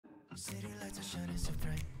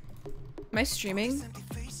Am I streaming?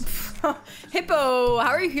 Hippo, how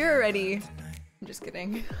are you here already? I'm just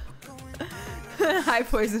kidding. Hi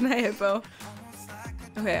Poison, hi Hippo.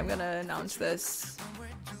 Okay, I'm gonna announce this.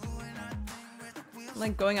 I'm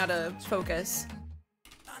like going out of focus.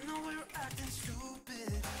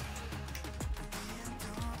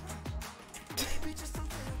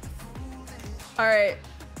 Alright.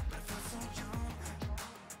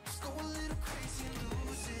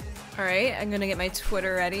 Alright, I'm gonna get my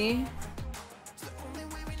Twitter ready.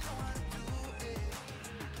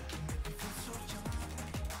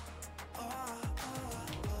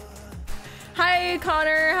 Hi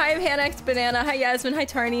Connor, hi Hannahxxrose Banana, hi Yasmin, hi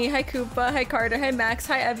Tarny, hi Koopa, hi Carter, hi Max,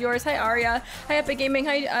 hi Evyours, hi Arya, hi Epic Gaming,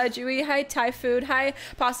 hi Jewy, hi Thai Food, hi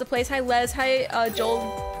Pasta Place, hi Les, hi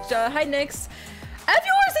Joel, hi Nix.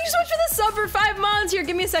 Evyours, thank you so much for the sub for 5 months. Here,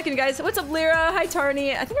 give me a second, guys. What's up, Lyra? Hi,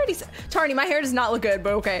 Tarny. I think I already said Tarny. My hair does not look good,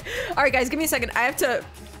 but okay. All right, guys, give me a second. I have to.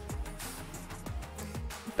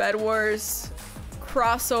 Bed Wars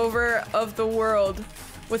crossover of the world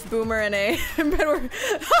with BoomerNA.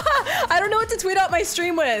 I don't know what to tweet out my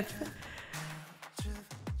stream with.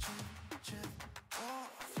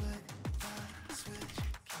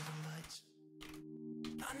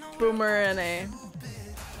 BoomerNA.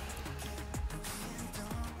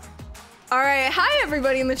 All right, hi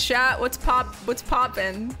everybody in the chat. What's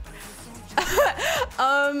poppin'?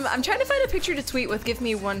 I'm trying to find a picture to tweet with. Give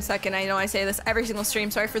me 1 second. I know I say this every single stream.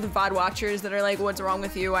 Sorry for the VOD watchers that are like, what's wrong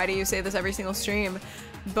with you? Why do you say this every single stream?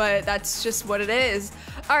 But that's just what it is.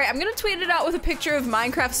 All right, I'm gonna tweet it out with a picture of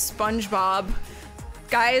Minecraft SpongeBob.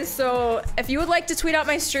 Guys, so if you would like to tweet out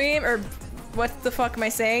my stream, or what the fuck am I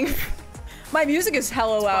saying? My music is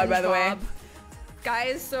hella loud, by the way.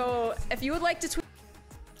 Guys, so if you would like to tweet,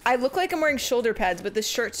 I look like I'm wearing shoulder pads, but this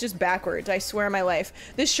shirt's just backwards. I swear on my life.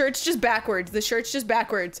 This shirt's just backwards. The shirt's just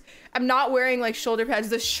backwards. I'm not wearing like shoulder pads.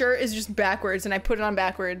 The shirt is just backwards and I put it on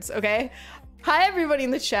backwards, okay? Hi everybody in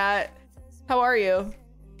the chat. How are you?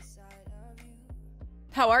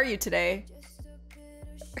 How are you today?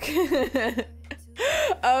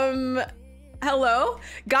 Hello?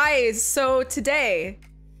 Guys, so today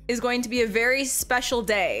is going to be a very special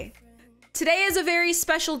day. Today is a very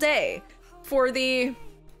special day for the...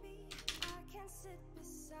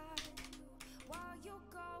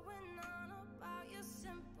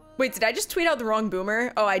 Wait, did I just tweet out the wrong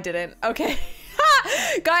boomer? Oh, I didn't. Okay.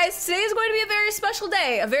 Guys, today is going to be a very special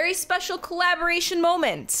day. A very special collaboration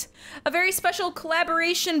moment. A very special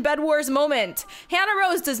collaboration Bed Wars moment.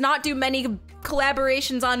 Hannahxxrose does not do many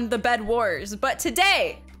collaborations on the Bed Wars, but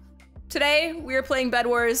today we are playing Bed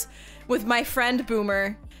Wars with my friend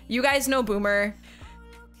Boomer. You guys know Boomer.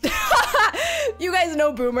 You guys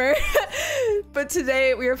know Boomer. But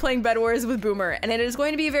today we are playing Bed Wars with Boomer, and it is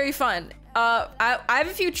going to be very fun. I have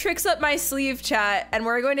a few tricks up my sleeve, chat, and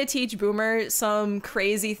we're going to teach Boomer some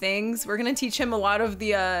crazy things. We're gonna teach him a lot of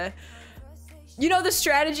the, you know the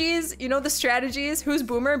strategies? You know the strategies? Who's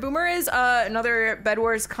Boomer? Boomer is another Bed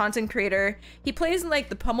Wars content creator. He plays in like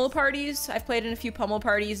the pummel parties. I've played in a few pummel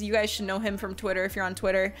parties. You guys should know him from Twitter if you're on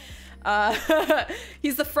Twitter.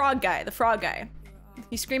 He's the frog guy.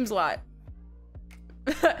 He screams a lot.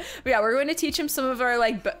 But yeah, we're going to teach him some of our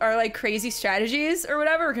like crazy strategies or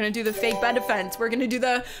whatever. We're gonna do the fake bed defense. We're gonna do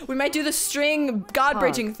we might do the string god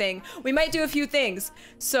bridging thing. We might do a few things.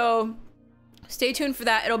 So stay tuned for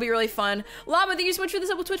that. It'll be really fun. Llama, thank you so much for the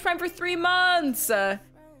sub with Twitch Prime for 3 months. But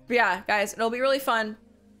yeah, guys, it'll be really fun.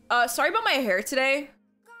 Sorry about my hair today.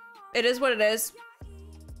 It is what it is.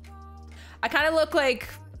 I kind of look like,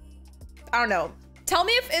 I don't know. Tell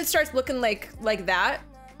me if it starts looking like that.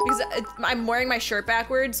 Because I'm wearing my shirt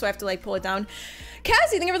backwards, so I have to like pull it down.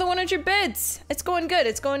 Cassie, thank you for the 100 bits. It's going good,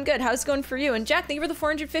 it's going good. How's it going for you? And Jack, thank you for the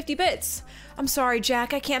 450 bits. I'm sorry,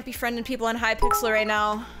 Jack, I can't be friending people on Hypixel right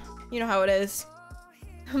now. You know how it is.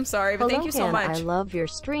 I'm sorry, but thank you so much. I love your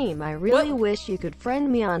stream. I really wish you could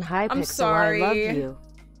friend me on Hypixel. I'm sorry. I love you.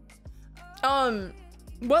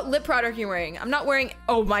 What lip product are you wearing? I'm not wearing,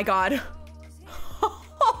 oh my god.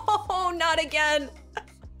 Oh, not again.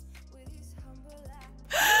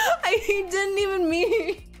 I didn't even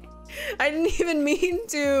mean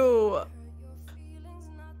to.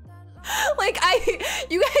 Like,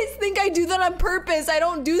 you guys think I do that on purpose. I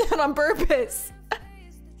don't do that on purpose.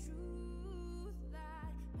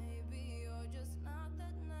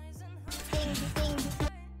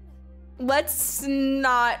 Let's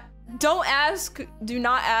not, don't ask, do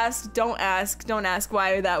not ask, don't ask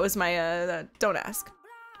why that was my, don't ask.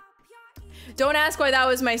 Don't ask why that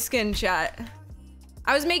was my skin, chat.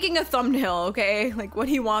 I was making a thumbnail, okay? Like, what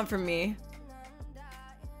do you want from me?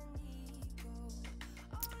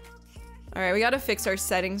 All right, we gotta fix our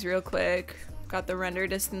settings real quick. Got the render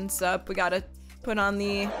distance up. We gotta put on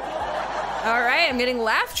the... All right, I'm getting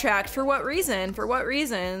laugh tracked. For what reason? For what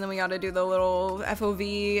reason? And then we gotta do the little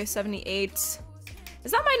FOV 78. Is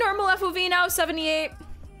that my normal FOV now, 78?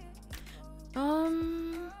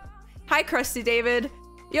 Hi, Krusty David.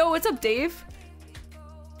 Yo, what's up, Dave?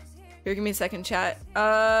 Here, give me a second, chat.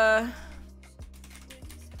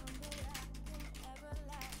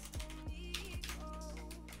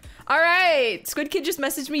 All right, Squid Kid just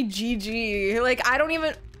messaged me GG. Like, I don't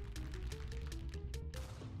even...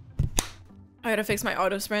 I gotta fix my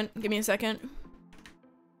auto sprint. Give me a second.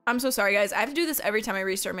 I'm so sorry, guys. I have to do this every time I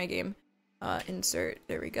restart my game. Insert.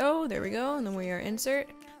 There we go. There we go. And then we are insert.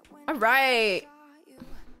 All right.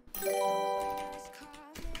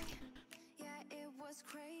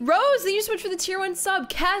 Rose, thank you so much for the tier 1 sub.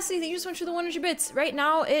 Cassie, thank you so much for the 100 bits. Right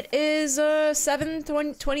now, it is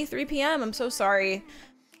 7:23 p.m. I'm so sorry.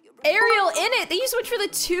 Ariel in it. Thank you so much for the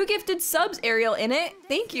 2 gifted subs, Ariel in it.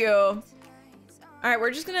 Thank you. All right,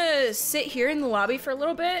 we're just gonna sit here in the lobby for a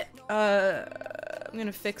little bit. I'm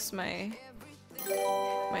gonna fix my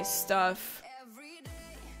stuff.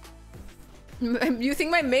 You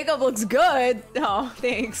think my makeup looks good? Oh,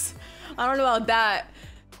 thanks. I don't know about that.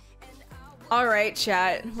 All right,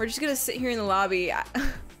 chat. We're just gonna sit here in the lobby.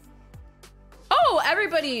 Oh,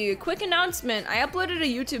 everybody, quick announcement. I uploaded a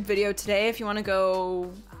YouTube video today. If you wanna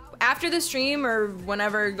go after the stream or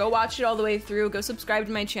whenever, go watch it all the way through. Go subscribe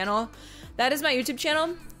to my channel. That is my YouTube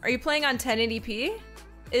channel. Are you playing on 1080p?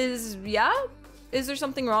 Is there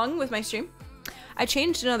something wrong with my stream? I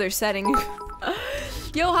changed another setting.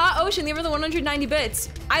 Yo, Hot Ocean, leave her the 190 bits.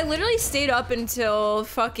 I literally stayed up until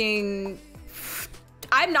fucking...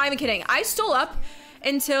 I'm not even kidding. I stole up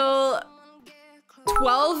until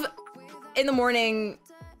 12 in the morning,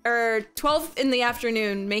 or 12 in the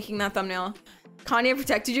afternoon making that thumbnail. Kanye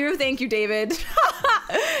protected you. Thank you, David.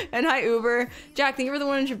 And hi, Uber. Jack, thank you for the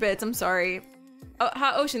 100 bits. I'm sorry. Oh,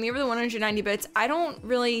 Hot Ocean, thank you for the 190 bits. I don't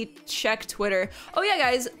really check Twitter. Oh yeah,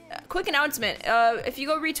 guys, quick announcement. If you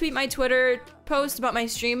go retweet my Twitter post about my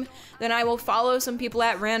stream, then I will follow some people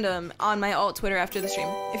at random on my alt Twitter after the stream.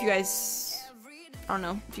 If you guys, I don't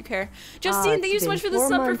know, if you care. Justine, thank you so much for the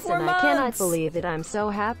sub for 4 months. I cannot believe it. I'm so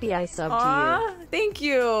happy I subbed to you. Thank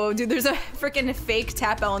you. Dude, there's a freaking fake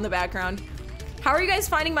tap bell in the background. How are you guys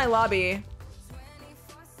finding my lobby?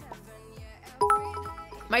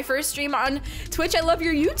 My first stream on Twitch. I love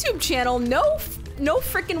your YouTube channel. No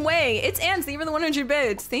freaking way. It's Anne's. Thank you for the 100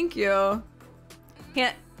 bits. Thank you.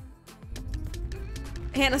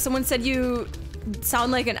 Hannah, someone said you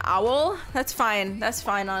sound like an owl. That's fine. That's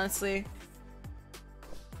fine, honestly.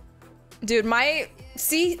 Dude,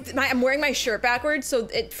 I'm wearing my shirt backwards, so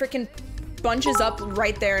it freaking bunches up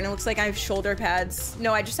right there, and it looks like I have shoulder pads.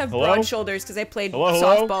 No, I just have broad shoulders because I played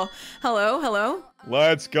softball. Hello?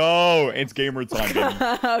 Let's go. It's gamer time,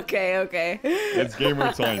 baby. Okay. It's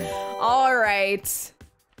gamer time. All right.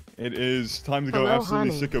 It is time to go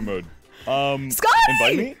absolutely sicko mode. Scotty!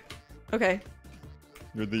 Invite me? Okay.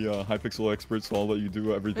 You're the Hypixel expert, so I'll let you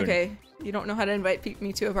do everything. Okay. You don't know how to invite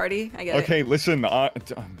me to a party? I get it. Okay, listen. All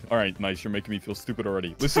right, nice. You're making me feel stupid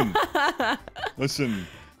already. Listen. Listen.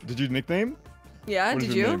 Did you nickname? Yeah,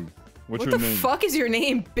 did you? Name? What's what your the name? fuck is your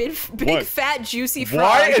name? Big fat juicy frog.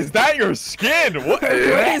 Why is that your skin? What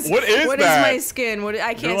is that? What is my skin?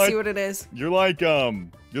 I can't see what it is. You're like a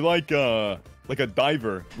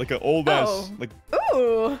diver, like an old ass like.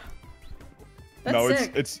 Ooh. That's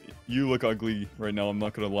sick. it's you look ugly right now. I'm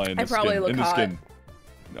not gonna lie. In the I probably skin, look in the hot. skin.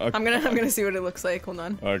 Okay. I'm gonna see what it looks like. Hold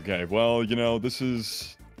on. Okay. Well, you know, this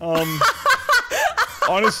is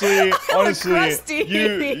honestly, you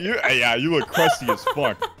look crusty as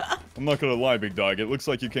fuck. I'm not gonna lie, big dog. It looks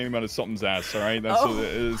like you came out of something's ass. All right,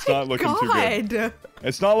 it's not looking too good.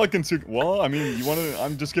 It's not looking too well. I mean, you wanna?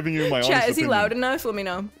 I'm just giving you my honest opinion. Chat, is he loud enough? Let me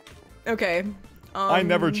know. Okay. I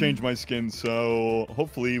never change my skin, so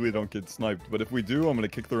hopefully we don't get sniped. But if we do, I'm gonna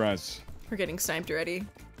kick their ass. We're getting sniped already.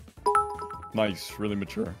 Nice, really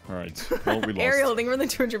mature. All right. Well, we lost. Ariel, think we're in the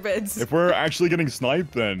 200 bids. If we're actually getting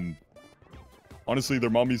sniped, then honestly, their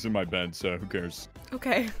mommy's in my bed, so who cares?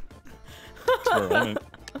 Okay. Swear on it.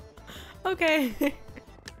 Okay.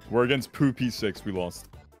 We're against Poo P6. We lost.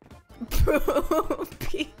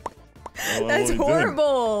 Poopy. That's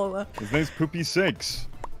horrible. His name's Poo P6.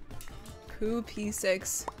 Poo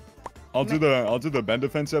P6. I'll do the bend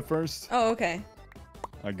defense at first. Oh, okay.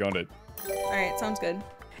 I got it. All right, sounds good.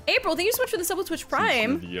 April, thank you so much for the sub with Twitch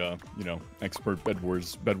Prime. The you know, expert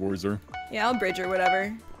bedwarser. Yeah, I'll bridge or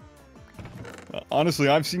whatever. Honestly,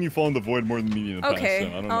 I've seen you fall in the void more than me in the past. So I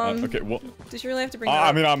don't know. Okay, well. Did you really have to bring that up?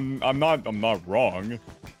 I mean, I'm not wrong.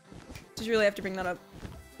 Did you really have to bring that up?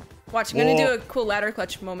 Watch, I'm gonna do a cool ladder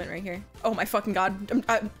clutch moment right here. Oh my fucking god.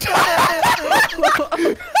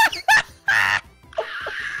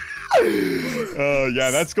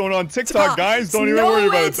 Yeah, that's going on TikTok, guys. Don't even worry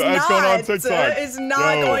about it. That's going on TikTok. It's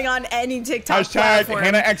not going on any TikTok platform.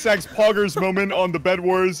 #HannahXxrose Poggers moment on the Bed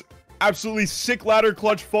Wars. Absolutely sick ladder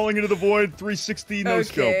clutch falling into the void. 360 no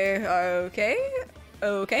scope. Okay.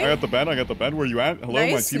 I got the bed. Where you at? Hello,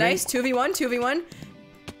 my teammate. Nice. 2v1.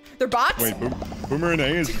 They're bots? Wait,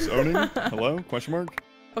 BoomerNA is just owning? Hello? Question mark?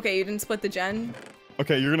 Okay, you didn't split the gen.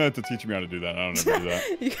 Okay, you're gonna have to teach me how to do that. I don't know how to do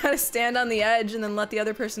that. You gotta stand on the edge and then let the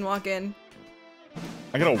other person walk in.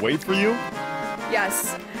 I gotta wait for you?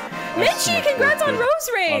 Yes. Mitchie, congrats on Rose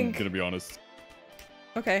Ring! I'm gonna be honest.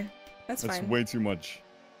 Okay, that's fine. That's way too much.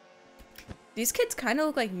 These kids kind of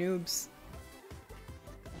look like noobs.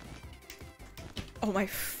 Oh my.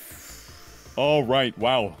 All right,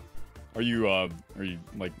 wow. Are you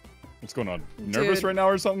like, what's going on? Nervous right now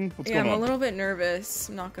or something? What's going on? Yeah, I'm a little bit nervous.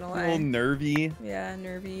 I'm not gonna lie. A little nervy. Yeah,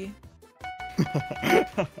 nervy.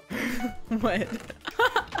 What?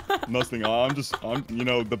 Nothing. You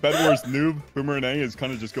know, the Bed Wars noob, BoomerNA, is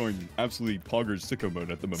kind of just going absolutely poggers sicko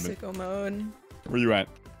mode at the moment. Sicko mode. Where you at?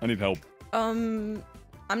 I need help. I'm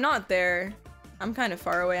not there. I'm kind of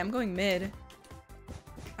far away. I'm going mid.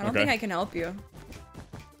 I don't think I can help you.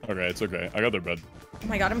 Okay, it's okay. I got their bed. Oh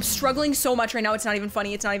my god, I'm struggling so much right now. It's not even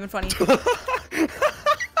funny.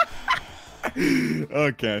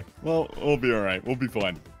 Okay. Well, we'll be alright. We'll be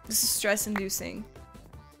fine. This is stress-inducing.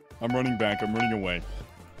 I'm running back. I'm running away.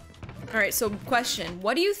 Alright, so question.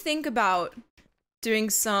 What do you think about doing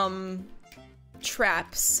some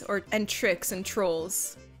traps and tricks and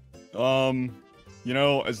trolls? You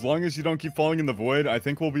know, as long as you don't keep falling in the void, I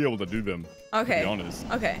think we'll be able to do them. Okay. To be honest.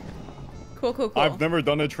 Okay. Cool. I've never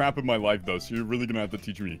done a trap in my life, though, so you're really gonna have to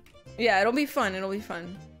teach me. Yeah, it'll be fun. Oh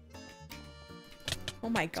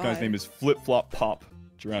my god. This guy's name is Flip Flop Pop.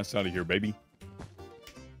 Get your ass out of here, baby.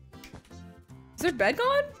 Is their bed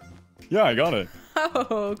gone? Yeah, I got it.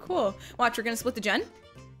 Oh, cool. Watch, we're gonna split the gen?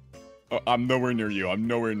 Oh, I'm nowhere near you.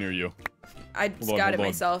 I just got it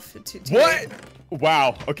myself. What?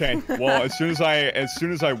 Wow. Okay. Well, as soon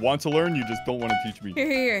as I want to learn, you just don't want to teach me.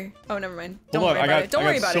 Here. Oh, never mind. Don't worry about it. Don't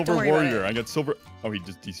worry about it. Silver Warrior. I got silver. Oh, he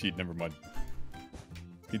just DC'd. Never mind.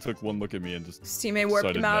 He took one look at me and just. His teammate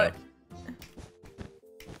warped him out.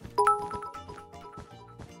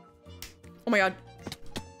 Oh my god.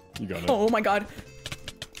 You got it. Oh my god.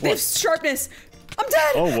 They have sharpness. I'm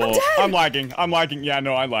dead. Oh well. I'm dead. I'm lagging. Yeah,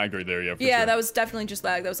 no, I lagged right there. Yeah. For sure. That was definitely just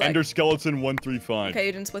lag. That was lag. Ender Skeleton 135. Okay,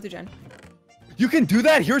 you didn't split the gen. You can do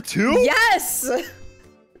that here too? Yes.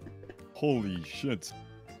 Holy shit.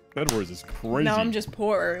 Bed Wars is crazy. No, I'm just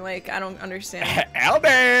poor. Like, I don't understand. L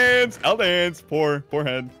dance. Poor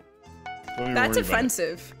head. That's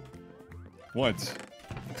offensive. What?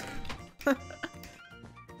 What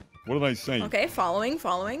did I say? Okay, following.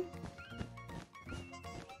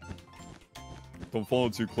 Don't follow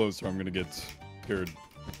too close or I'm gonna get scared.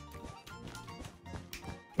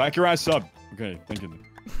 Back your ass up. Okay, thank you.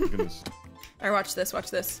 Goodness. Alright, watch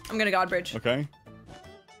this. I'm gonna god bridge. Okay.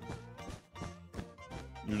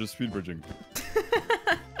 You're just speed bridging.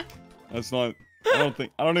 That's not. I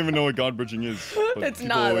don't even know what god bridging is. But it's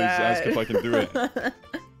people not always ask if I can do it.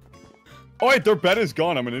 Oh wait, their bed is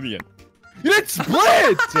gone. I'm an idiot. You didn't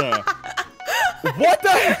split! What the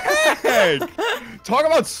heck? Talk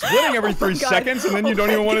about splitting every 3 seconds and then you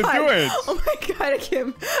don't even want to do it. Oh my god, I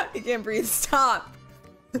can't breathe. Stop.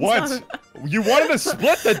 What? You wanted to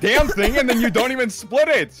split the damn thing and then you don't even split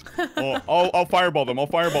it. Oh, I'll fireball them.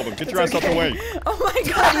 Get your ass out the way. Oh my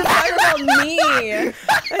god, you fireballed me.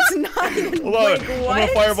 That's not even like, what? I'm gonna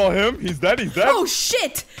fireball him. He's dead. Oh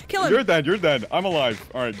shit! Kill him. You're dead. I'm alive.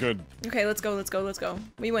 All right, good. Okay, let's go.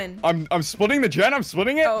 We win. I'm splitting the gen. I'm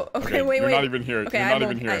splitting it. Oh, okay, wait. You're not even here. Okay, you're not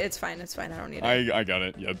even here. It's fine. I don't need it. I got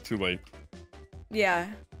it. Yeah, too late. Yeah.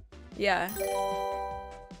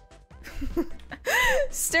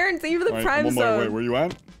 Stern, thank you for the prime zone. Wait, where you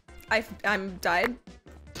at? I'm died.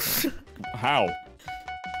 How?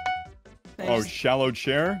 Shallow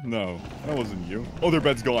chair? No, that wasn't you. Oh, their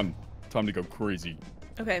bed's gone. Time to go crazy.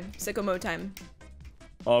 Okay, sicko mode time.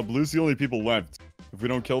 Blue's the only people left. If we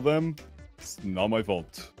don't kill them, it's not my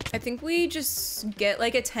fault. I think we just get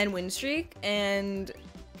like a 10 win streak and...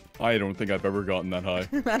 I don't think I've ever gotten that high.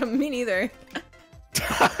 I don't mean either.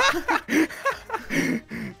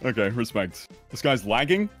 Okay, respect. This guy's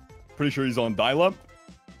lagging. Pretty sure he's on dial-up.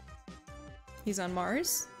 He's on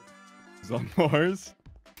Mars? He's on Mars.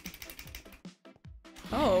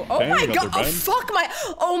 Oh my god!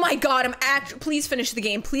 Oh my god! Please finish the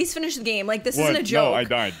game. Please finish the game. Like this isn't a joke. No, I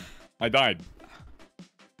died.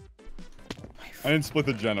 My I didn't split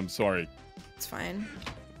the gen. I'm sorry. It's fine.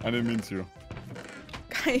 I didn't mean to.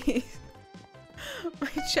 Guys, my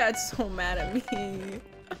chat's so mad at me.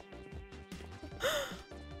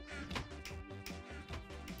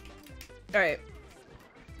 Alright.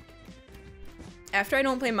 After I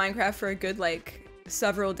don't play Minecraft for a good, like,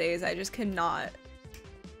 several days, I just cannot.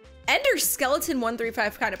 Ender Skeleton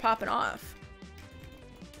 135 kind of popping off.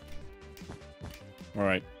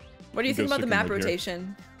 Alright. What do you think about the map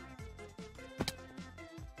rotation?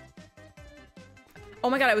 Oh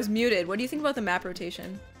my god, I was muted. What do you think about the map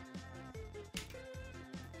rotation?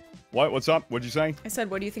 What? What's up? What'd you say? I said,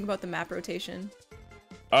 what do you think about the map rotation?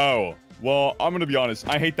 Oh, well, I'm gonna be honest.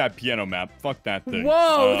 I hate that piano map. Fuck that thing.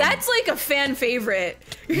 Whoa, that's like a fan favorite.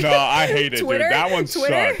 No, I hate it, Twitter? dude. That one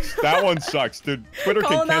Twitter? sucks. That one sucks, dude. Twitter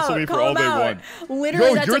Call can cancel me for all they want. Literally,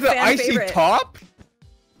 Yo, that's you're a the fan icy favorite. top?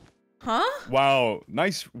 Huh? Wow,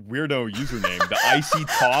 nice weirdo username. The icy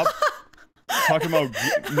top. Talking about.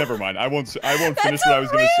 Never mind. I won't finish what I was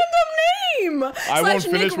gonna say. Name. I won't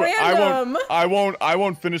finish what Random. I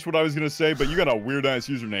won't finish what I was gonna say. But you got a weird ass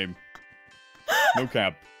username. No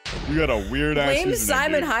cap. You got a weird ass username. Blame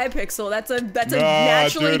Simon dude. Hypixel. That's a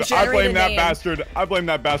naturally dude, generated I blame that name. bastard. I blame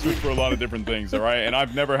that bastard for a lot of different things. All right, and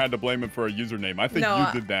I've never had to blame him for a username. I think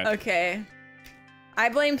you did that. Okay. I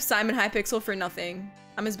blame Simon Hypixel for nothing.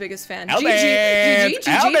 I'm his biggest fan. GG.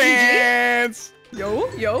 Yo.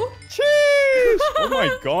 Cheese! Oh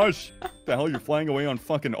my gosh. What the hell? You're flying away on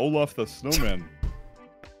fucking Olaf the Snowman.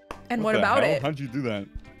 And what about it? How'd you do that?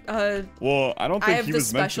 Well, I don't think I have he the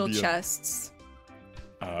was meant to special be chests.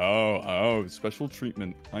 Oh, special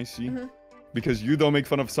treatment. I see. Because you don't make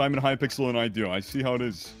fun of Simon Hypixel and I do. I see how it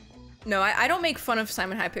is. No, I don't make fun of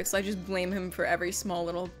Simon Hypixel. I just blame him for every small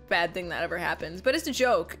little bad thing that ever happens. But it's a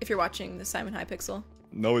joke if you're watching the Simon Hypixel.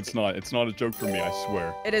 No, it's not. It's not a joke for me, I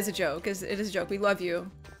swear. It is a joke. It is a joke. We love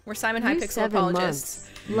you. We're Simon Hypixel apologists.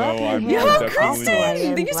 No, I'm Yo, definitely not.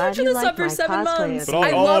 Thank you so much for the sub for 7 months. But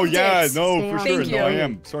I loved it. No, for sure. Thank you. No, I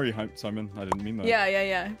am. Sorry, Simon. I didn't mean that.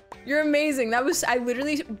 Yeah. You're amazing. That was, I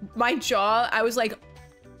literally, my jaw, I was like,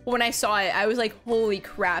 when I saw it, I was like, holy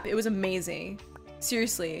crap. It was amazing.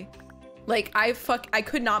 Seriously. Like, I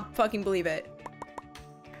could not fucking believe it.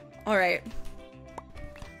 All right.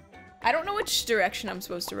 I don't know which direction I'm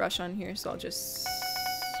supposed to rush on here, so I'll just...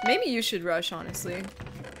 Maybe you should rush, honestly.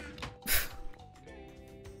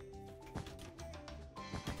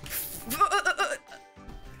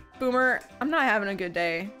 Boomer, I'm not having a good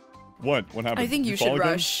day. What happened? I think you should fall again?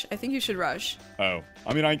 rush. I think you should rush. Oh,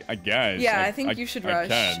 I mean, I guess. Yeah, I think you should rush.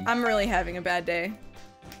 Can. I'm really having a bad day.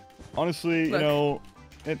 Honestly, Look. you know,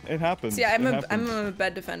 it happens. See, I'm It happens. a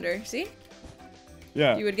bed defender. See?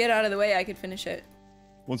 Yeah. You would get out of the way, I could finish it.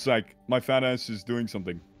 One sec. My fat ass is doing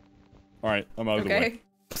something. Alright, I'm out of the way.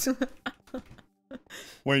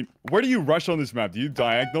 Wait, where do you rush on this map? Do you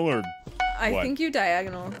diagonal or I what? think you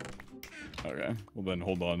diagonal. Okay, well then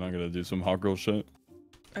hold on. I'm gonna do some hot girl shit.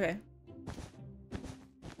 Okay.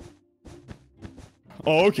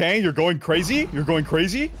 Oh, okay. You're going crazy? You're going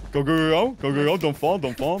crazy? Go. Don't fall.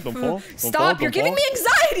 Stop! You're giving me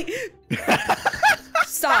anxiety!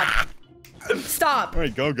 Stop. Stop.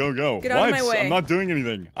 Alright, go. Get out of my way. I'm not doing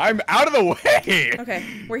anything. I'm out of the way!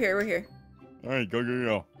 Okay, we're here. Alright,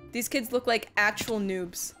 go. These kids look like actual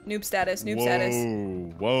noobs. Noob status.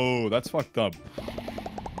 Whoa, that's fucked up.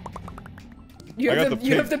 You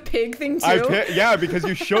have the pig thing too? Yeah, because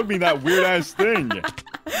you showed me that weird ass thing.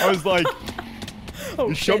 I was like, oh,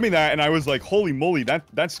 you showed me that, and I was like, holy moly,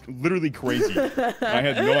 that's literally crazy. I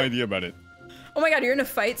had no idea about it. Oh my god, you're in a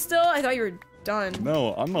fight still? I thought you were done.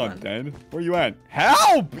 No, I'm not dead. Where you at?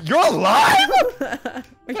 Help! You're alive?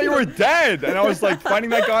 I thought you were dead, and I was like fighting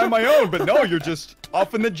that guy on my own, but no, you're just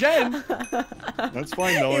off in the gen. That's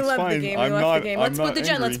fine though. It's fine. I'm not. Let's split the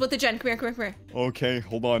gen. angry. Let's split the gen. Come here. Okay,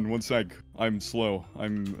 hold on one sec. I'm slow.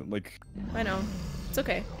 I'm like. I know. It's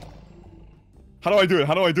okay. How do I do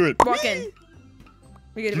it? Walk in.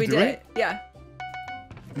 We did it. Yeah.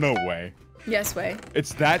 No way. Yes way.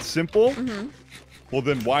 It's that simple? Mm-hmm. Well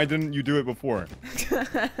then, why didn't you do it before?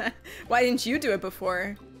 Why didn't you do it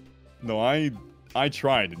before? No, I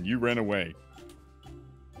tried and you ran away.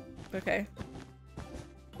 Okay.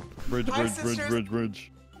 Bridge.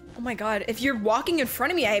 Oh my god, if you're walking in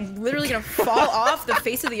front of me, I'm literally gonna fall off the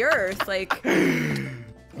face of the earth, like...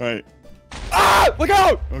 Alright. Ah! Look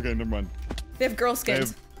out! Okay, never mind. They have girl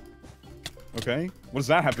skins. Okay. What does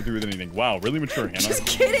that have to do with anything? Wow, really mature, Hannah. Just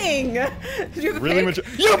kidding! Did you have a really pig? mature.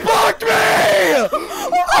 You blocked me! Oh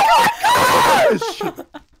my gosh!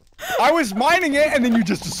 I was mining it, and then you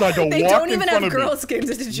just decide to walk in front of me. They don't even have girl skins,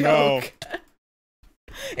 it's a joke. No.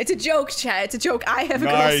 It's a joke, chat. It's a joke. I have a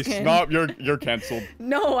girl skin. Nice. No, you're canceled.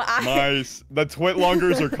 No, Nice. The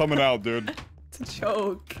twitlongers are coming out, dude. It's a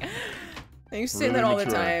joke. I used to say that all the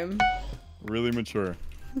time. Really mature.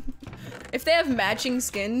 If they have matching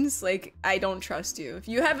skins, like, I don't trust you. If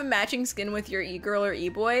you have a matching skin with your e-girl or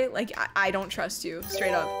e-boy, like, I don't trust you.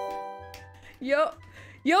 Straight up. Yo,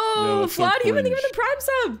 Flawed, you haven't given the prime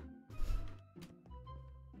sub!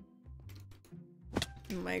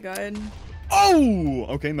 Oh my god. Oh!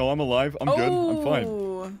 Okay, no, I'm alive. I'm good. I'm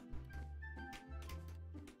fine.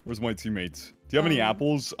 Where's my teammates? Do you have any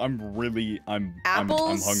apples? I'm hungry. Yeah,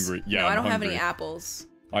 no, I don't hungry. have any apples.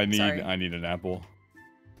 I need an apple.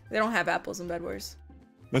 They don't have apples in Bedwars.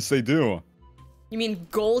 Yes, they do. You mean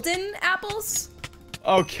golden apples?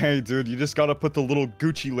 Okay, dude, you just gotta put the little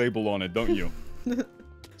Gucci label on it, don't you?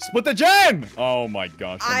 Split the gen! Oh my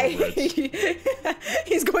gosh,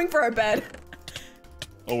 He's going for our bed.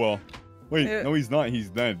 Oh well. Wait, no he's not, he's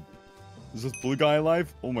dead. Is this blue guy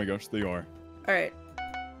alive? Oh my gosh, they are. Alright.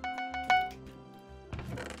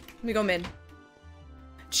 Let me go mid.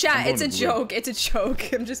 Chat, it's a joke. It's a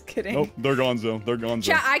joke. I'm just kidding. Nope, they're gonzo. They're gonzo.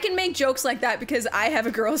 Chat, I can make jokes like that because I have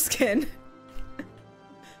a girl skin.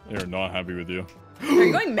 They're not happy with you. Are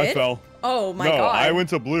you going mid? I fell. Oh my god. No, I went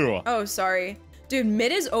to blue. Oh, sorry. Dude,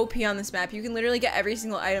 mid is OP on this map. You can literally get every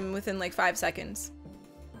single item within like 5 seconds.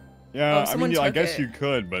 Yeah, I mean, I guess you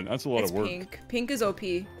could, but that's a lot of work. Pink. Pink is OP.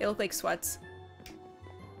 They look like sweats.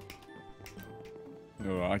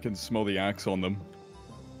 Oh, I can smell the axe on them.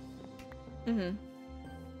 Mm-hmm.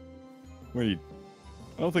 Wait,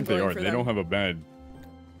 I don't think they are. They don't have a bed.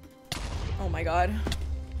 Oh my god.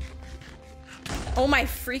 Oh my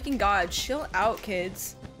freaking god. Chill out,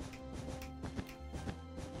 kids.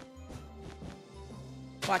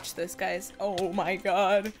 Watch this, guys. Oh my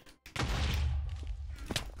god.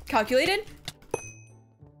 Calculated?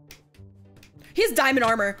 He has diamond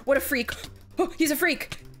armor. What a freak. Oh, he's a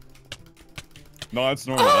freak. No, that's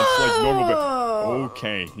normal. That's like normal.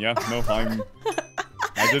 Okay. Yeah, no, I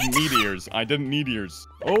didn't need ears. I didn't need ears.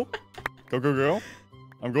 Oh, go.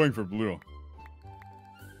 I'm going for blue.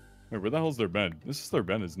 Wait, where the hell's their bed? This is their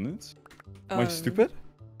bed, isn't it? Am I stupid?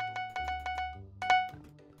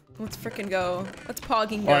 Let's frickin' go. Let's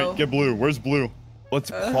pog and go. Alright, get blue. Where's blue?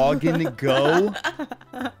 Let's pog and go.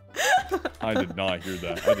 I did not hear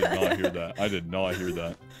that. I did not hear that. I did not hear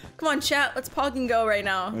that. Come on, chat. Let's pog and go right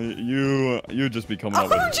now. You just be coming up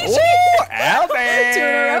with GG!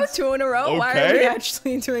 Two in a row. Okay. Why are we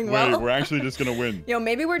actually doing well? Wait, we're actually just gonna win. Yo,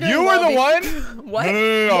 maybe we're doing You were the one? What?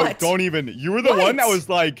 No. What? Don't even. You were the one that was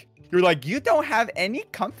like, you were like, you don't have any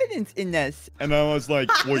confidence in this. And I was like,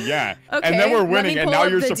 well, yeah. Okay, and then we're winning, and now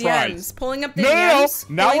you're surprised. DMs. Pulling up the DMs.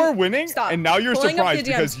 No. Now we're winning, Stop. and now you're Pulling surprised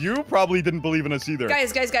because you probably didn't believe in us either.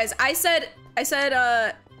 Guys. I said,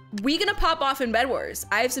 we gonna pop off in Bed Wars.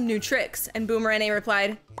 I have some new tricks. And BoomerNA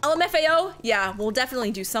replied, LMFAO? Yeah, we'll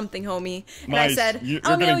definitely do something, homie. And nice. I said, you're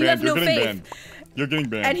oh no, you have no getting faith. Banned. You're getting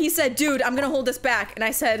banned. And he said, dude, I'm gonna hold us back. And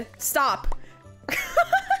I said, stop.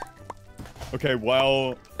 Okay,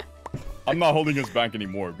 well, I'm not holding us back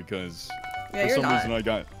anymore because for some reason I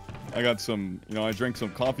got some, I drank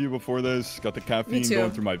some coffee before this, got the caffeine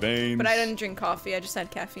going through my veins. But I didn't drink coffee, I just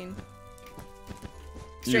had caffeine.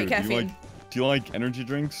 Straight caffeine. Do you like energy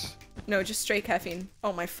drinks? No, just straight caffeine.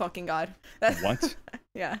 Oh my fucking god. What?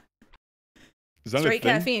 Yeah. Is that straight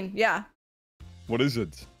caffeine, yeah. What is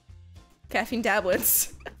it? Caffeine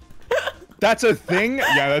tablets. That's a thing?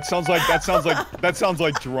 Yeah, that sounds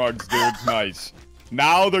like drugs, dude. Nice.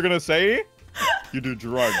 Now they're gonna say you do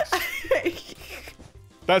drugs.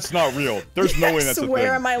 That's not real. There's no way that's a thing.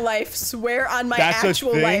 Swear on my life. Swear on my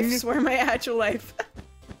actual life. Swear on my actual life.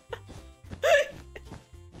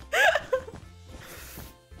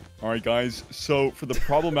 Alright guys, so for the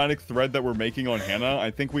problematic thread that we're making on Hannah,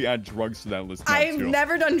 I think we add drugs to that list now I've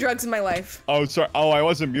never done drugs in my life. Oh, sorry. Oh, I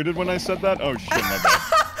wasn't muted when I said that? Oh shit, my bad.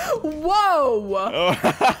 Whoa!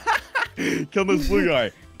 Kill this blue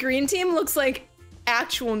guy. Green team looks like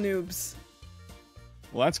actual noobs.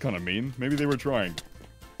 Well, that's kind of mean. Maybe they were trying.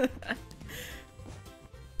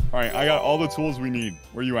 Alright, I got all the tools we need.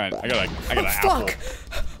 Where you at? I got an apple. Fuck!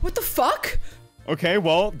 What the fuck? Okay,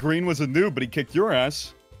 well, green was a noob, but he kicked your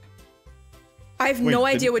ass. I have no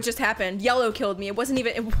idea what just happened. Yellow killed me. It wasn't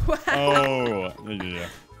even. Oh,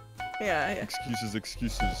 yeah.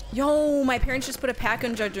 Excuses. Yo, my parents just put a pack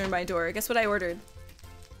on judge in my door. Guess what I ordered?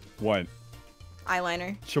 What?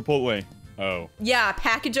 Eyeliner. Chipotle. Oh. Yeah,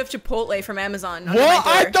 package of Chipotle from Amazon. What?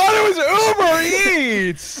 I thought it was Uber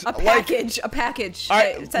Eats. A package. A package.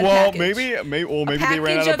 Well, package. maybe they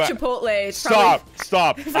ran out of of Chipotle. It's Stop.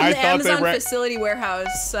 From I the thought Amazon they ran. facility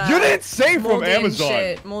warehouse. You didn't say from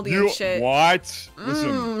Amazon. Moldy and shit. What?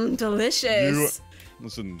 Listen. Delicious.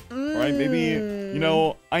 Listen. All right. Maybe you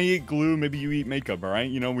know I eat glue. Maybe you eat makeup. All right.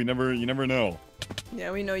 You know you never know.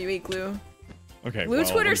 Yeah, we know you eat glue. Okay. Glue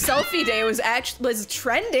Twitter selfie day was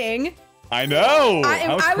trending. I know.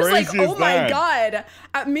 I was like, oh my god.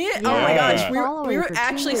 Oh my gosh. We were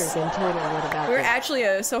actually so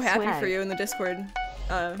happy for you in the Discord.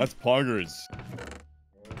 That's Poggers.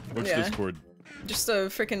 Which Discord? Just a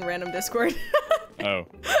freaking random Discord. Oh.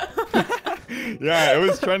 Yeah, it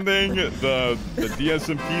was trending. The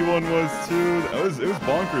DSMP one was too. It was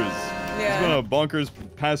bonkers. Yeah. It's been a bonkers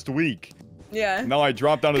past week. Yeah. Now I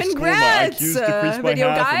dropped out of school. My IQ's decreased by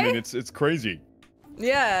half. I mean, it's crazy.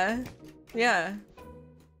 Yeah. Yeah.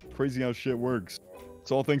 Crazy how shit works.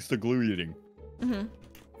 It's all thanks to glue eating.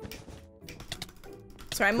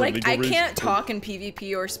 So I'm like, I can't talk in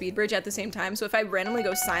PvP or Speedbridge at the same time. So if I randomly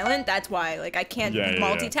go silent, that's why. Like, I can't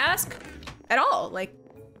multitask at all. Like.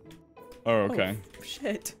 Oh, okay. Oh,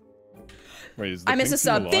 shit. Wait, I miss a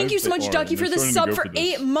sub. Thank you so much, Ducky, for the sub for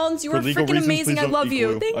 8 months. You were freaking amazing. I love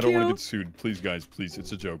you. Thank you. I don't want to get sued. Please, guys, please.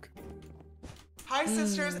 It's a joke. Hi,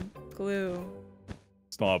 sisters. Glue.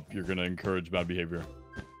 Stop. You're gonna encourage bad behavior.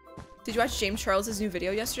 Did you watch James Charles' new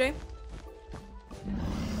video yesterday?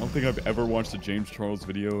 I don't think I've ever watched a James Charles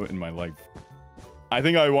video in my life. I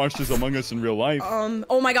think I watched his Among Us in real life.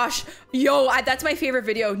 Oh my gosh. Yo, that's my favorite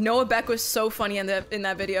video. Noah Beck was so funny in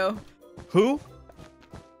that video. Who?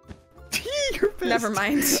 You're pissed. Never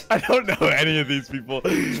mind. I don't know any of these people.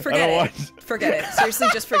 Forget it. Forget it. Seriously,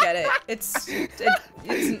 just forget it. It's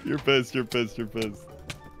You're pissed.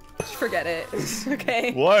 Forget it.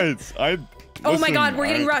 Okay. What? Oh my god, we're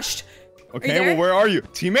getting rushed. Okay, well, where are you?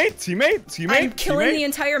 Teammate? I'm killing the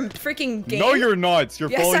entire freaking game. No, you're not. You're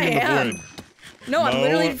falling in the void. No, I'm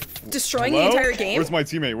literally destroying the entire game. Where's my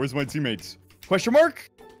teammate? Question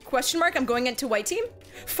mark? Question mark? I'm going into white team?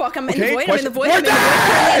 Fuck, I'm in the void. I'm in the void.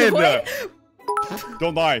 I'm in the void.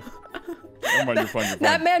 Don't lie. Never mind, you're fine.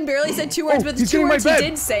 That man barely said 2 words, but the 2 words he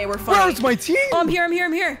did say were funny. Where's my team? Oh, I'm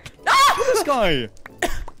here. Ah! This guy.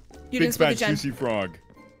 You didn't Big fat juicy frog.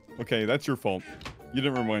 Okay, that's your fault. You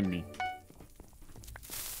didn't remind me.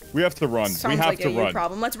 We have to run. Sounds we have like to run.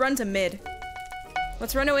 Problem. Let's run to mid.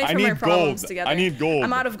 Let's run away from our problems together. I need gold.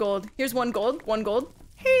 I'm out of gold. Here's 1 gold. 1 gold.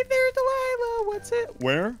 Hey there, Delilah. What's it?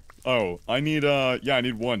 Where? Oh, I need I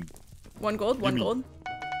need 1. 1 gold. 1 gold.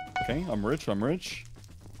 Okay, I'm rich.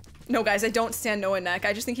 No, guys, I don't stand Noah Neck.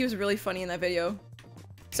 I just think he was really funny in that video.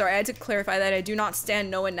 Sorry, I had to clarify that. I do not stand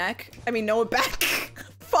Noah Neck. I mean, Noah Beck.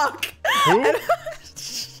 Fuck. Who?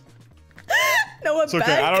 Noah it's okay.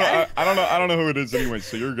 Beck. I don't know who it is anyway,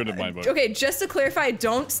 so you're good at my book. Okay, just to clarify, I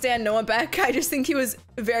don't stand Noah Beck. I just think he was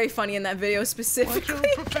very funny in that video specifically.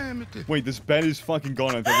 Wait, this bed is fucking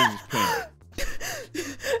gone. I thought it was pink.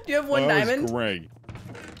 Do you have 1 diamond? That was gray.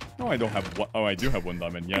 No, I don't have one. Oh, I do have 1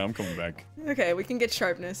 diamond. Yeah, I'm coming back. Okay, we can get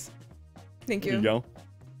sharpness. Thank you. There you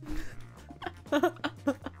go.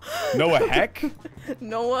 Noah Heck?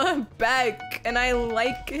 Noah Beck, and I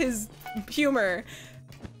like his humor.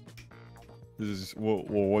 Well,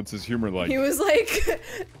 what's his humor like? He was like,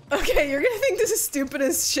 okay, you're gonna think this is stupid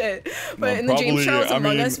as shit, but in the James Charles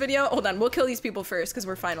Among Us video, hold on, we'll kill these people first because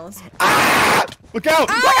we're finals. Ah! Look out!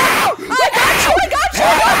 Ah! Look out! I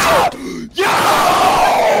got you! Yo!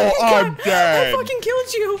 I'm dead. I fucking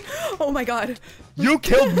killed you! Oh my god. You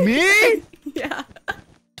killed me? Yeah.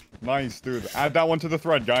 Nice, dude. Add that one to the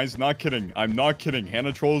thread, guys. Not kidding. I'm not kidding.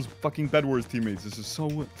 Hannahxrrose fucking Bedwars teammates. This is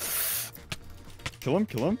so... Kill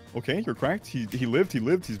him. Okay, you're cracked. He lived.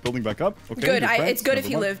 He's building back up. Okay. Good. It's good if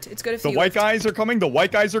he lived. It's good if he lived. The white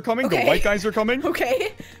guys are coming. Okay. The white guys are coming.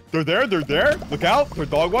 Okay. They're there. Look out. They're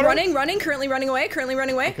dog water. Running. Currently running away.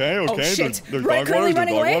 Okay. Oh shit. They're dog currently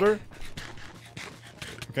running away. Water.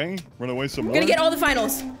 Okay. Run away some more. We're gonna get all the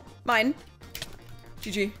finals. Mine.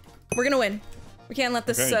 GG. We're gonna win. We can't let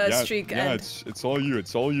this streak end. Yeah, it's all you.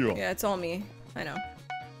 Yeah, it's all me. I know.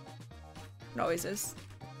 It always is.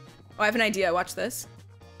 Oh, I have an idea. Watch this.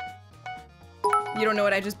 You don't know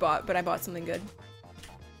what I just bought, but I bought something good.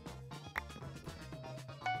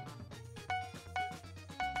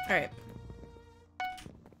 Alright.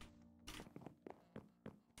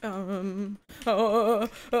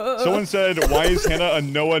 Someone said, why is Hannah a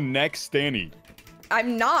Noah Neck Stanny?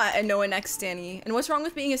 I'm not a Noah Neck Stanny. And what's wrong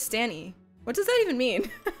with being a Stanny? What does that even mean?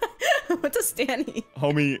 What's a Stanny?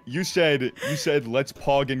 Homie, you said let's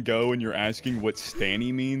pog and go and you're asking what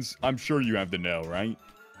Stanny means? I'm sure you have to know, right?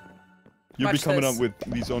 You'll be Watch coming this. up with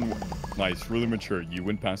these own. Nice, really mature. You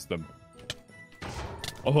went past them.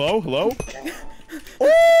 Oh, hello, hello.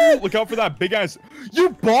 Oh, look out for that big ass. You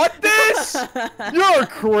bought this? You're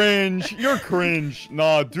cringe. You're cringe.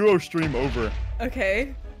 Nah, duo stream over.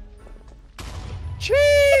 Okay.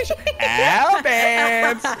 Cheese.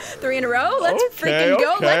 Albans. 3 in a row. Let's Okay, freaking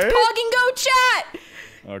go. okay. Let's pog and go,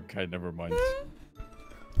 chat. Okay, never mind.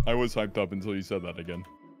 I was hyped up until you said that again.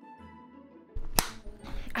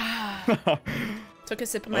 Took a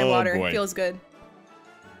sip of my Oh, water. boy. Feels good.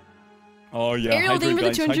 Oh yeah. Ariel, thank you for the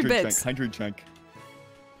guys, 200 hydrate bits. Check, hydrate check.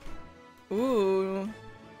 Ooh.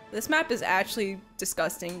 This map is actually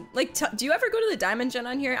disgusting. Like, do you ever go to the diamond gen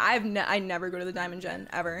on here? I never go to the diamond gen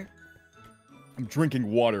ever. I'm drinking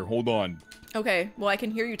water. Hold on. Okay, well I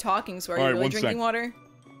can hear you talking, so are you Alright, really one drinking sec. water?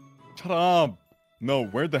 Shut up. No,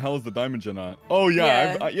 where the hell is the diamond gen at? Oh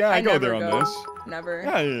yeah, I go there on never this. Never.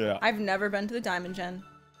 Yeah. I've never been to the diamond gen.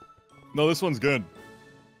 No, this one's good.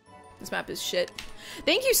 This map is shit.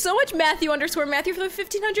 Thank you so much, Matthew _ Matthew, for the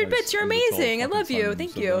 1500 Nice. bits. You're And it's all amazing. I fucking love you. Simon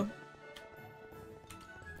Thank said you.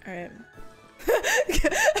 Alright.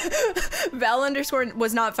 Val _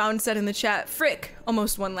 was not found said in the chat. Frick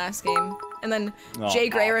almost won last game. And then Jay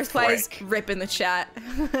Gray replies, frick. rip in the chat.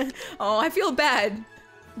 Oh, I feel bad.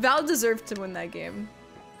 Val deserved to win that game.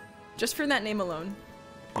 Just for that name alone.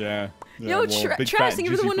 Yeah. Yo, well, Travis, big thank fat you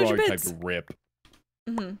for the juicy 100 frog bits. type of rip.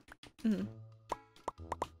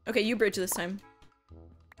 Okay, you bridge this time.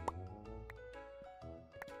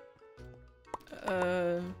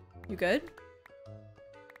 You good?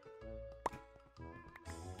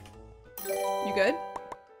 You good?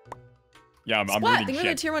 Yeah, I'm Splat, reading thank you for the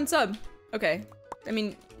shit. tier 1 sub. Okay. I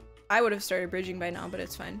mean, I would have started bridging by now, but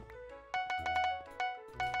it's fine.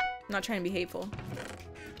 I'm not trying to be hateful.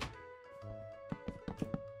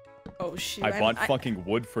 Oh shoot. I bought fucking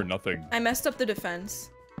wood for nothing. I messed up the defense.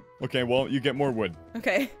 Okay, well, you get more wood.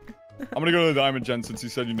 Okay. I'm gonna go to the diamond gen since you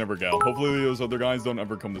said you never go. Hopefully those other guys don't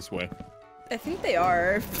ever come this way. I think they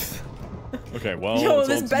are. Okay, well. Yo, it's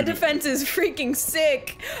this all bed to- defense is freaking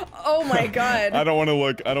sick. Oh my god. I don't want to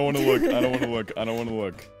look. I don't want to look. I don't want to look. I don't want to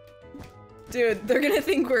look. Dude, they're gonna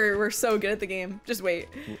think we're so good at the game. Just wait.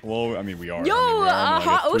 Well, I mean, we are. Yo, I mean, we're on, like,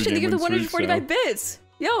 Hot a Ocean, they three-game give the win streak, 145 bits.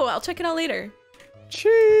 Yo, I'll check it out later. So.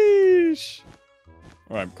 Sheesh.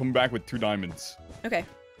 All right, I'm coming back with 2 diamonds. Okay.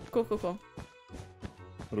 Cool, cool, cool.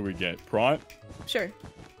 What do we get? Prot? Sure.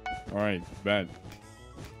 All right, bet.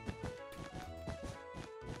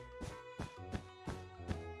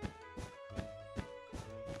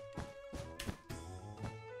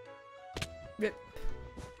 Rip.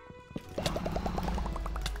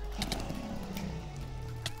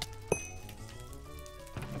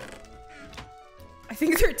 I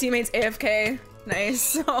think their teammates AFK.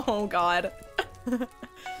 Nice. Oh god.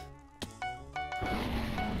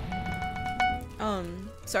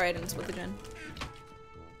 Sorry I didn't split the gen.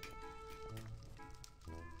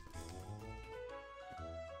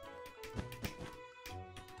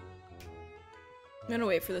 I'm gonna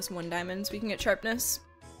wait for this 1 diamond so we can get sharpness.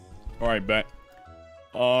 All right, bet.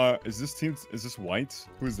 Is this white?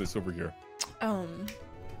 Who is this over here? Yeah,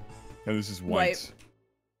 this is white.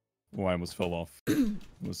 Oh, I almost fell off. I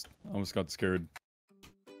almost got scared.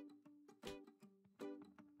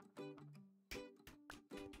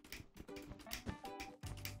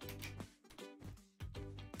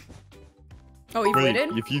 Oh, you Wait,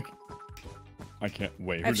 waited? if you... I can't...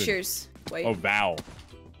 Wait, I have who did... shears. Wait. Oh, Val.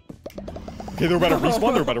 Okay, they're about to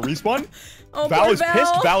respawn. They're about to respawn. Oh, Val poor is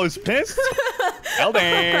pissed. Val is pissed. Val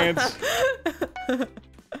dance.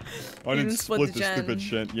 I didn't split split the the gen. stupid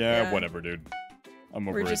shit. Yeah, Yeah. whatever, dude. I'm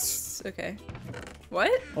over We're it. just okay. What?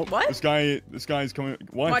 Oh, What? This guy's coming.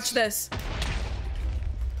 What? Watch this.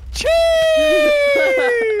 Cheese!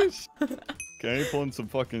 Okay, pulling some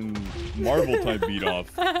fucking Marvel type beat off.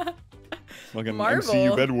 Fucking Marvel?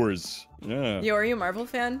 MCU Bedwars. Yeah, Yo, are you a Marvel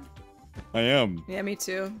fan? I am. Yeah, me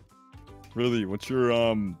too. Really, what's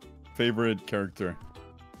your favorite character?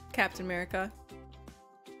 Captain America.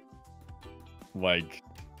 Like,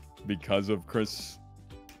 because of Chris?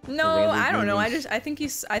 No, whatever his I don't name know.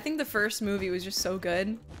 is. I think the first movie was just so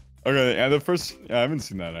good. Okay, yeah, I haven't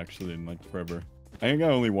seen that actually in like forever. I think I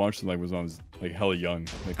only watched it like when I was like hella young.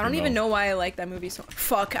 I don't even know why I like that movie so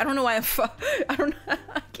fuck. I don't know why I don't I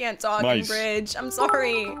can't talk Nice. in bridge. I'm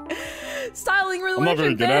sorry. Styling really I'm not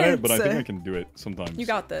very good at it, but I think I can do it sometimes. You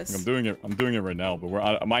got this. Like, I'm doing it right now, but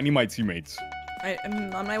I need my teammates.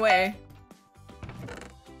 I'm on my way.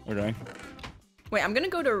 Okay. Wait, I'm gonna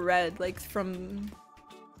go to red, like from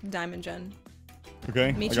Diamond Gen.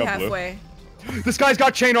 Okay. Meet I you got blue. halfway. This guy's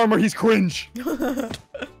got chain armor. He's cringe.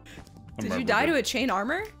 Did you die to a chain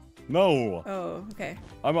armor? No. Oh, okay.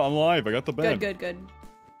 I'm alive. I got the bed. Good.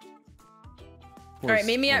 All right,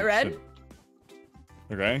 meet me at red. Shit.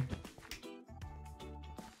 Okay.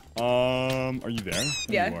 Are you there? There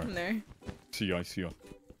Yeah, you are. I'm there. I see you.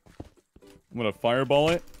 I'm gonna fireball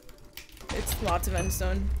it. It's lots of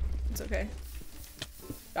endstone. It's okay.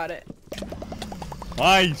 Got it.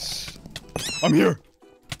 Nice. I'm here.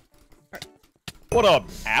 Right. What up,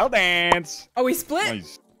 Al Dance? Oh, we split.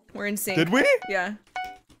 Nice. We're in sync. Did we? Yeah.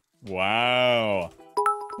 Wow.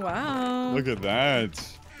 Wow. Look at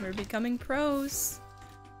that. We're becoming pros.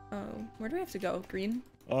 Oh, where do we have to go? Green?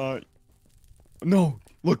 No.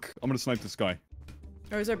 Look, I'm gonna snipe this guy.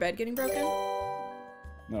 Or is our bed getting broken?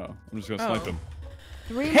 No, I'm just gonna snipe him.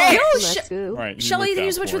 3 Hey! months, let's go. All right. Shelly, thank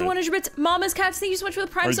you so much for the 100 bits. Mama's Cats, thank you so much for the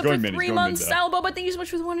Prime sub for 3 months. Style Boba, thank you so much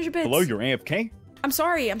for the 100 bits. Hello, you're AFK? I'm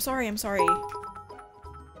sorry.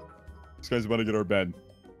 This guy's about to get our bed.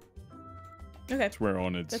 Okay. Swear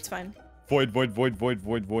on it. That's fine. Void.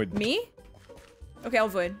 Me? Okay, I'll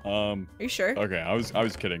void. Are you sure? Okay, I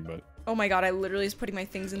was kidding, but. Oh my god, I literally was putting my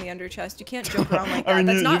things in the under chest. You can't joke around like that. I mean,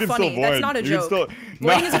 That's not you can funny. still That's void. not a You can joke. still...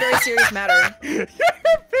 Voiding is a very serious matter. You're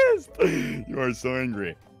pissed. You are so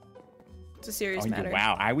angry. It's a serious matter.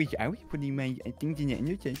 Wow, I was putting my things in the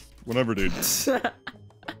under chest. Whatever, dude.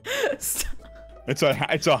 It's a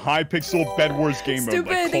high pixel Bed Wars game mode. Stupid,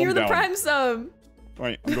 Like, thank you for the calm down. Prime sub.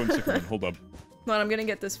 Alright, I'm going Superman. Hold up. Hold on, I'm gonna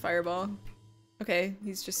get this fireball. Okay,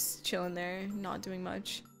 he's just chilling there, not doing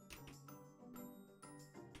much.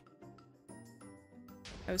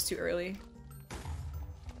 That was too early.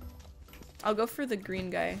 I'll go for the green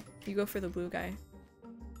guy. You go for the blue guy.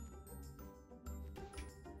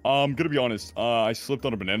 I'm gonna be honest. I slipped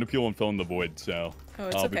on a banana peel and fell in the void, so Oh,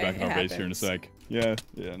 it's I'll okay. be back in It our base here in a happens. sec. Yeah,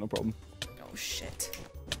 no problem. Oh shit.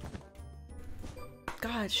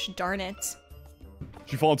 Gosh, darn it.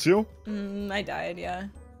 Did you fall too? I died, yeah.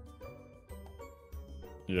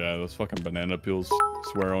 Yeah, those fucking banana peels.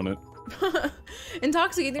 Swear on it.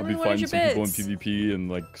 Intoxicate, they I'll be really fighting wanted your some people in bits. PvP and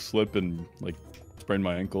like slip and like sprain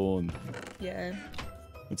my ankle, and Yeah.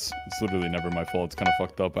 it's literally never my fault. It's kind of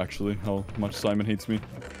fucked up actually how much Simon hates me.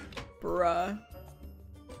 Bruh.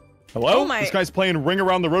 Hello? Oh my- This guy's playing Ring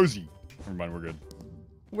Around the Rosie. Never mind, we're good.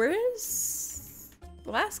 Where's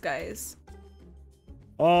the last guys?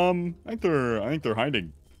 I think they're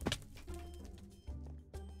hiding.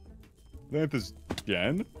 They have this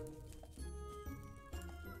den.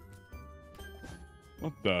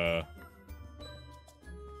 What the?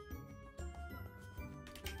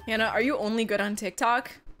 Hannah, are you only good on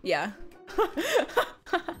TikTok? Yeah.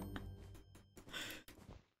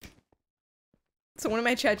 Someone in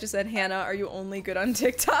my chat just said, Hannah, are you only good on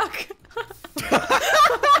TikTok?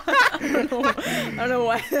 I don't know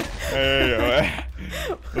why. Hey,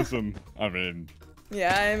 listen, I mean...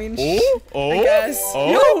 Yeah, I mean, Oh, I guess.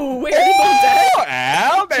 oh, No, wait, are they both dead?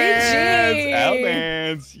 Al Dance! GG. Al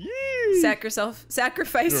Dance! Yee! Sacrifice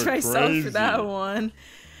You're myself crazy. for that one.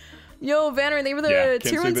 Yo, Vanner, they were the Can't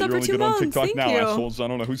tier say 1 that sub you're for only 2 good on months. TikTok Thank now, you. assholes. I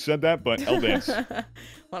don't know who said that, but Al Dance.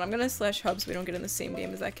 Well, I'm gonna slash hub so we don't get in the same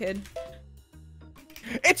game as that kid.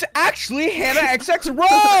 It's actually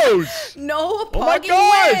Hannahxxrose! No, Oh my poggy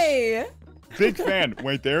gosh! way! Big fan.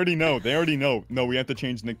 Wait, they already know. They already know. No, we have to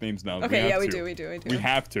change nicknames now. Okay, yeah, we to. do. We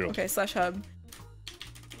have to. Okay, slash hub.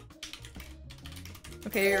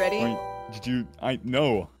 Okay, you ready? Wait, did you?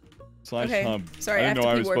 No. Slash Okay, hub. sorry, I I have didn't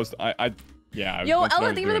know to I was keep warp. supposed to. Yeah. Yo, that's what I Ella,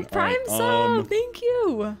 was thank you for doing. the Prime Alright, sub! Thank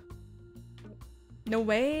you! No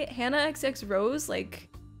way, Hannahxxrose, like,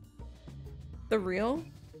 the real?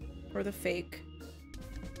 Or the fake?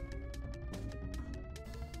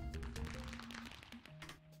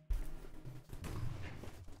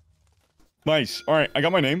 Nice. All right, I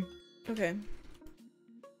got my name. Okay.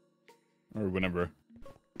 Or whenever.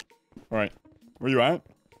 All right, where you at?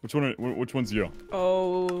 Which one? Which one's you?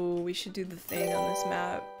 Oh, we should do the thing on this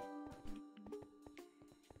map.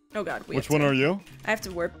 Oh god, Which one are you? I have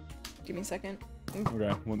to warp. Give me a second.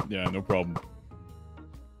 Okay. Well, yeah, no problem.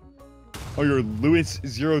 Oh, you're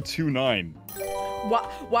Lewis029.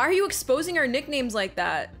 Why are you exposing our nicknames like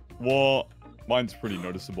that? Well, mine's pretty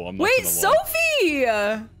noticeable. I'm not Wait, gonna lie. Sophie!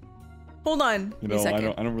 Hold on. You Give me a know,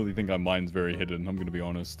 second. I don't really think mine's very hidden. I'm gonna be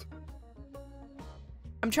honest.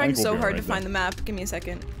 I'm trying think we'll so be hard alright to find the map. Give me a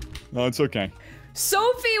second. No, it's okay.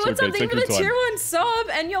 Sophie, what's okay, up? Thank you take for the your tier time. 1 sub.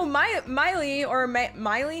 And yo, Miley, or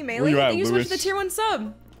Miley, Where you at, thank you so much for the Lewis? tier 1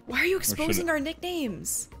 sub. Why are you should exposing I- our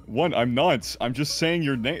nicknames? One, I'm not. I'm just saying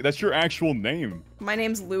your name. That's your actual name. My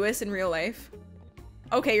name's Lewis in real life.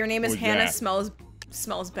 Okay, your name is Oh, Hannah yeah.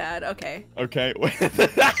 smells bad. Okay. Okay.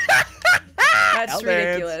 That's Al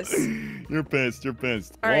ridiculous. Dance. You're pissed. You're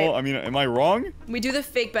pissed. All Well, right. I mean, am I wrong? We do the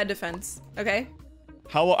fake bed defense, okay?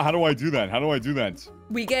 How do I do that? How do I do that?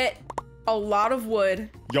 We get a lot of wood.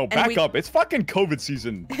 Yo, back up. It's fucking COVID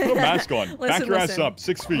season. Put a mask on. Back your ass up.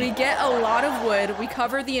 6 feet. We get a lot of wood. We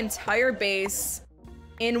cover the entire base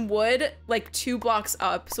in wood, like 2 blocks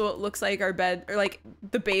up, so it looks like our bed, or like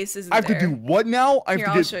the base is there. I have to do what now? I have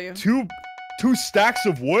I'll to show you. get two stacks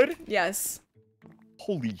of wood? Yes.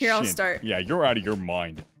 Holy shit. Here, I'll start. Yeah, you're out of your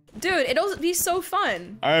mind. Dude, it'll be so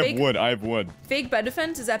fun. I have wood. I have wood. Fake bed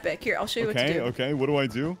defense is epic. Here, I'll show you what to do. Okay. What do I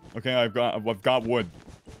do? Okay, I've got wood.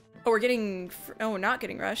 Oh, we're getting. Oh, we're not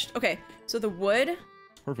getting rushed. Okay, so the wood.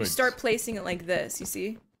 Perfect. You start placing it like this. You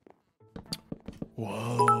see?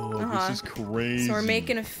 Whoa, this is crazy. So we're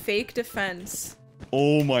making a fake defense.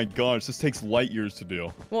 Oh my gosh, this takes light years to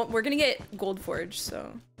do. Well, we're gonna get gold forge,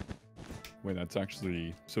 so. Wait, that's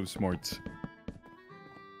actually so smart.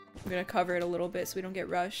 I'm gonna cover it a little bit so we don't get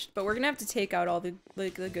rushed, but we're gonna have to take out all the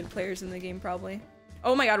the good players in the game probably.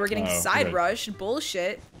 Oh my god, we're getting side rushed.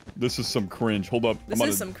 Bullshit. This is some cringe. Hold up. This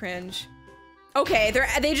is some cringe. Okay,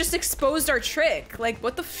 they just exposed our trick. Like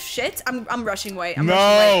what the shit? I'm rushing white. I'm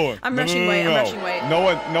rushing white. I'm rushing white.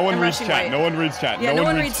 No one reads chat. No one reads chat. Yeah, no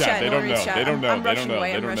one reads chat. They don't know. They don't know. I'm rushing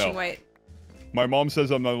white. I'm rushing white. My mom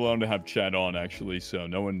says I'm not allowed to have chat on actually, so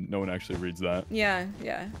no one actually reads that. Yeah.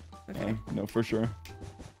 Okay. No, for sure.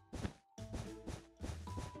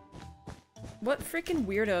 What freaking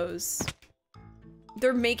weirdos?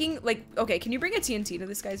 They're making like okay. Can you bring a TNT to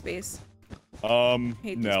this guy's base?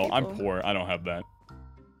 No, I'm poor. I don't have that.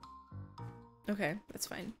 Okay, that's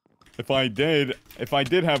fine. If I did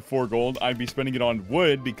have 4 gold, I'd be spending it on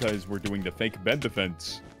wood because we're doing the fake bed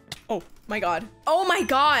defense. Oh my god. Oh my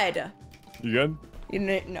god. You good?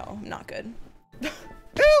 No, I'm not good.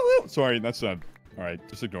 Sorry, that's not. All right,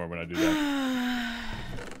 just ignore when I do that.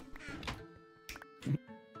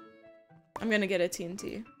 I'm gonna get a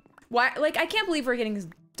TNT. Why? Like, I can't believe we're getting this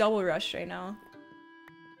double rush right now.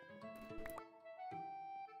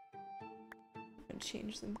 I'm gonna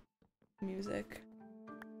change the music.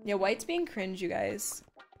 Yeah, white's being cringe, you guys.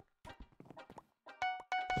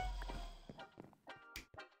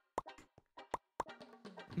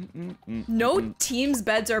 No team's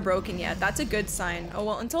beds are broken yet. That's a good sign. Oh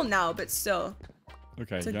well, until now, but still.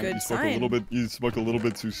 Okay, it's a good sign. You spoke a little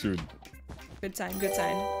bit too soon. Good sign. Good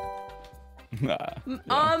sign. Yeah.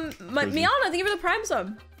 Miana, thank you for the prime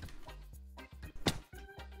sub.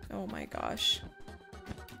 Oh my gosh.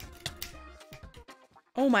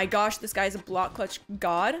 Oh my gosh, this guy's a block clutch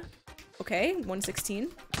god. Okay, 116.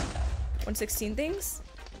 116 things.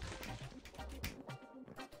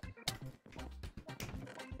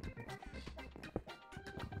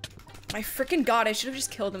 My freaking god, I should have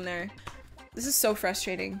just killed him there. This is so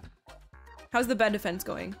frustrating. How's the bed defense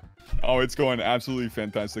going? Oh, it's going absolutely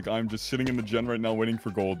fantastic. I'm just sitting in the gen right now waiting for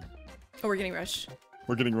gold. Oh, we're getting rushed.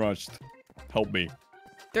 We're getting rushed. Help me.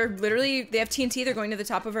 They're literally, they have TNT, they're going to the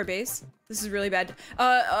top of our base. This is really bad. Do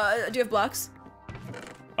you have blocks?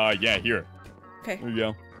 Yeah, here. Okay. There you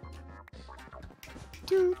go.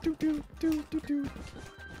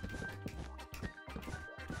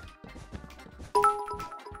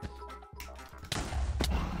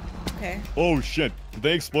 Okay. Oh shit. Did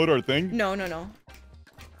they explode our thing? No.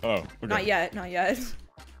 Oh, okay. Not yet.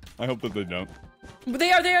 I hope that they don't. But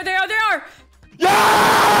they are!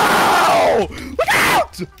 Yo! Look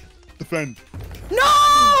out! Defend.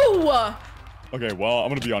 No! Okay, well, I'm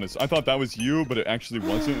gonna be honest. I thought that was you, but it actually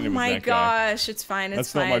wasn't, and it was my that guy. gosh, it's fine.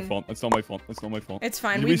 That's not my fault. That's not my fault. That's not my fault. It's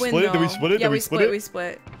fine. Did we win, though. Did we split it? Yeah, did we split it? we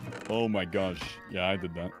split. We split. Oh my gosh. Yeah, I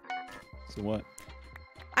did that. So what?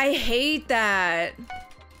 I hate that.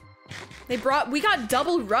 We got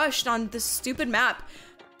double rushed on this stupid map.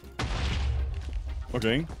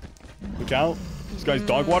 Okay. Look out. This guy's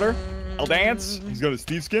dog water. I'll dance. He's got a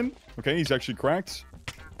Steve skin. Okay, he's actually cracked.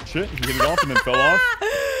 Shit, he hit it off and then fell off.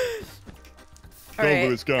 Go, Alright,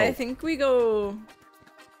 Lewis, go. I think we go...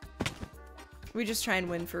 We just try and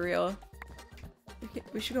win for real.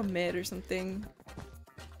 We should go mid or something.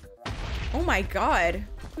 Oh my god.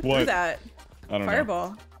 Who threw that? I don't know.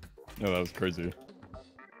 Fireball. No, that was crazy.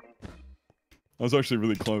 That was actually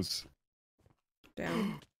really close.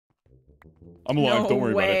 Damn. I'm alive, No don't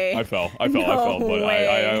worry way. about it. I fell, but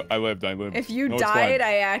way. I lived. If you No, died,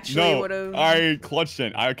 I actually would have... I clutched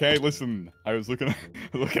it. Okay, listen. I was looking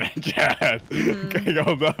at chat. Okay,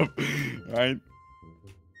 hold up. Alright.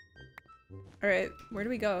 Alright, where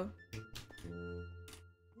do we go?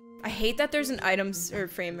 I hate that there's an items or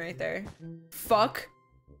frame right there. Fuck.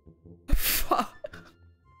 Fuck.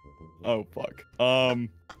 Oh, fuck. I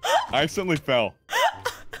accidentally fell.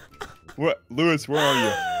 What? Lewis, where are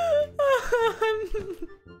you?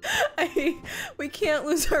 We can't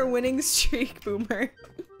lose our winning streak, Boomer.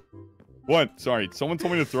 What? Sorry, someone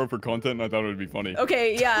told me to throw for content and I thought it would be funny.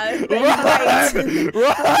 Okay, yeah. Right!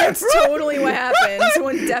 That's totally what happened.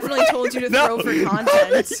 Someone definitely told you to throw for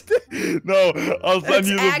content. No, I'll send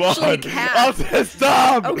you the VOD.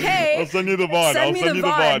 Stop! Okay. I'll send you the VOD. Send me the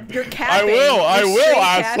VOD. You're capping. I You're will, straight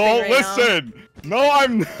asshole. capping right Listen. No,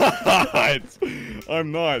 I'm not.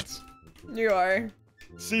 I'm not. You are.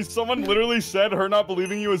 See, someone literally said her not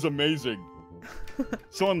believing you is amazing.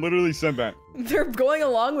 Someone literally said that. They're going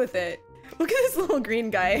along with it. Look at this little green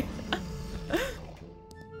guy.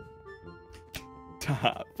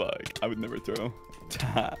 Fuck. I would never throw.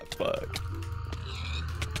 Fuck.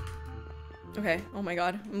 Okay. Oh my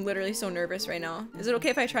god. I'm literally so nervous right now. Is it okay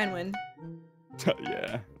if I try and win?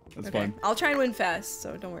 Yeah. That's Okay. fine. I'll try and win fast,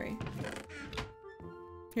 so don't worry.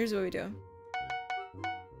 Here's what we do.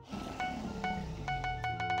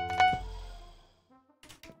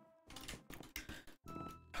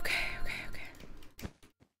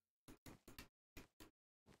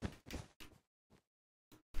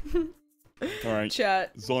 All right.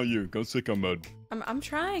 Chat. It's all you. Go sicko mode. I'm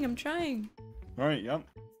trying. All right. Yep.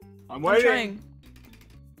 I'm I'm waiting. trying.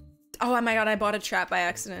 Oh my god, I bought a trap by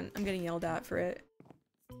accident. I'm getting yelled at for it.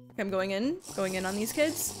 Okay, I'm going in on these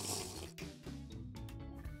kids.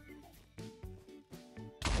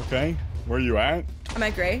 Okay. Where are you at? I'm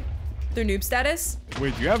at gray. Their noob status.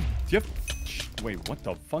 Wait, do you have wait, what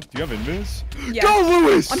the fuck? Do you have invis? Yeah. Go,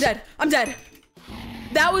 Lewis! I'm dead.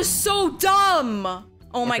 That was so dumb.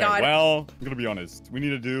 Oh my god. Well, I'm gonna be honest. We need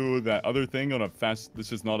to do that other thing on a fast.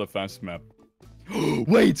 This is not a fast map.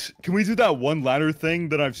 Wait, can we do that one ladder thing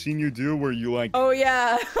that I've seen you do where you like? Oh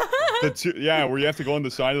yeah. Yeah, where you have to go on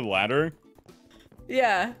the side of the ladder.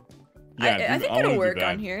 Yeah. Yeah, I think it'll work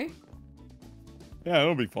on here. Yeah,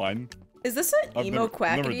 it'll be fine. Is this an emo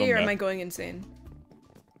quackity or am I going insane?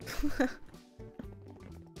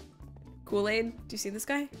 Kool-Aid? Do you see this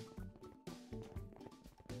guy?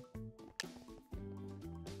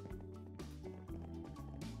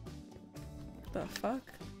 The fuck?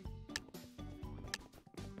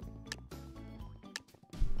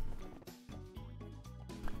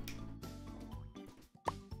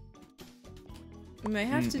 We might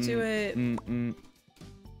have to do it.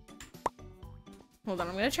 Hold on,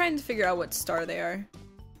 I'm gonna try and figure out what star they are.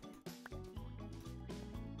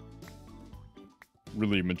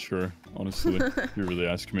 Really mature, honestly, if you really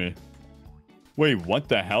ask me. Wait, what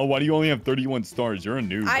the hell? Why do you only have 31 stars? You're a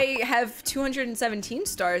noob. I have 217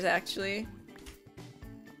 stars, actually.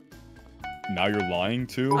 Now you're lying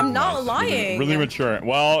too? I'm not lying. Really mature.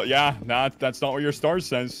 Well, yeah, that's not what your star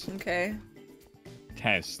says. Okay.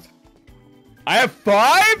 Test. I have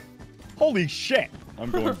 5? Holy shit.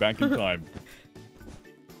 I'm going back in time.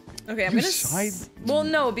 Okay, I'm gonna well,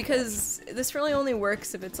 no, because this really only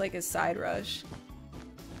works if it's like a side rush.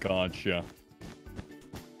 Gotcha.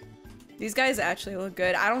 These guys actually look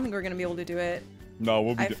good. I don't think we're gonna be able to do it. No,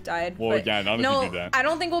 we'll be. I've died. Well, but again, I don't no, think you do that. I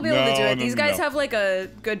don't think we'll be able to do it. These guys no. have like a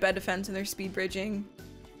good bed defense and they're speed bridging.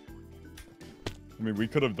 I mean, we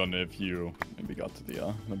could have done it if you maybe got to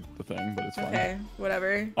the thing, but it's fine. Okay,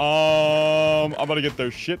 whatever. I'm about to get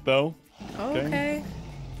their shit though. Okay.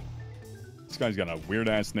 This guy's got a weird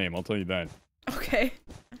ass name. I'll tell you that. Okay.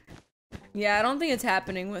 Yeah, I don't think it's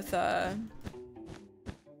happening with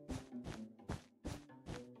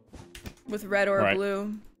red or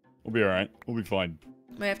blue. We'll be alright. We'll be fine.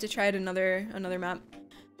 Might have to try it another map.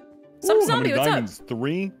 Some zombie, what's diamonds? up?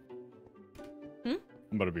 3? Hmm? I'm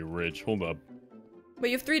about to be rich. Hold up.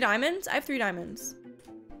 Wait, you have 3 diamonds? I have 3 diamonds.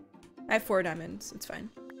 I have 4 diamonds. It's fine.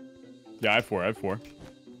 Yeah, I have 4. Okay,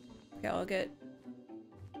 I'll get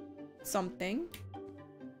something.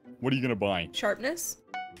 What are you gonna buy? Sharpness.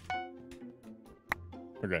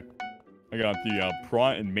 Okay. I got the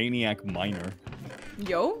Prot and Maniac Miner.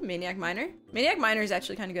 Yo, Maniac Miner. Maniac Miner is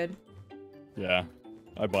actually kind of good. Yeah,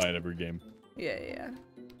 I buy it every game. Yeah.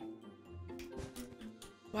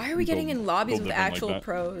 Why are we getting in lobbies with actual like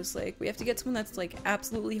pros? Like, we have to get someone that's like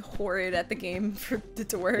absolutely horrid at the game for it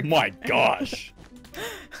to work. My gosh.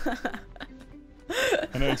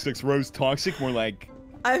 Hannahxxrose toxic, more like.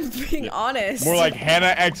 I'm being honest. More like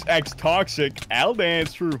Hannahxx toxic.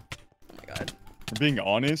 It's true. Oh my god. For being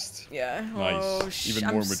honest. Yeah. Nice. Oh, Even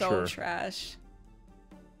more I'm mature. So trash.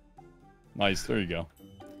 Nice. There you go.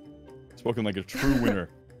 Spoken like a true winner.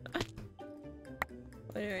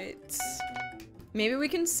 Alright. Maybe we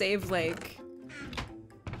can save like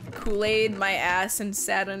Kool-Aid, my ass, and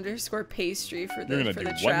sad_pastry for the You're gonna for do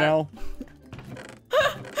the what trap. now?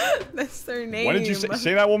 That's their name. What did you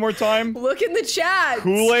say that one more time? Look in the chat.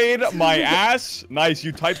 Kool-Aid, my ass. Nice.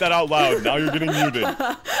 You typed that out loud. Now you're getting muted.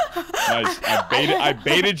 Nice. I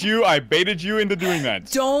baited you. I baited you into doing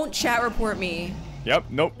that. Don't chat report me. Yep.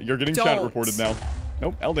 Nope. You're getting chat reported now.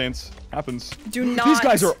 Nope. L dance happens. Do not. These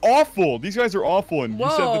guys are awful. These guys are awful. And Whoa.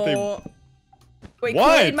 you said that they. Wait,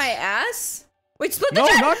 What? Kool-Aid my ass? Wait, split the No,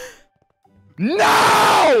 chat. not.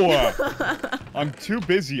 No! I'm too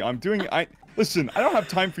busy. Listen, I don't have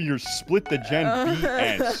time for your split the gen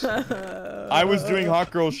BS. I was doing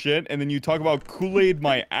hot girl shit, and then you talk about Kool-Aid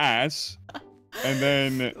my ass, and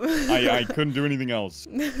then I couldn't do anything else.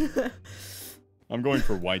 I'm going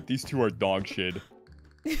for white. These two are dog shit.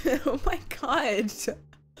 Oh my god.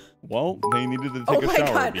 Well, they needed to take a shower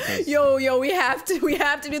God. because Yo, we have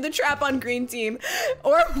to do the trap on green team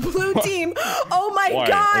or blue team. Oh my Why?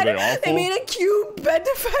 god. Are they awful? Made a cube bed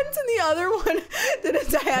defense and the other one did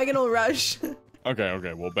a diagonal rush.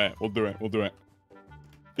 Okay, we'll bet. We'll do it.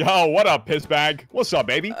 Yo, what up, piss bag? What's up,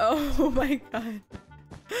 baby? Oh my god.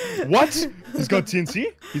 What? He's got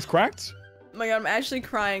TNT? He's cracked? Oh my god, I'm actually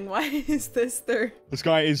crying. Why is this there? This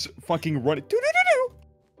guy is fucking running.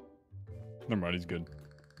 Never mind, he's good.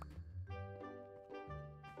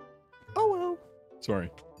 Oh well. Sorry.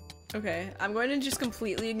 Okay, I'm going to just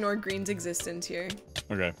completely ignore green's existence here.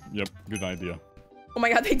 Okay, yep, good idea. Oh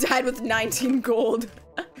my god, they died with 19 gold.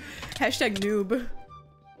 Hashtag noob.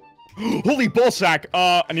 Holy ballsack!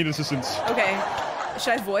 I need assistance. Okay,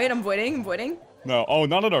 should I void? I'm voiding. No, oh,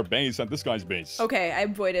 not at our base, at this guy's base. Okay, I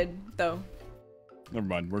voided, though. Never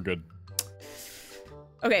mind, we're good.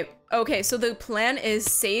 Okay, so the plan is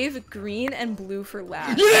save green and blue for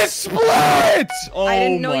last. You split! Oh I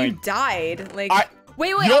didn't know my... you died. Like, wait,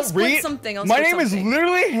 You I'll don't split read- something. My name is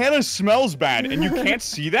literally Hannah Smells Bad, and you can't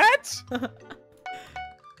see that?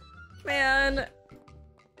 Man,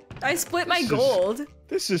 I split my This is- gold.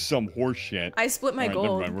 This is some horse shit. I split my Alright,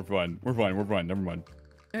 gold. Never mind, we're fine, never mind.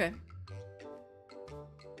 Okay.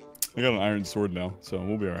 I got an iron sword now, so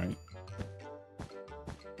we'll be alright.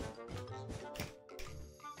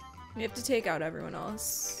 We have to take out everyone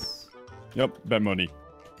else. Yep, bet money.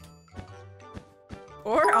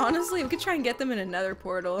 Or honestly, we could try and get them in another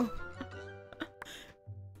portal.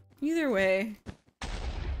 Either way.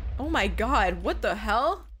 Oh my god, what the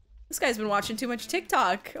hell? This guy's been watching too much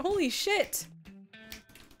TikTok. Holy shit.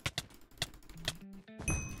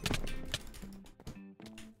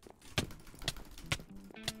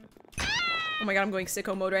 Oh my god, I'm going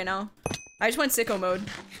sicko mode right now. I just went sicko mode.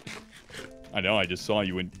 I know, I just saw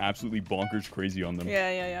you went absolutely bonkers crazy on them.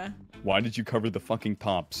 Yeah. Why did you cover the fucking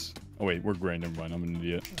tops? Oh wait, we're gray, never mind, I'm an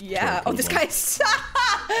idiot. Yeah, Sorry, oh this Cleveland. guy's-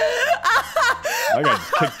 I got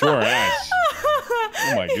kicked your ass.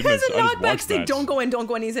 Oh my He goodness, has a I just knockback watched stick. that. Don't go in,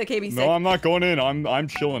 he's a KB stick. No, I'm not going in, I'm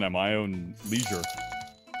chilling at my own leisure.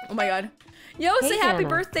 Oh my god. Yo, say Hey, happy Hannah,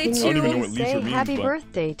 birthday can to- I don't even know you what leisure say means, happy but-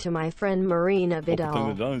 birthday to my friend Marina Hope that it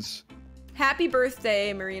Vidal. does. Happy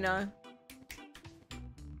birthday, Marina.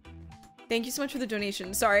 Thank you so much for the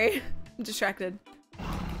donation. Sorry, I'm distracted.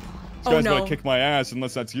 This Oh guy's no. gonna kick my ass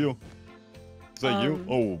unless that's you. Is that you?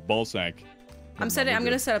 Oh, ballsack. I'm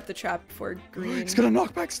gonna set up the trap for green. He's gonna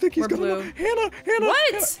knock back stick. He's Or gonna blue. Hannah.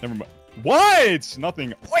 What? Hannah. Never mind. What?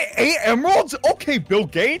 Nothing. Wait, 8 emeralds? Okay, Bill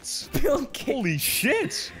Gates. Bill Gates. Holy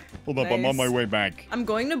shit. Hold up, I'm on my Nice. way back. I'm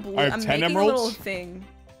going to blue. I have I'm 10 making a little emeralds? thing.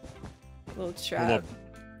 Little trap. Hold up.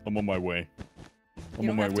 I'm on my way. I'm You on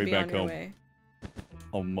don't my have to way be back on your home. way.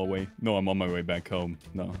 On my way. No, I'm on my way back home.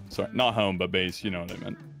 No, sorry. Not home, but base. You know what I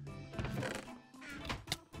meant.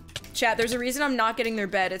 Chat, there's a reason I'm not getting their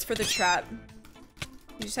bed. It's for the trap.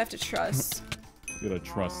 You just have to trust. You gotta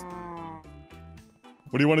trust.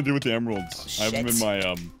 What do you want to do with the emeralds? I have them in Shit.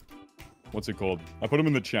 my, what's it called? I put them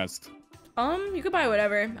in the chest. You could buy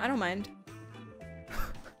whatever. I don't mind.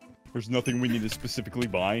 There's nothing we need to specifically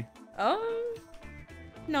buy.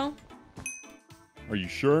 No. Are you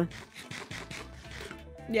sure?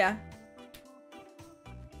 Yeah.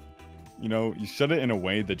 You know, you said it in a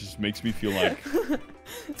way that just makes me feel like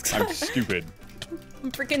I'm stupid.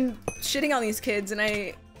 I'm freaking shitting on these kids and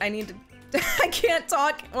I need to I can't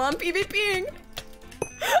talk while I'm PvPing.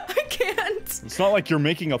 I can't. It's not like you're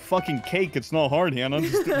making a fucking cake. It's not hard, Hannah.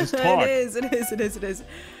 Just talk. It is.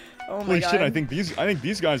 Oh my Holy god. shit! I think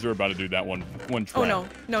these guys are about to do that one Oh trap.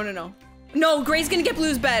 no. No, Gray's gonna get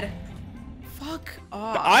Blue's bed. Fuck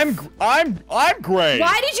off. I'm Gray.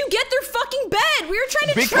 Why did you get their fucking bed? We were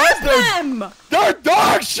trying to Because trap them. they're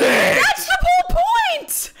dog shit. That's the whole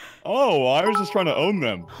point. Oh Oh, I was just trying to own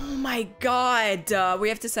them. Oh my god. We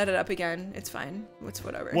have to set it up again. It's fine. It's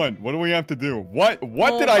whatever. What? What do we have to do? What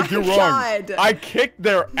Oh did I do wrong? God. I kicked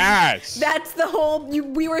their ass. That's the whole.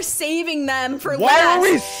 We were saving them for Why last. are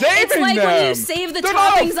we saving It's like them? when you save the They're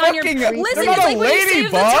not a toppings on your. fucking- Listen, they're it's not a like when you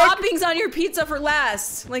save the ladybug. toppings on your pizza for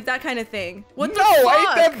last, like that kind of thing. What the No,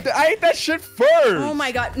 fuck? I ate that shit first. Oh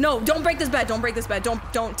my god! No! Don't break this bed! Don't break this bed! Don't!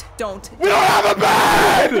 We don't have a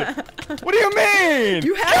bed. What do you mean?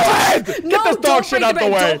 You have to. Get No! this dog Don't shit break out the the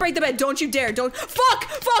bed! way. Don't break the bed! Don't you dare! Don't! Fuck!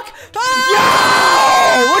 Fuck!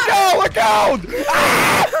 Ah! No! Look out! Look out!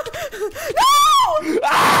 Ah! No!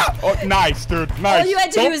 Ah! Oh, nice, dude. Nice. All you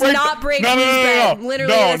had to do is not break no, Blue's no, no, bed. no.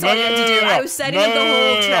 Literally, No, that's all no, you had no, to do. no, no. I was setting No, up the no, no,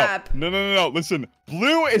 whole no, no. trap. No. Listen,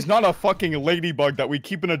 Blue is not a fucking ladybug that we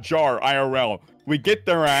keep in a jar IRL. We get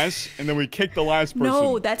their ass, and then we kick the last person.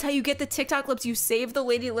 No, that's how you get the TikTok clips. You save the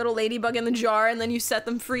little ladybug in the jar, and then you set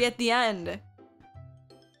them free at the end.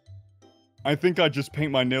 I think I just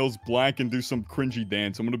paint my nails black and do some cringy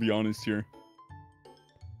dance. I'm gonna be honest here.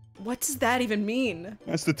 What does that even mean?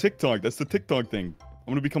 That's the TikTok. That's the TikTok thing. I'm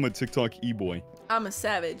gonna become a TikTok e-boy. I'm a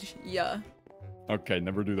savage. Yeah. Okay,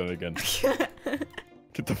 never do that again.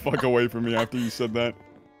 Get the fuck away from me after you said that.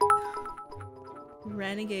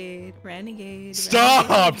 Renegade, renegade.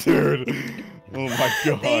 Stop, dude! Oh my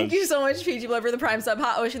god. Thank you so much, PG Blood, for the Prime sub.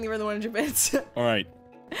 Hot Ocean, you were the 100 bits. Alright.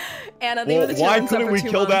 Anna, they were the Why challenge sub couldn't for we 2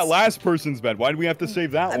 kill that months. last person's bed? Why did we have to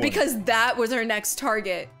save that one? Because that was our next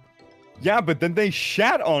target. Yeah, but then they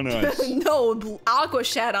shat on us. No, Aqua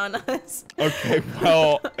shat on us. Okay,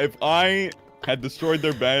 well, if I had destroyed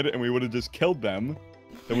their bed and we would have just killed them,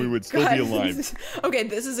 then we would still be alive. Okay,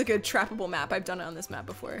 this is a good trappable map. I've done it on this map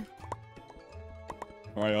before.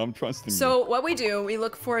 Alright, I'm trusting you. So what we do, we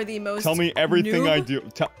look for the most Tell me everything I do.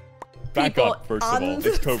 Back people up, first of on all.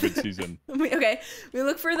 It's COVID season. Okay, we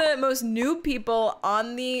look for the most noob people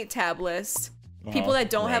on the tab list. People that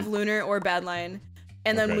don't have right. Lunar or Badline.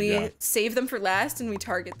 And then Okay, we yeah. save them for last and we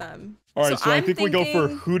target them. Alright, so I I'm think we go for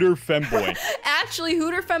thinking- Hooter Femboy. Actually,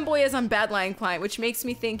 Hooter Femboy is on Badline Client, which makes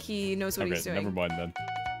me think he knows what he's Okay, doing. never mind then.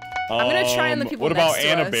 I'm gonna try on the people What about next to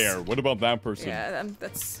Anna us. Bear? What about that person? Yeah,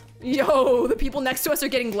 that's... Yo, the people next to us are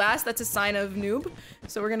getting glass. That's a sign of noob.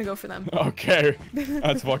 So we're gonna go for them. Okay,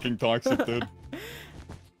 that's fucking toxic, dude.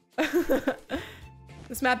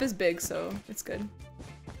 This map is big, so it's good.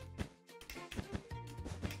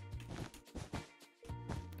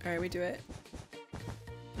 Alright, we do it.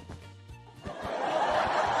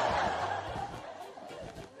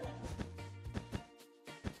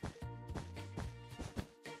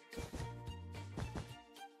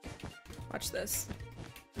 Watch this.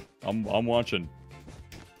 I'm watching.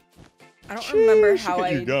 I don't remember Sheesh, how look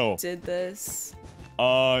at I you go. did this.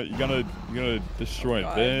 You gotta destroy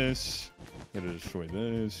God. this. You gotta destroy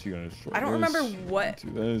this. You gotta destroy I don't this. remember You what do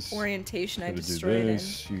this. orientation I You gotta do destroyed in.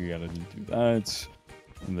 this. You gotta do that.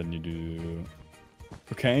 And then you do...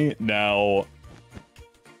 Okay, now...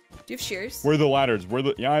 Do you have shears? Where are the ladders?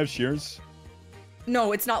 Yeah, I have shears.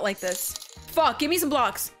 No, it's not like this. Fuck, give me some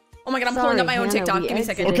blocks. Oh my god, I'm Sorry, pulling up my own Hannah, TikTok. we Give me a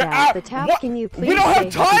second. exited Okay, out the tab. what? Can you We please don't say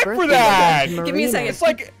have time happy for birthday that! to Give me a Marina? second. It's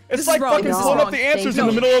like This is wrong, fucking this is pulling up wrong. the answers in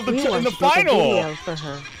the Thank middle of the you. We in the watched like a final. video for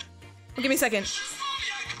her. Give me a second.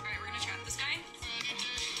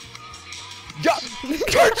 Yeah,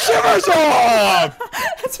 turn shivers off!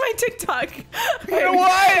 That's my TikTok. You know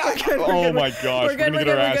what? We're good, we're Oh good, my gosh, we're good, we're gonna get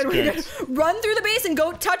our ass kicked. Run through the base and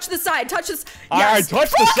go touch the side. Touch this. I Yes.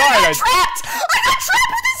 touched the Fuck, side. I got trapped! I got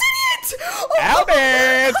trapped with this idiot!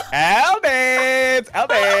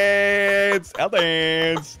 Aldens!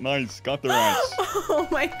 Aldens! Nice, got their ass. Oh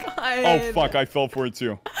my god. Oh fuck, I fell for it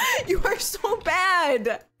too. You are so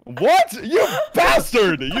bad. What? You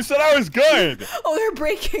bastard! You said I was good! Oh, they're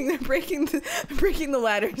breaking the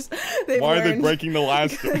ladders. Why are they breaking the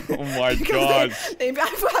last? Oh my god. They got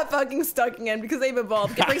fucking stuck again because they've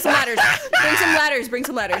evolved. Okay, bring some ladders. Bring some ladders. Bring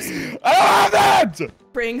some ladders. I don't have that!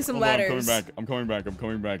 Bring some Hold on, ladders. I'm coming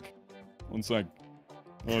back. 1 sec.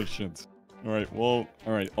 Oh shit. Alright, well,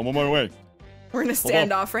 alright, I'm on my way. We're in a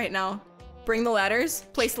standoff right now. Bring the ladders.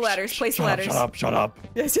 Place the ladders. Place the ladders. Shut up.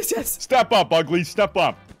 Yes, yes, yes. Step up, ugly, step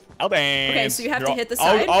up. Aldens. Okay, so you have to Here, hit the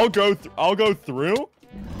side? I'll go through.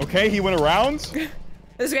 Okay, he went around.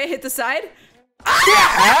 This guy hit the side.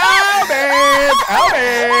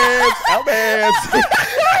 Aldens!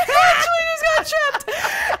 Actually just got trapped.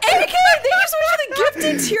 ABK, thank you so much for the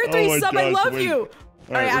gifted tier 3 Oh my sub. I gosh, love wait. you.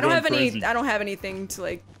 All right, I we're don't have going any. crazy. I don't have anything to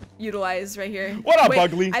like utilize right here. What up, Wait,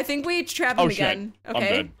 ugly? I think we trap him Oh, shit. again. I'm Okay.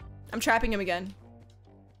 dead. I'm trapping him again.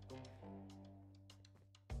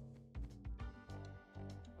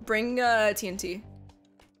 Bring TNT.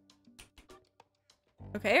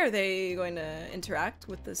 Okay, are they going to interact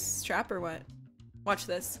with this trap or what? Watch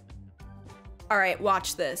this. All right,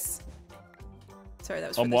 watch this. Sorry, that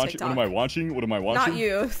was for I'm the watching. TikTok. What am I watching? What am I watching? Not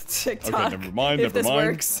you, TikTok. Okay, never mind. If Never this mind.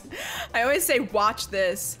 works. I always say watch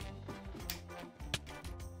this.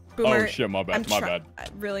 Boomer, Oh shit, my bad. My bad.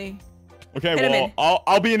 Really? Okay, Hit him in. well,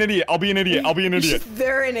 I'll be an idiot. I'll be an idiot. I'll be an idiot.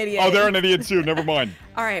 They're an idiot. Oh, they're an idiot too. Never mind.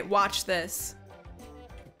 All right, watch this.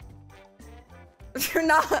 You're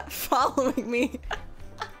not following me.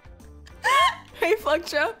 Hey,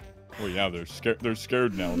 Fluxtra. Oh yeah, they're scared. They're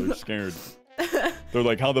scared now. They're scared. They're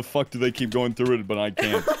like, how the fuck do they keep going through it, but I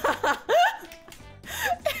can't?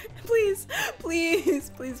 Please,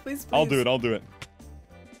 please, please, please, please. I'll do it. I'll do it.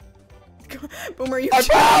 Boomer, you. I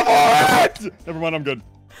fell for it! Never mind. I'm good.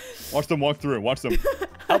 Watch them walk through it. Watch them.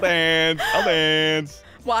 I'll dance. I'll dance.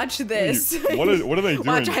 Watch this. What are they doing?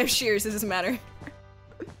 Watch, I have shears. It doesn't matter.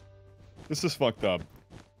 This is fucked up.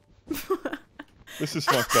 This is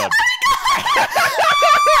fucked up.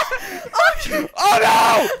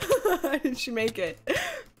 Oh no! Did she make it?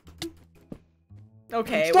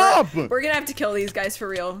 Okay, Stop! We're gonna have to kill these guys for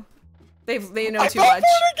real. They know too I much. fell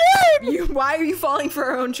for it again! Why are you falling for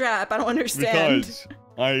our own trap? I don't understand. Because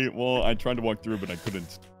I tried to walk through, but I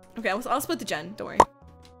couldn't. Okay, I'll split the gen. Don't worry.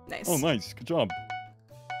 Nice. Oh, nice. Good job.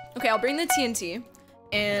 Okay, I'll bring the TNT,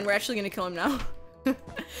 and we're actually gonna kill him now.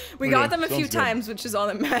 We got them a few times, which is all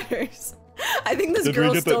that matters. I think this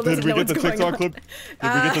girl still doesn't know what's going on. Did we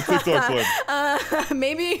get the TikTok clip?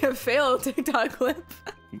 Maybe a failed TikTok clip.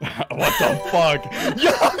 What the fuck?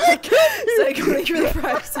 So I can make for the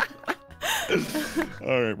prize.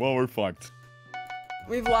 Alright, well, we're fucked.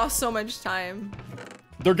 We've lost so much time.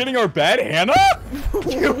 They're getting our bed, Hannah?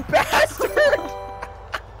 You bastard!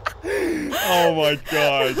 Oh my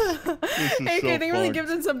gosh. This is Hey, so they really fucked. give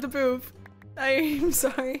them something to poof. I'm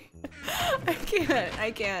sorry.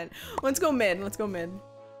 I can't. Let's go mid. Let's go mid.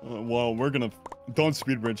 Well, we're gonna... Don't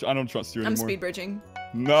speed bridge. I don't trust you I'm anymore. speed bridging.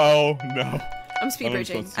 No. I'm speed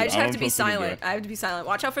bridging. I just have to be silent. I I have to be silent.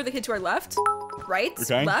 Watch out for the kid to our left. Right.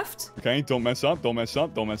 Okay. Left. Okay, don't mess up. Don't mess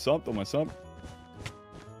up. Don't mess up. Don't mess up.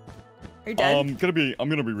 Are you dead? I'm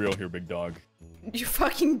gonna be real here, big dog. You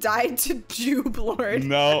fucking died to Jube Lord.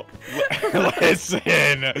 No. Listen.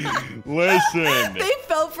 Listen. They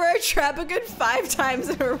fell for a trap a good 5 times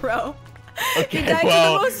in a row. Okay, You died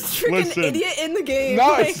well, to the most freaking idiot in the game. No,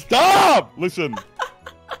 Like, stop! Listen.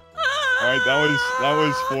 Alright, that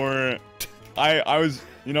was for... I was,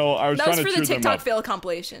 you know, I was that trying was to for cheer the them TikTok up. fail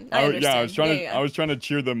compilation. I understand. Yeah, I was trying to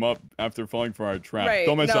cheer them up after falling for our trap. Right,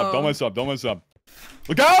 Don't mess up, no. don't mess up, don't mess up.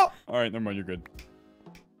 Look out! Alright, never mind, you're good.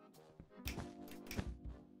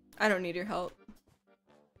 I don't need your help.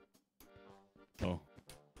 Oh.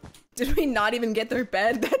 Did we not even get their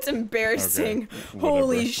bed? That's embarrassing. Okay,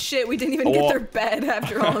 Holy whatever. shit, we didn't even get their bed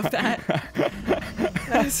after all of that.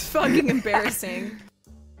 That's fucking embarrassing.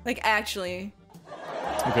 Like, actually.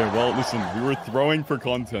 Okay, well, listen, we were throwing for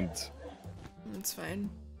content. It's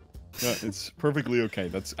fine. Yeah, it's perfectly okay.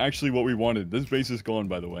 That's actually what we wanted. This base is gone,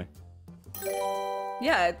 by the way.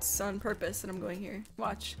 Yeah, it's on purpose that I'm going here.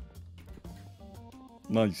 Watch.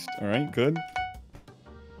 Nice. Alright, good.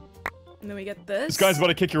 And then we get this. This guy's about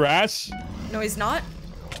to kick your ass. No, he's not.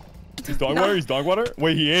 He's dog No. water? He's dog water?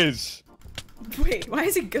 Wait, he is. Wait, why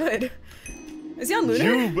is he good? Is he on Lunar?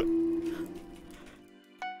 Jube.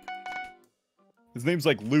 His name's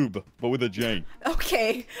like Lube, but with a J.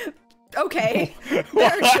 Okay. Okay.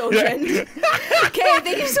 They're children. Okay,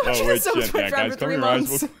 thank you so much for the so much yeah, guys, for cover 3 your eyes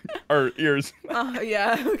months. or ears. Oh,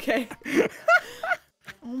 yeah, okay.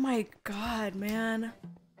 Oh my god, man.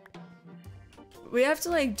 We have to,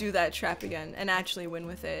 like, do that trap again and actually win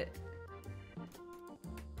with it.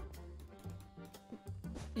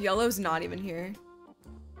 Yellow's not even here.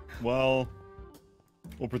 Well,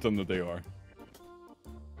 we'll pretend that they are.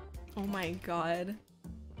 Oh my god.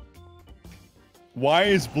 Why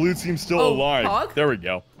is blue team still Oh, alive? Hog? There we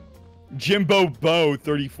go. Jimbo Bo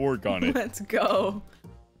 34 got it. Let's go.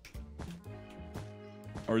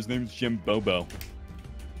 Or his name's Jim Bobo.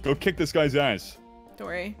 Go kick this guy's ass. Don't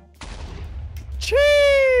worry.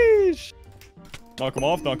 Cheese! Knock him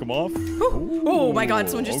off, knock him off. Oh my god,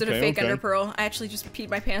 someone just did a okay, fake okay. Ender Pearl. I actually just peed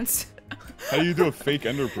my pants. How do you do a fake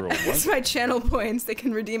Ender Pearl? It's What? my channel points. They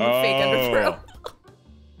can redeem a fake Ender Pearl.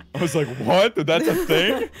 I was like, what? That's a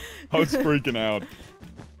thing? I was freaking out.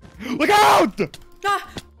 Look out! Ah!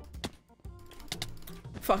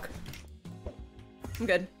 Fuck. I'm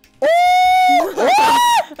good.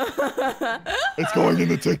 It's going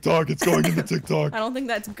into TikTok. It's going into TikTok. I don't think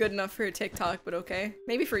that's good enough for TikTok, but okay.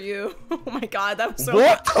 Maybe for you. Oh my god, that was so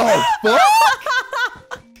What the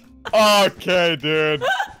fuck? Okay, dude.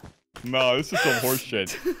 No, this is some horse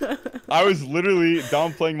shit. I was literally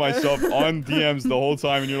downplaying myself on DMs the whole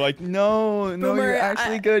time, and you're like, no, Boomer, you're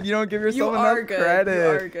actually good. You don't give yourself enough credit. You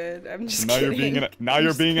are good. I'm just Now kidding.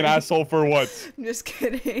 You're being an asshole for what? I'm just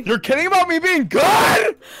kidding. You're kidding about me being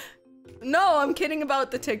good? No, I'm kidding about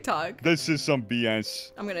the TikTok. This is some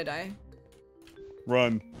BS. I'm gonna die.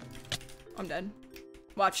 Run. I'm dead.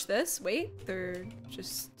 Watch this. Wait, they're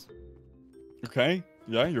just... Okay.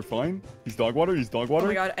 Yeah, you're fine. He's dog water. He's dog water. Oh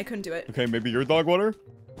my god, I couldn't do it. Okay, maybe you're dog water.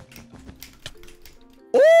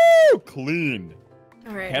 Oh, clean.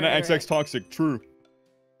 All right. Hannahxxrose toxic. True.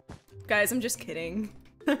 Guys, I'm just kidding.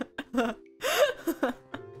 Okay,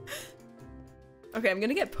 I'm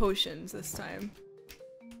gonna get potions this time.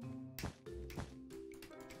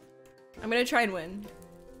 I'm gonna try and win.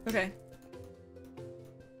 Okay.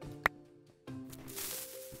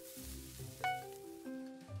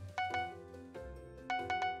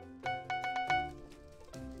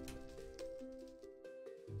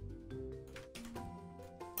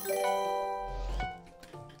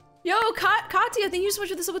 Yo, Katya, thank you so much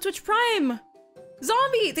for the sub with Twitch Prime.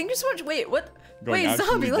 Zombie, thank you so much. Wait, what? Going Wait,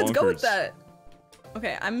 Zombie, let's go with bonkers. that.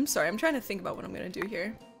 Okay, I'm sorry. I'm trying to think about what I'm gonna do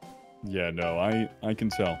here. Yeah, no, I can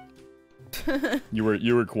tell. you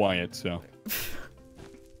were quiet, so.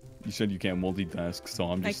 You said you can't multitask, so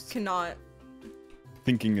I'm just. I cannot.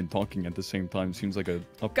 Thinking and talking at the same time seems like a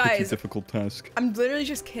pretty Guys, difficult task. I'm literally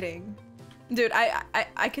just kidding. Dude,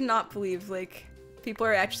 I cannot believe, like, people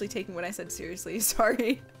are actually taking what I said seriously.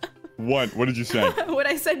 Sorry. What? What did you say? What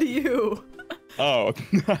I said to you. Oh.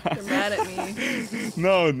 You're mad at me.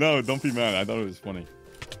 No, don't be mad. I thought it was funny.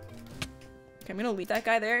 Okay, I'm gonna leave that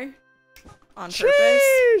guy there. On purpose.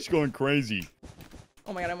 Sheesh, going crazy.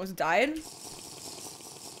 Oh my god, I almost died.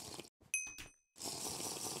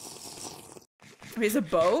 Okay, it's a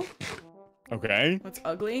bow. Okay. That's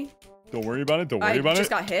ugly. Don't worry about it. Don't worry about I just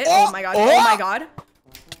it. got hit. Oh my god. Oh my god.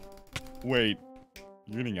 Wait.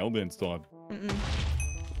 You're getting Elden installed. Mm-mm.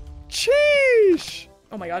 Sheesh.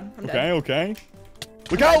 Oh my god. I'm Okay, dead. okay.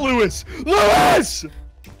 Look out, Lewis! Lewis!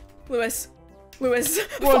 Lewis. Run,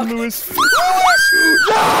 Fuck. Lewis. Lewis!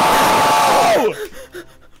 No!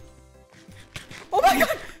 Oh my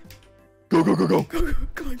god. Go. Go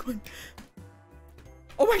on.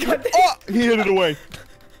 Oh my god. Oh, he hit it away.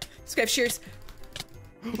 This guy have shears.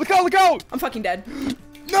 Look out! I'm fucking dead.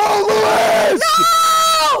 No, Lewis!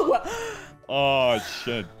 No! Oh,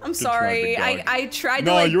 shit. I'm Good sorry. try, big dog. I tried to,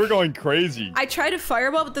 No, like... you were going crazy. I tried to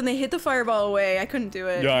fireball, but then they hit the fireball away. I couldn't do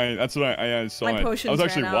it. Yeah, that's what I saw. My It. potions I was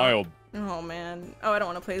actually ran out. wild. Oh, man. Oh, I don't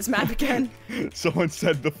want to play this map again. Someone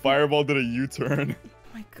said the fireball did a U-turn. Oh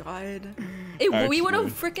my god. We would have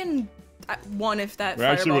freaking won if that We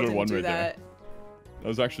actually fireball would've didn't won do right there. that. That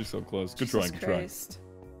was actually so close. Good try. Christ.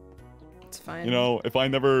 It's fine. You know, if I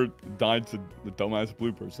never died to the dumbass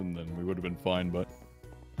blue person, then we would have been fine, but...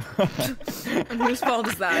 And whose fault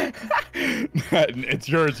is that? It's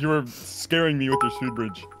yours. You were scaring me with your speed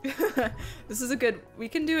bridge. This is a good... We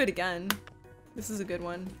can do it again. This is a good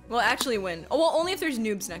one. We'll actually win. Oh, well, only if there's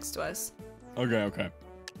noobs next to us. Okay.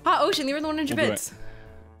 Hot Ocean, you were the 100 We'll do bits.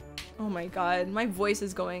 Oh my god, my voice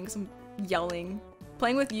is going because I'm yelling.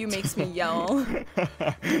 Playing with you makes me yell.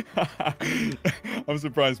 I'm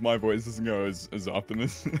surprised my voice doesn't go as often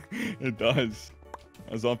as it does.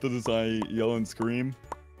 As often as I yell and scream.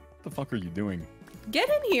 What the fuck are you doing? Get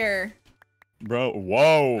in here. Bro,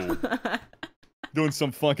 whoa. Doing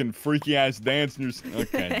some fucking freaky ass dance and you're...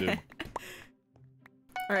 Okay, dude.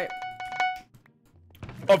 Alright.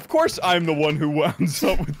 Of course I'm the one who wounds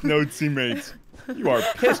up with no teammates. You are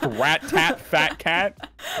pissed, rat tat fat cat.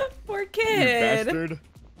 Poor You kid. bastard.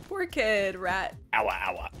 Poor kid, rat.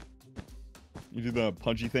 Ow. You do the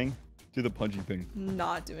punchy thing? Do the punchy thing.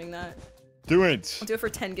 Not doing that. Do it. I'll do it for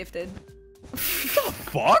 10 gifted. The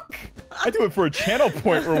fuck? I do it for a channel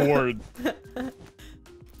point reward.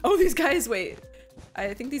 Oh, these guys, wait.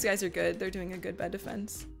 I think these guys are good. They're doing a good bed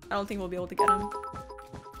defense. I don't think we'll be able to get them.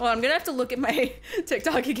 Well, I'm gonna have to look at my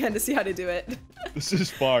TikTok again to see how to do it. This is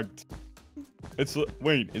fucked. It's,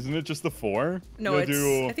 wait, isn't it just the 4? No, I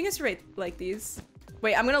think it's right like these.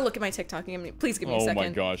 Wait, I'm gonna look at my TikTok again. Please give me a second. Oh my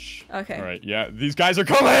gosh. Okay. All right, yeah, these guys are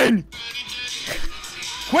coming!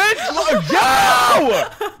 Quit! Yo!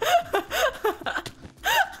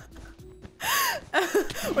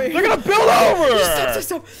 Wait. They're gonna build over!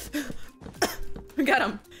 Stop. We got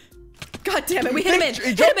him. God damn it, we hit him in. He Hit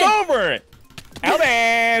him jumped in. over it!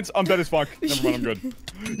 Elbans! I'm dead as fuck. Never mind, I'm good.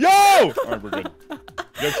 Yo! Alright, we're good.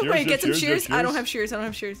 You have shears? Wait, get some You have shears? I don't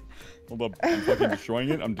have shears. Hold up, I'm fucking destroying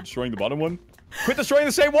it. I'm destroying the bottom one. Quit destroying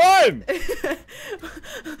the same one!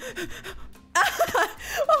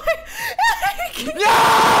 Oh my...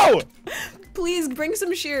 No! Please bring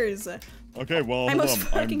some shears. Okay, well, I hold almost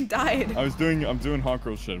on. fucking died. I'm doing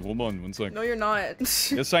Hannahxrose shit. Hold on, 1 sec. No, you're not.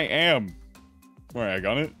 Yes, I am. Alright, I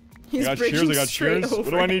got it. He's I got shears. I got straight shears. What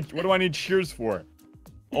over do I it. need? What do I need shears for?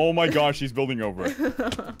 Oh my gosh, he's building over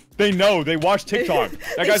it. They know. They watch TikTok.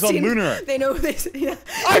 That guy's on Lunar. They know this. Yeah.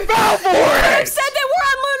 I fell for I it. said they were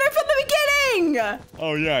on Lunar from the beginning.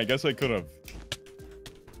 Oh yeah, I guess I could have.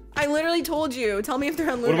 I literally told you. Tell me if they're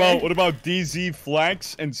on Lunar. What about DZ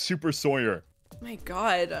Flex and Super Sawyer? My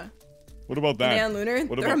God. What about that? Are they on Lunar?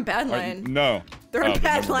 What They're about, on Badline. No. They're on Oh, then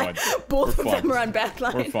never Badline. mind. Both We're of them fucked. are on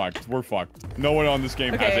Badline. We're fucked. We're fucked. No one on this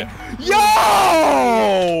game Okay. has it.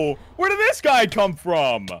 Yo! Where did this guy come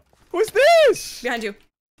from? Who's this? Behind you.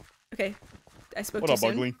 Okay. I spoke What too up,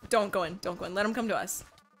 soon. ugly? Don't go in. Don't go in. Let him come to us.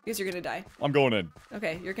 Because you're gonna die. I'm going in.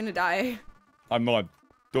 Okay, you're gonna die. I'm not.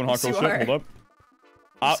 Don't Yes, Hannahxrose you shit. are. Hold up.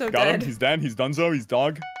 Ah, so got dead. him. He's dead. He's donezo. He's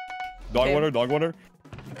dog. Dog Okay. water. Dog water.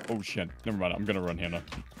 Oh shit. Never mind. I'm gonna run Hannah.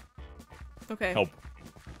 Okay. Help.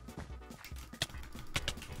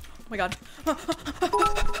 Oh my God. Help!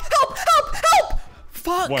 Help! Help!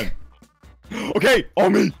 Fuck! One. Okay.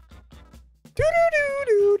 On me. Do do do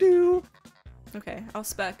do do. Okay, I'll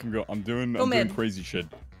spec. I'm doing mid. crazy shit.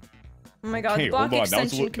 Oh my God, Okay, the block hold on. That was a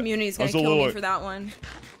extension little- community is that gonna was a kill me little- for that one.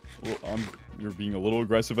 Well, you're being a little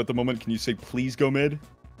aggressive at the moment. Can you say please go mid?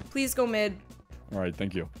 Please go mid. All right.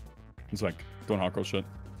 Thank you. It's like don't Hannahxrose shit.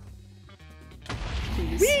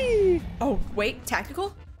 Please. Whee! Oh, wait,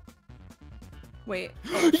 tactical? Wait.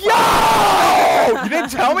 Yo! You didn't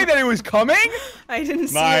tell me that it was coming? I didn't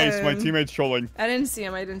see Nice. him. My teammate's trolling. I didn't see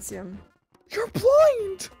him. I didn't see him. You're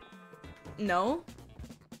blind. No.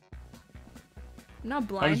 I'm not How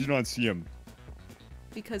blind did you not see him?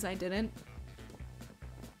 because I didn't.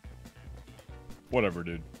 Whatever,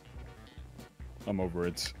 dude. I'm over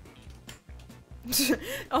it.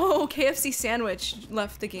 Oh, KFC sandwich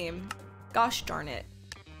left the game. Gosh darn it.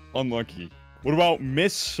 Unlucky. What about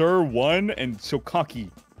Miss Sir 1 and Sokaki?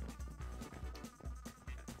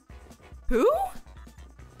 Who?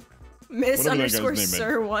 Miss Whatever that guy's underscore name is.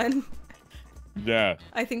 Sir 1. Yeah.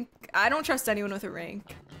 I don't trust anyone with a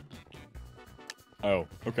rank. Oh,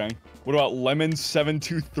 okay. What about Lemon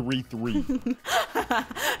 7233?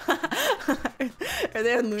 Are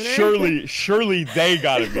they on Lunar? Surely they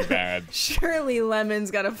gotta be bad. Surely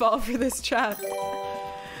Lemon's gotta fall for this trap.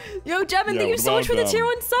 Yo, Jevin, Yeah, thank you what so much for the about, tier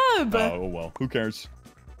 1 sub! Oh well, who cares?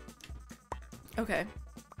 Okay.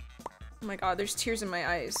 Oh my God, there's tears in my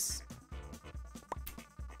eyes.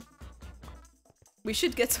 We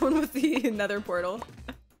should get someone with the nether portal.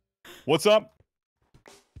 What's up?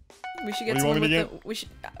 We should get What do you someone want with me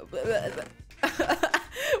the.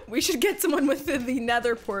 We should get someone with the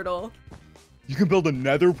nether portal. You can build a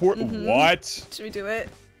nether port? Mm-hmm. What? Should we do it?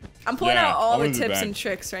 I'm pulling Yeah, out all I'm the gonna do tips that. and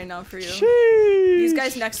tricks right now for you. Sheesh. These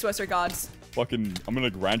guys next to us are gods. Fucking, I'm gonna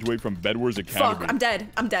graduate from Bedwars Academy. Fuck, I'm dead.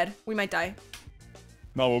 I'm dead. We might die.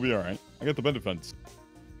 No, we'll be alright. I got the bed defense.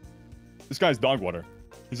 This guy's dog water.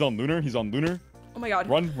 He's on Lunar. He's on Lunar. Oh my God.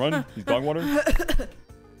 Run, run. He's dog water.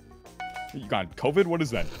 You got COVID? What is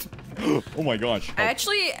that? Oh my gosh. I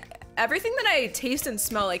actually, everything that I taste and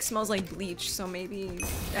smell like smells like bleach, so maybe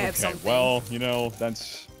I have Okay, something. well, you know,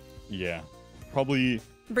 that's, yeah. Probably,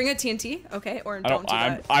 Bring a TNT, okay? Or I don't do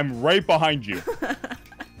that. I'm right behind you.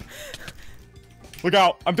 Look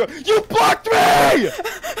out. I'm doing, you blocked me!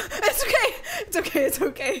 It's okay. It's okay. It's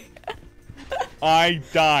okay. I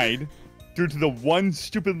died due to the one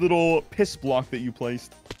stupid little piss block that you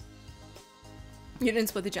placed. You didn't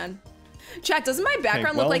split the gen. Chat, doesn't my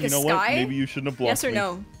background Okay, well, look like you a know sky? What? Maybe you shouldn't have blocked Yes or me.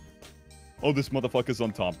 no? Oh, this motherfucker's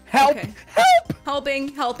on top. Help! Okay. Help!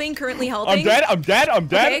 Helping, currently helping. I'm dead, I'm dead, I'm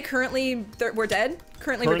dead. Okay, currently we're dead.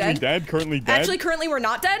 Currently we're Currently dead. dead, currently dead. Actually, currently we're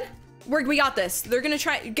not dead. We got this. They're gonna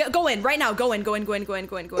try. Go in right now. Go in. Ooh, ooh, ooh,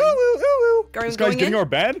 ooh. Going- This guy's going getting in? our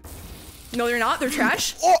bed? No, they're not. They're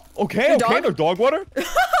trash. Oh, okay, Your okay, dog? they're dog water.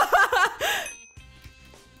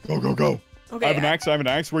 Go, go, go. Okay. I have an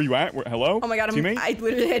axe, Where you at? Hello? Oh my God, Teammate? I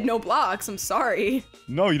literally had no blocks. I'm sorry.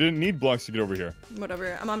 No, you didn't need blocks to get over here.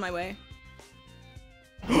 Whatever. I'm on my way.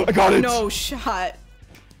 I got it! No shot.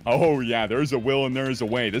 Oh, yeah, there's a will and there is a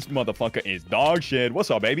way. This motherfucker is dog shit.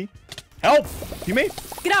 What's up, baby? Help!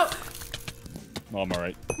 Teammate? Get out. Oh, I'm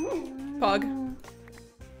alright. Pug.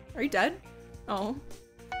 Are you dead? Oh.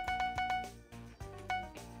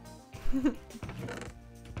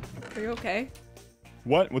 Are you okay?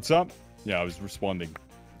 What? What's up? Yeah, I was responding.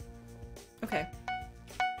 Okay.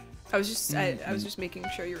 I was just I was just making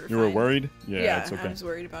sure you were You were fine. worried? Yeah, it's I okay. was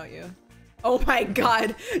worried about you. Oh my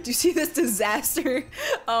God! Do you see this disaster?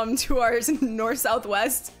 To our north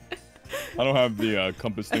southwest. I don't have the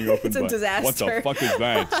compass thing open, It's a but what disaster. the fuck is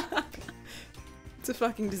that? It's a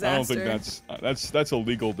fucking disaster. I don't think that's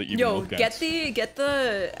illegal to even look at. Get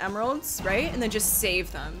the emeralds, right? And then just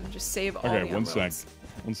save them. Just save all the emeralds. Okay,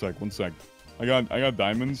 one sec. I got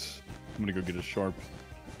diamonds. I'm gonna go get a sharp.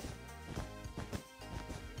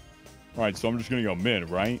 Alright, so I'm just gonna go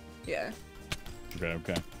mid, right? Yeah.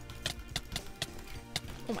 Okay.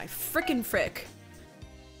 Oh my frickin' frick.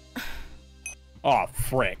 Aw,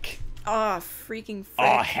 frick. Aw, freaking frick.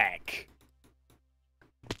 Aw, heck.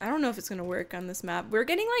 I don't know if it's gonna work on this map. We're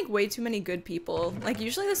getting like way too many good people. Like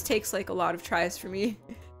usually this takes like a lot of tries for me.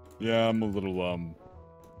 Yeah, I'm a little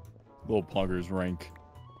pogger's rank.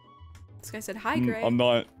 This guy said hi, Gray. I'm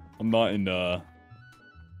not in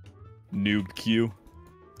noob queue.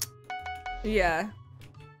 Yeah.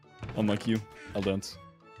 Unlike you, I'll dance.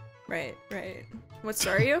 Right. What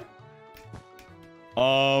star are you?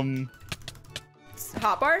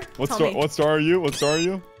 Hotbar? What star are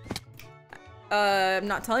you? I'm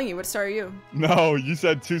not telling you. What star are you? No, you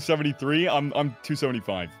said 273. I'm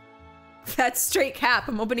 275. That's straight cap.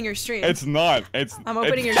 I'm opening your stream. It's not. I'm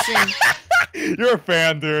opening your stream. You're a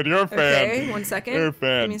fan, dude. You're a fan. Okay, 1 second. You're a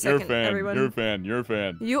fan. Give me a second, everyone. You're a fan. You're a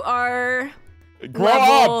fan. You are. Grow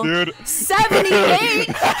up, dude. 78.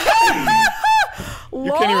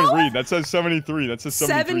 You can't even read. That says 73. That says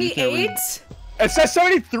 73. 78. It says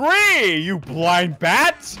 73. You blind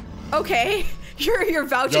bat. Okay. You're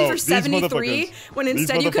vouching for 73 when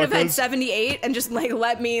instead you could have had 78 and just like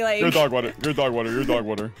let me like. You're dog water.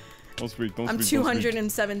 Don't speak. I'm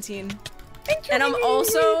 217. And I'm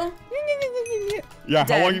also. Yeah. Dead.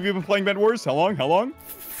 How long have you been playing Bed Wars? How long? You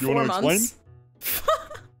 4 want to explain?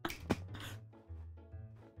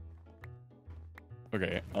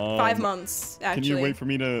 Okay. 5 months, actually. Can you wait for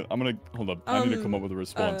me to? I'm gonna hold up. I need to come up with a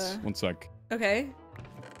response. 1 sec. Okay.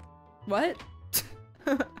 What?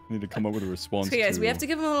 I need to come up with a response. Okay, guys, we have to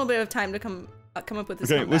give him a little bit of time to come up with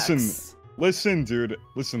this. Okay, listen, dude.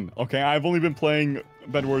 Listen. Okay, I've only been playing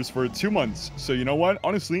Bed Wars for 2 months, so you know what?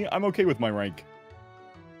 Honestly, I'm okay with my rank.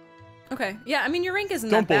 Okay. Yeah, I mean your rank isn't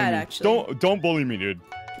that bad, actually. Don't bully me, dude.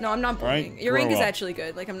 No, I'm not bullying. Right? Your rank is Grow up. actually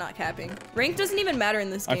good. Like, I'm not capping. Rank doesn't even matter in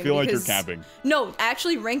this game. I feel like you're capping. No,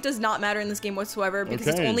 actually, rank does not matter in this game whatsoever because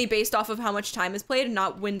it's only based off of how much time is played and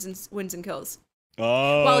not wins and kills.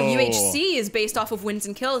 Oh. Well, UHC is based off of wins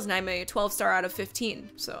and kills, and I'm a 12-star out of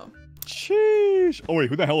 15, so. Sheesh. Oh, wait,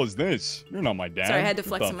 who the hell is this? You're not my dad. Sorry, I had to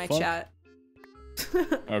flex in my chat.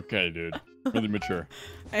 Okay, dude. Really mature.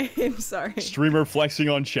 I'm sorry. Streamer flexing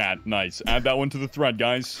on chat. Nice. Add that one to the thread,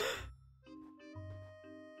 guys.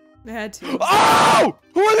 I had to. Oh!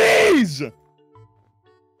 Who are these?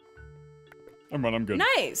 I'm good.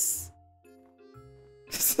 Nice.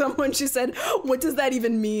 Someone just said, what does that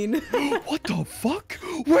even mean? What the fuck?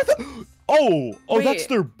 Where the... Oh, Wait. That's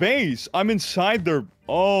their base. I'm inside their...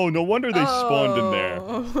 Oh, no wonder they spawned in there.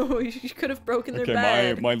 Oh, you could have broken their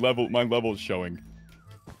bed. Okay, my level is showing.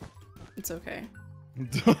 It's okay.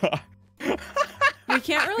 We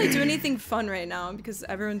can't really do anything fun right now because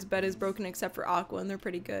everyone's bed is broken except for Aqua and they're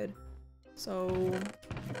pretty good. So...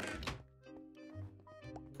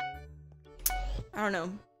 I don't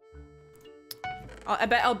know. I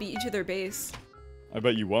bet I'll beat you to their base. I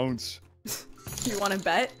bet you won't. You want to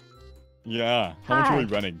bet? Yeah. How much are we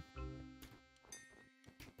betting?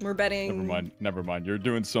 We're betting... Never mind. You're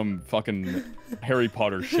doing some fucking Harry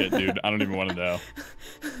Potter shit, dude. I don't even want to know.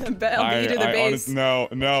 I bet I'll beat you to their base. No.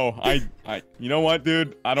 You know what,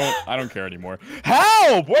 dude? I don't care anymore.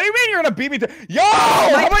 Help! What do you mean you're gonna beat me to... Yo!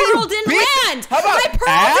 My pearl didn't land! How about... My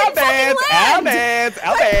pearl didn't fucking land!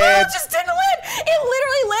 My pearl just didn't land! It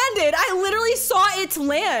literally landed! I literally saw it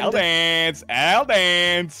land!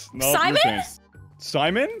 Aldance! No, Simon?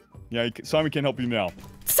 Simon? Yeah, Simon can't help you now.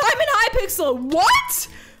 Simon Hypixel, what?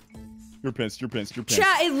 You're pissed.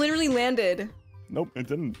 Chat, it literally landed. Nope, it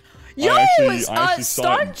didn't. Yo,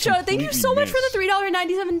 Stancho, thank you so much for the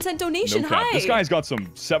 $3.97 donation. No cap. Hi. This guy's got some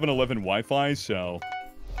 7-Eleven Wi-Fi, so...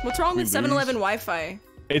 What's wrong with 7-Eleven Wi-Fi?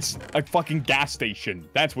 It's a fucking gas station.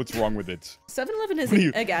 That's what's wrong with it. 7-Eleven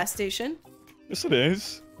isn't a gas station. Yes, it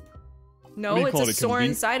is. No, it's a store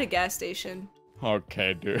inside a gas station.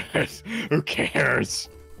 Okay, dude. Who cares?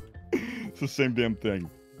 It's the same damn thing.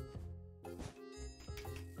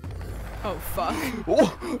 Oh, fuck.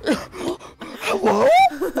 Hello?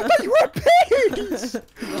 I thought you were a base!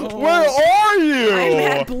 No. Where are you?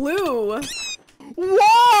 I'm at blue.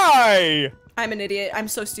 Why? I'm an idiot. I'm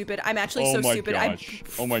so stupid. I'm actually so stupid.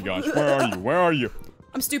 Oh my gosh. Where are you?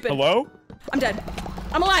 I'm stupid. Hello? I'm dead.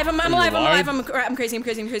 I'm alive. I'm alive. I'm crazy. I'm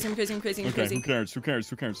crazy. Okay, who cares?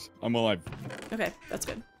 I'm alive. Okay, that's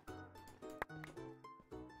good.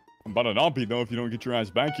 I'm about to not be, though, if you don't get your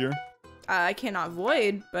ass back here. I cannot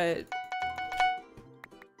void, but...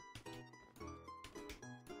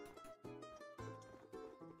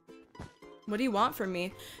 What do you want from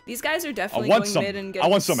me? These guys are definitely want going some- mid and I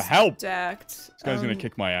getting want some help. stacked. This guy's gonna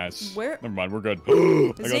kick my ass. where- Never mind, we're good.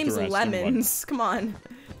 His name's Lemons. Come on.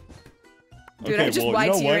 Dude, Okay, I just well, you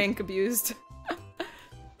know YT what? rank abused.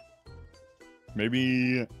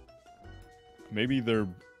 Maybe they're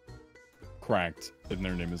cracked and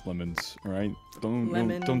their name is Lemons, alright?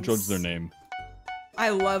 Don't judge their name. I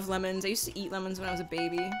love lemons. I used to eat lemons when I was a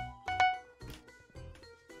baby.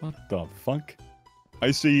 What the fuck? I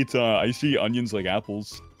used to eat onions like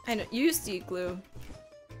apples. I know you used to eat glue.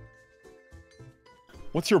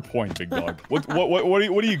 What's your point, big dog? What are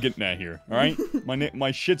you getting at here? All right,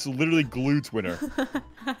 my shit's literally glue Twitter.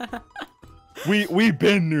 We've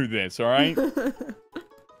been through this, all right?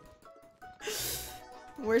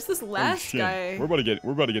 Where's this last guy? We're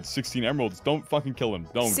about to get 16 emeralds. Don't fucking kill him.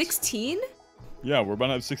 Don't. 16? Yeah, we're about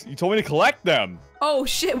to have 16. You told me to collect them. Oh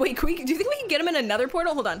shit! Wait, do you think we can get him in another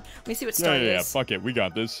portal? Hold on. Let me see what star he Yeah. is. Fuck it, we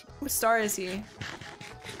got this. What star is he?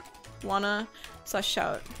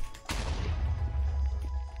 Wanna/shout.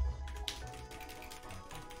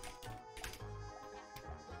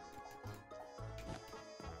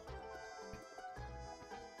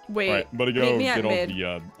 Wait, All right, I'm about to meet go me at get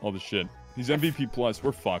mid. all the shit. He's MVP plus.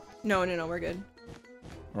 We're fucked. No, we're good.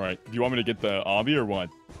 All right. Do you want me to get the obby or what?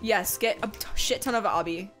 Yes, get a shit ton of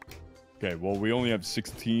obby. Okay. Well, we only have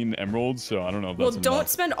 16 emeralds, so I don't know if that's Don't enough.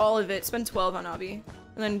 spend all of it. Spend 12 on obby, and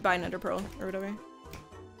then buy an ender pearl or whatever.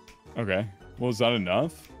 Okay. Well, is that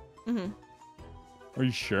enough? Mhm. Are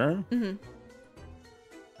you sure? Mhm.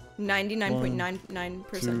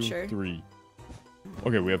 99.99% sure. 3.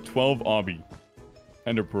 Okay, we have 12 obby.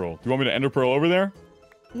 Ender pearl. Do you want me to ender pearl over there?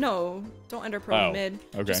 No, don't ender pearl Oh, mid.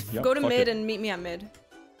 okay. Just Yeah, go to fuck mid it. and meet me at mid.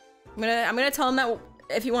 I'm gonna tell him that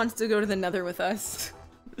if he wants to go to the nether with us.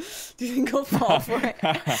 Do you think he'll fall for it?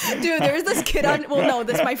 Dude, there's this kid on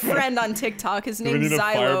my friend on TikTok. His Do we name's need a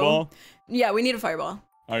Xylo. fireball? Yeah, we need a fireball.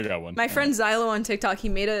 I got one. My friend Xylo on TikTok, he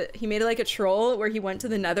made like a troll where he went to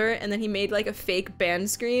the nether and then he made like a fake ban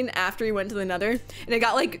screen after he went to the nether and it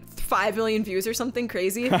got like 5 million views or something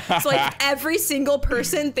crazy. So like every single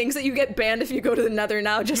person thinks that you get banned if you go to the nether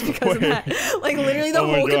now just because of that. Like literally the Oh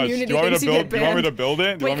my whole gosh. community Do you want me thinks to you build? get Do you want me banned. to build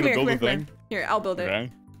it? Do you Wait, want me to build the thing? Here, I'll build it. Okay.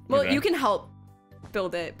 Well, Okay. you can help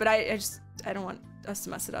build it, but I don't want us to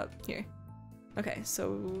mess it up. Here. Okay,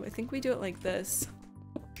 so I think we do it like this.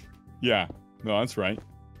 Yeah. No, that's right.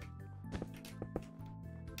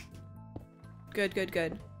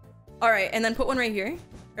 Good. All right, and then put one right here,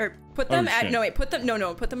 or put them at shit. no wait, put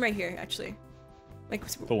them right here actually, like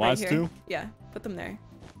The right last here. two? Yeah, put them there.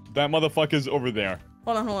 That motherfucker's over there.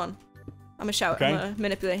 Hold on. I'm gonna shout. Okay. I'm gonna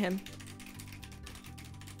manipulate him.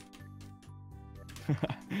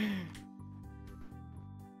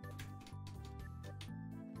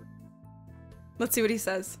 Let's see what he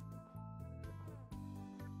says.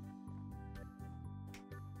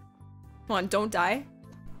 Come on, don't die.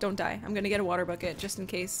 Don't die. I'm gonna get a water bucket just in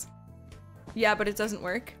case. Yeah, but it doesn't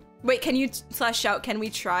work. Wait, can you /shout, can we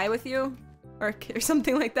try with you? Or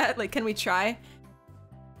something like that? Like, can we try?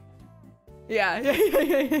 Yeah.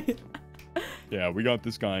 Yeah, we got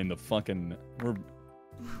this guy in the fucking... We're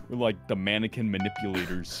like the mannequin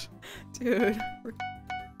manipulators. Dude.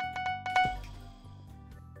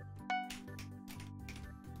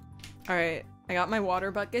 Alright, I got my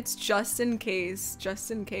water buckets just in case.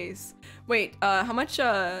 Wait, how much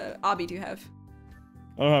obby do you have?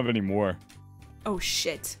 I don't have any more. Oh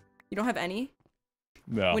shit. You don't have any?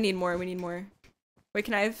 No. We need more. Wait,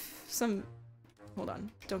 can I have some? Hold on.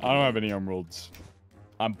 I don't have any emeralds.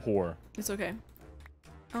 I'm poor. It's okay.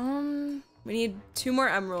 We need 2 more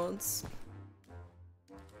emeralds.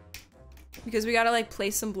 Because we gotta like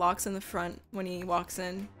place some blocks in the front when he walks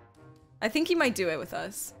in. I think he might do it with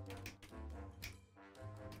us.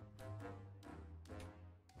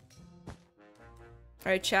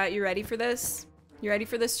 Alright, chat, you ready for this? You ready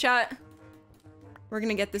for this, chat? We're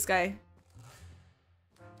gonna get this guy.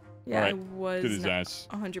 Yeah, Alright, I was get his not ass.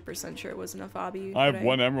 100% sure it was enough obby. I have but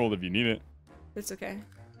 1 emerald if you need it. It's okay.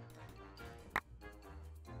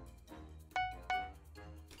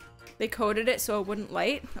 They coded it so it wouldn't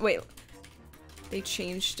light. Wait, they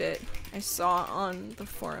changed it. I saw on the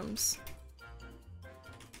forums.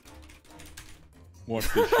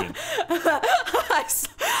 Watch this shit.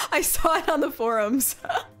 I saw it on the forums.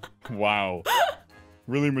 Wow.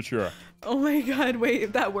 Really mature. Oh my god, wait,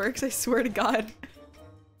 if that works, I swear to god.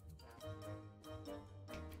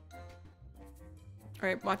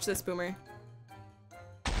 Alright, watch this, Boomer.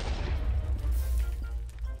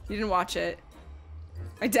 You didn't watch it.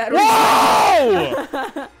 My dad was-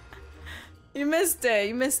 Whoa! You missed it,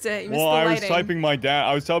 you missed the Well, I was lighting. typing my dad.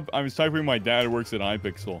 I was typing my dad who works at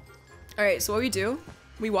iPixel. Alright, so what we do,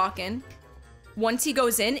 we walk in, Once he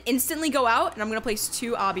goes in, instantly go out, and I'm gonna place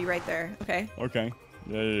 2 obby right there. Okay. Okay.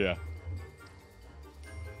 Yeah.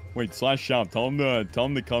 Wait, /shout. Tell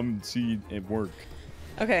him to come see it work.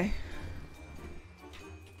 Okay.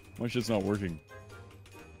 Why it's not working?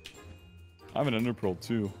 I have an ender pearl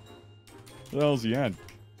too. What the hell's he at?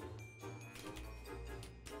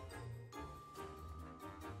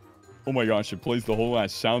 Oh my gosh, it plays the whole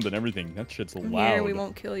ass sound and everything. That shit's loud. Here, we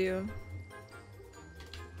won't kill you.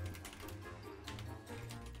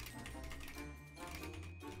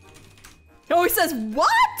 Oh, he says, what?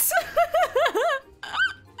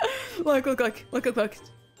 Look.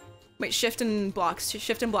 Wait, shift and block.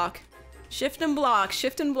 Shift and block. Shift and block.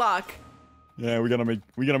 Shift and block. Yeah, we gotta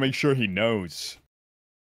make sure he knows.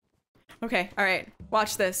 Okay, alright.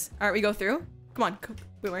 Watch this. Alright, we go through. Come on,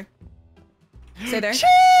 Boomer. Stay there. Cheese!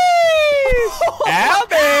 Albert!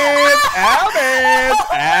 Oh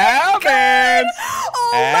my god!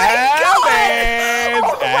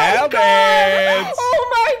 Albert! Oh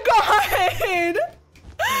my god!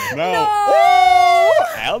 No! No!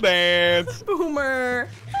 Albert! Boomer!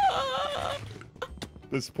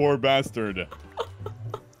 This poor bastard.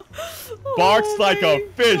 Barks like a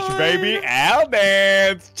fish, baby.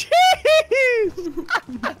 Albert! Cheese!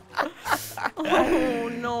 Oh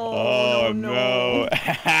no! Oh no!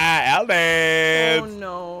 Albert! Oh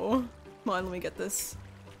no! Come on, let me get this.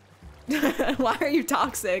 Why are you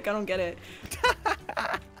toxic? I don't get it.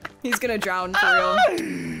 He's gonna drown for real.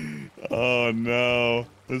 Oh no!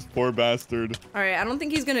 This poor bastard. All right, I don't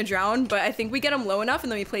think he's gonna drown, but I think we get him low enough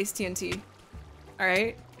and then we place TNT. All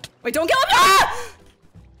right. Wait, don't kill him! Ah!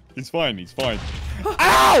 He's fine. He's fine.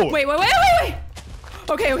 Ow! Wait.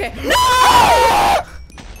 Okay. No!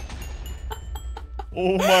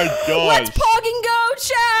 Oh my god! Let's pogging go,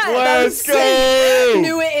 chat! Let's go! Sick.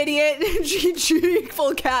 Knew it, idiot. GG,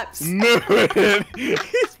 full caps. Knew it.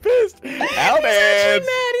 He's pissed. Albert!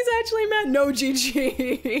 He's actually mad. No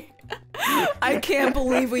GG. I can't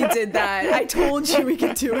believe we did that. I told you we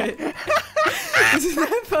could do it. Isn't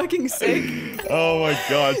that fucking sick? Oh my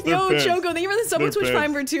gosh, they're Yo, pissed. Choco, thank you for the sub on Twitch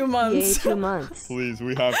Prime for 2 months. Yay, 2 months. Please,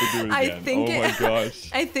 we have to do it I again. think Oh my gosh.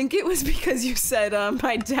 I think it was because you said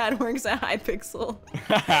my dad works at Hypixel.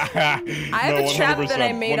 I have a trap that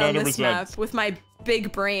I made on this 100%. map with my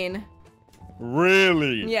big brain.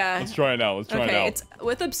 Really? Yeah. Let's try it out. Let's try it out. It's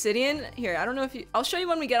with obsidian. Here, I don't know if you. I'll show you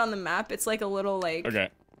when we get on the map. It's like a little like. Okay.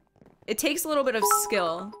 It takes a little bit of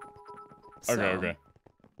skill. So, Okay.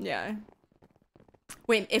 Yeah.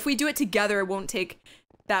 Wait, if we do it together, it won't take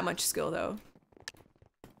that much skill though.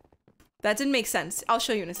 That didn't make sense. I'll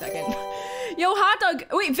show you in a second. Yo, Hot Dog.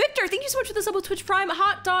 Wait, Victor, thank you so much for the sub with Twitch Prime.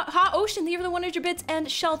 Hot Ocean, thank you for the 100 bits. And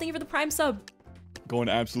Shell, thank you for the Prime sub. Going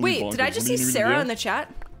absolutely bonkers. Wait, did I just see Sarah in the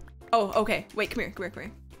chat? Oh, okay. Wait, come here.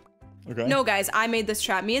 Okay. No, guys, I made this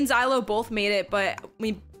trap. Me and Xylo both made it, but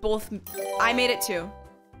I made it too.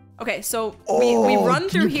 Okay, so we run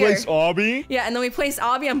through here. Place Obby? Yeah, and then we place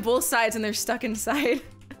Obby on both sides and they're stuck inside.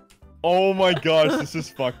 Oh my gosh, this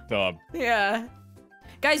is fucked up. Yeah.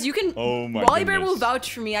 Guys, you can. Oh my Wally Bear will goodness.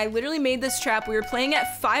 vouch for me. I literally made this trap. We were playing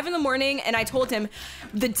at 5 in the morning, and I told him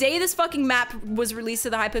the day this fucking map was released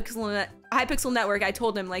to the Hypixel network. I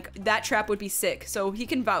told him like that trap would be sick. So he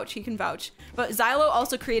can vouch. But Xylo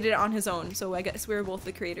also created it on his own. So I guess we were both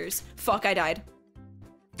the creators. Fuck, I died.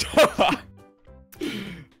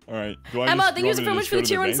 All right. Emma, thank you so much for the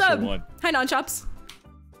tier 1 sub. Hi, Nonchops.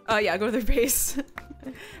 Yeah, go to their base.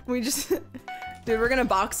 Dude, we're gonna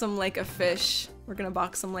box them like a fish.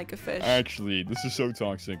 Actually, this is so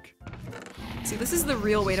toxic. See, this is the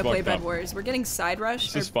real way to play Bed up. Wars. We're getting side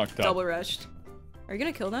rushed This is fucked up. double rushed. Are you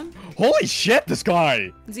gonna kill them? Holy shit, this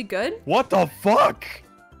guy! Is he good? What the fuck?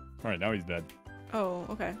 All right, now he's dead. Oh,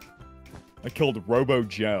 okay. I killed Robo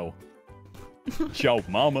Joe. Joe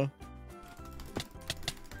Mama.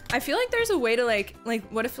 I feel like there's a way to like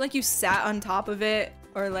what if like you sat on top of it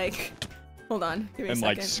or like, hold on, give me a And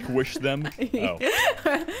second. like squish them. Oh.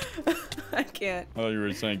 I can't. I thought you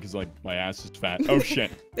were saying because like my ass is fat. Oh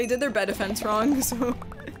shit. They did their bed defense wrong, so.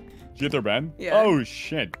 Did you get their bed? Yeah. Oh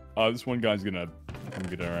shit. This one guy's gonna come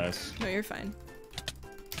get our ass. No, you're fine.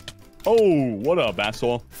 Oh, what up,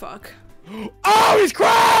 asshole? Fuck. Oh, he's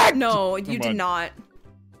cracked! No, you Come did on. not.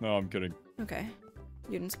 No, I'm kidding. Okay.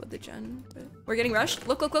 You didn't split the gen, but we're getting rushed.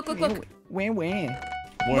 Look. Wah. Wham.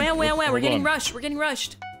 We're Hold getting on.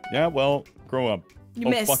 rushed. Yeah, well, grow up. You oh,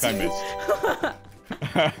 missed. fuck, I missed.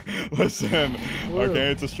 Listen,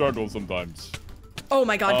 okay, it's a struggle sometimes. Oh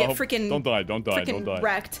my god, get freaking. Don't die. Freaking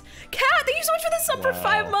wrecked. Cat, thank you so much for the sub for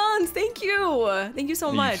 5 months. Thank you. Thank you so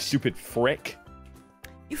You much. stupid frick.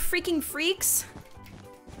 You freaking freaks.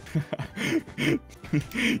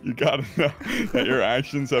 You gotta know that your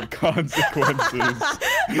actions have consequences.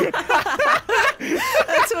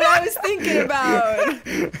 That's what I was thinking about.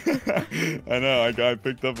 I know, I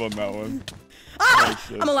picked up on that one. Ah!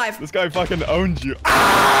 Oh, I'm alive. This guy fucking owns you.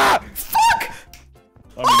 Ah! Fuck!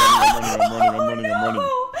 I'm running. No!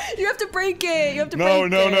 You have to break it. You have to break No.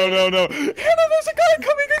 it. Hannah, there's a guy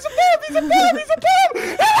coming. He's a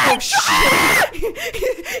bomb. Oh, shit.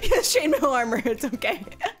 He has chainmail armor. It's okay.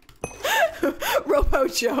 Robo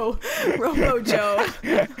Joe.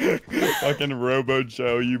 Fucking Robo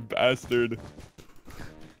Joe, you bastard.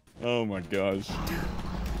 Oh my gosh.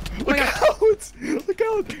 Look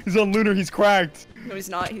out! He's on Lunar, he's cracked. No, he's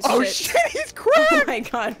not. He's Oh shit. shit, he's cracked! Oh my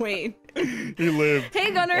god, wait. He lived.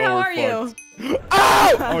 Hey Gunner, Oh, how we're are you? fucked.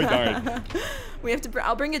 Ow! Oh, he died. We have to.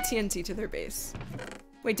 I'll bring a TNT to their base.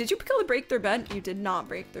 Wait, did you break their bed? You did not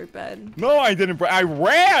break their bed. No, I didn't. I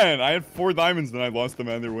ran! I had 4 diamonds, then I lost them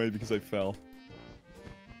either way because I fell.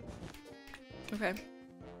 Okay.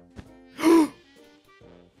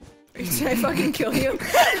 Did I fucking kill you?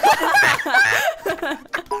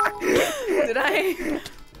 Did I?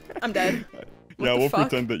 I'm dead. Yeah, we'll fuck?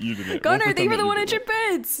 pretend that you did it. Gunner, We'll thank you for the pretend 100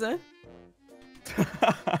 bits!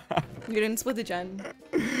 You didn't split the gen.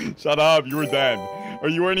 Shut up, you were dead. Or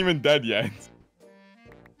you weren't even dead yet.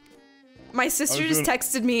 My sister just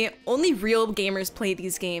texted me, only real gamers play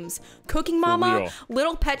these games. Cooking Mama,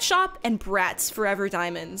 Little Pet Shop, and Bratz Forever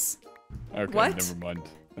Diamonds. Okay, What?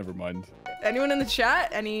 Never mind. Anyone in the chat?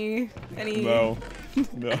 Any? No.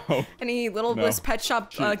 Any Little Bliss Pet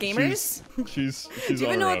Shop gamers? She's Do you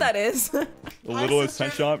even know what that is? The Littlest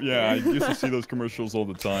Pet Shop? Yeah, I used to see those commercials all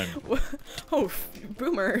the time. Oh,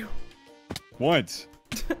 Boomer. What?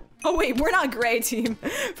 Oh wait, we're not gray team.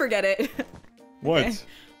 Forget it. What? Okay.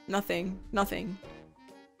 Nothing.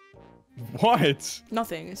 What?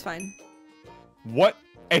 Nothing. It's fine. What?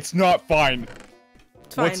 It's not fine.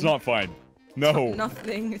 It's fine. What's not fine? No.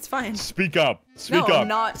 Nothing. It's fine. Speak up. Speak No, up. I'm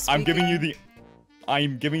not speaking.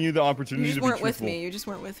 I'm giving you the opportunity You to just be weren't with truthful. me. You just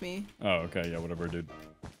weren't with me. Oh, okay. Yeah, whatever, dude.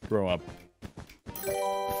 Grow up.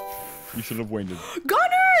 You should have waited.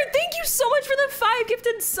 Gunner, thank you so much for the 5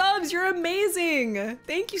 gifted subs. You're amazing.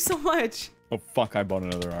 Thank you so much. Oh fuck! I bought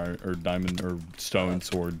another iron or diamond or stone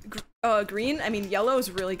sword. Green. I mean, yellow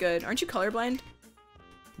is really good. Aren't you colorblind?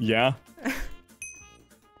 Yeah.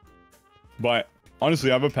 But honestly,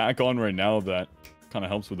 I have a pack on right now that kind of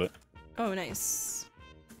helps with it. Oh, nice.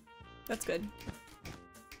 That's good.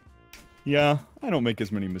 Yeah, I don't make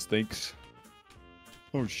as many mistakes.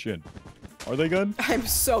 Oh shit. Are they good? I'm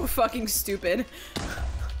so fucking stupid.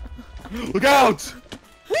 Look out!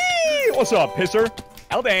 Whee! What's up, pisser?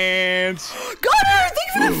 I'll dance! Gunner, thank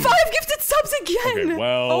you for the 5 gifted subs again! Okay,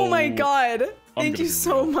 well, oh my god. I'm Thank gonna you be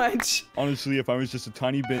so real. much. Honestly, if I was just a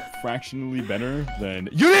tiny bit fractionally better, then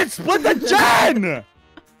you didn't split the gen!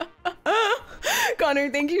 Connor,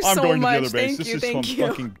 thank you I'm so going much. to the other base. Thank This you, is thank some you.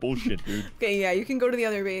 fucking bullshit, dude. Okay, yeah, you can go to the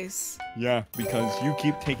other base. Yeah, because you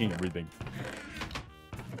keep taking everything.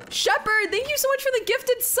 Shepard, thank you so much for the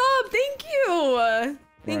gifted sub. Thank you.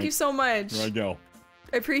 Thank Right. you so much. Here I go.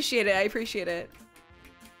 I appreciate it. I appreciate it.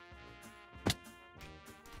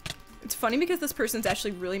 It's funny because this person's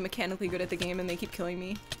actually really mechanically good at the game and they keep killing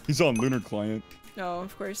me. He's on Lunar Client. No,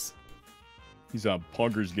 of course. He's a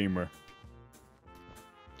Poggers gamer.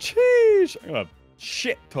 Sheesh! I got a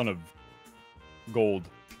shit ton of gold.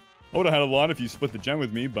 I would have had a lot if you split the gem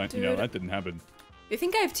with me, but you know, Dude. that didn't happen. They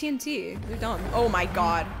think I have TNT. You're dumb. Oh my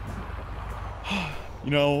god. You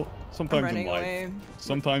know, I'm sometimes in running life. away.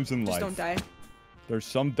 Sometimes in Just life. don't die. There's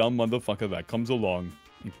some dumb motherfucker that comes along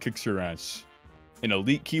and kicks your ass. And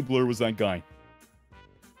Elite Keebler was that guy.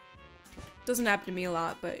 Doesn't happen to me a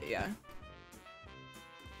lot, but yeah.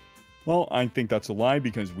 Well, I think that's a lie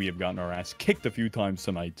because we have gotten our ass kicked a few times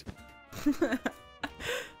tonight.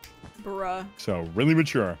 Bruh. So, really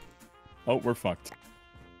mature. Oh, we're fucked.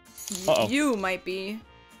 Uh-oh. You might be.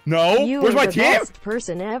 No? You Where's are my the team? best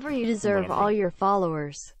person ever. You deserve Whatever. all your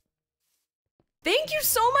followers. Thank you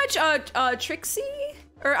so much, Trixie?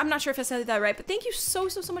 Or I'm not sure if I said that right, but thank you so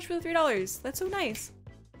much for the $3. That's so nice.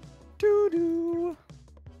 Doo-doo.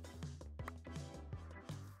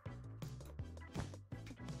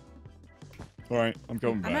 Alright, I'm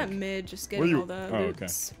coming back. I'm at mid, just Where getting you- all the oh, okay.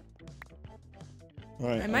 loots.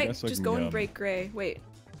 Alright, I might guess just can, go and break gray. Wait.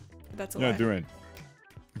 That's a Yeah, lie. do it.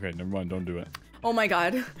 Okay, never mind, don't do it. Oh my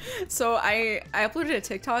god. So I uploaded a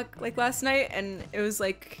TikTok like last night and it was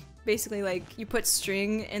like basically like you put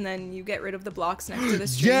string and then you get rid of the blocks next to the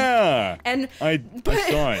string. Yeah. And I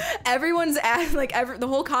saw it. Everyone's asked, like, the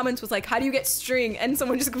whole comments was like, how do you get string? And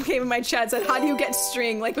someone just came in my chat and said, how do you get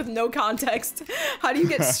string? Like, with no context. How do you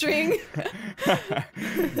get string?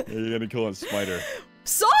 You're gonna kill a spider.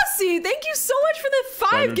 Saucy, thank you so much for the 5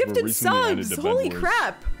 Spiders gifted were recently added subs. to Holy Bedwars.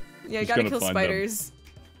 crap. Yeah, you Just gotta gotta kill find them. spiders.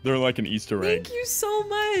 They're like an Easter egg. Thank you so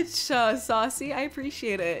much, Saucy. I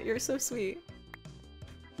appreciate it. You're so sweet.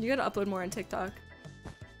 You gotta upload more on TikTok.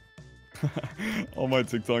 All my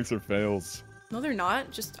TikToks are fails. No, they're not.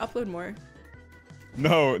 Just upload more.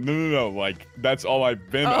 No. Like, that's all I've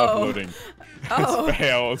been Oh. uploading. Oh. It's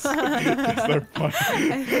fails. They're fun.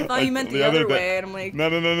 I thought you meant the other way, and I'm like...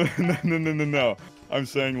 No. I'm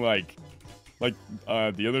saying, like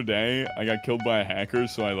the other day, I got killed by a hacker,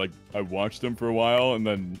 so I watched him for a while, and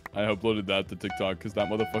then I uploaded that to TikTok, because that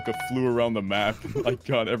motherfucker flew around the map, and like,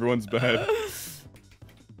 got everyone's bed.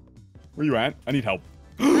 Where you at? I need help.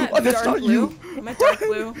 Oh, that's not you. I'm at dark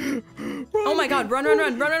blue. Oh my god, run.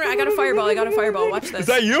 I got a fireball. Watch this. Is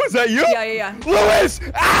that you? Yeah. Lewis!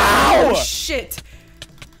 Ow! Oh, shit.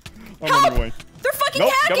 I'm Help! running away. They're fucking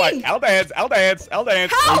Nope, come hacking! on. I'll dance. Help!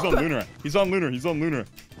 Oh, he's on lunar.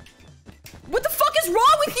 What the fuck is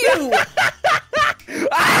wrong with you?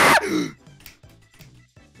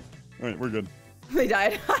 Alright, we're good. They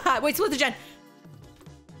died. Wait, split the gen.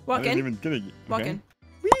 Walk I didn't in. even get it. Walk Okay. in.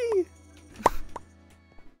 Whee!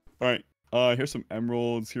 Alright, here's some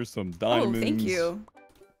emeralds, here's some diamonds. Oh, thank you.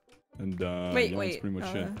 And Wait. yeah, that's pretty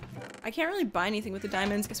much it. I can't really buy anything with the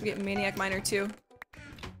diamonds because we get Maniac Miner too.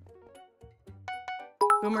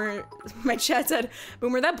 Boomer, my chat said,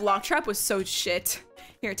 Boomer, that block trap was so shit.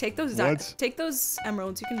 Here, take those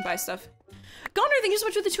emeralds. You can buy stuff. Goner, thank you so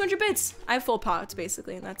much for the 200 bits. I have full pots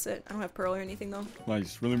basically, and that's it. I don't have pearl or anything though.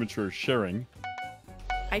 Nice, really mature sharing.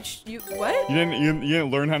 You what? You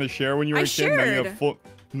didn't learn how to share when you were a kid. Now you shared. have full.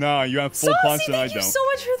 No, you have full Saucy, pots and I thank you don't. so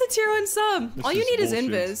much for the tier 1 sub. This All you is need is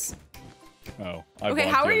bullshit. invis. Oh. Okay,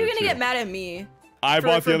 how are you gonna get mad at me? I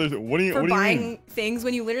bought the other. What do you buying mean? things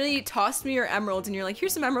when you literally tossed me your emeralds and you're like,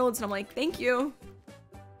 here's some emeralds, and I'm like, thank you.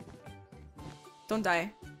 Don't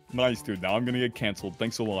die. Nice, dude. Now I'm gonna get canceled.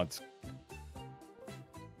 Thanks a lot.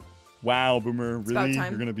 Wow, Boomer, It's about really?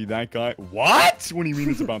 time. You're gonna be that guy? What? What do you mean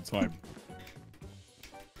it's about time?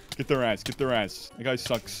 Get their ass. That guy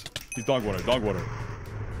sucks. He's dog water.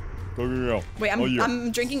 Go. Wait, Oh,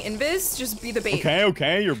 I'm drinking invis. Just be the bait.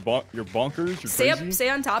 Okay. You're bonkers. You're crazy. Stay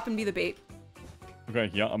on top and be the bait. Okay,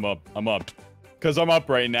 yeah, I'm up. Cause I'm up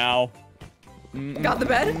right now. Got the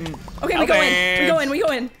bed? Okay, we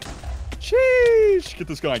go in. Sheesh. Get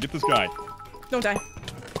this guy. Don't die.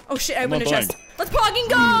 Oh shit, I I'm opened a not dying. chest. Let's pog and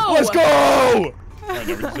go! Let's go! Alright,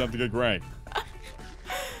 now we just have to get Gray.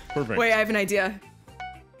 Perfect. Wait, I have an idea.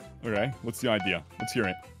 Okay, what's the idea? Let's hear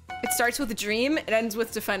it. It starts with dream, it ends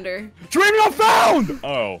with defender. Dream not found!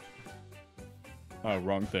 Oh,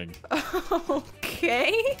 wrong thing.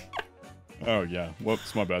 Okay. Oh, yeah.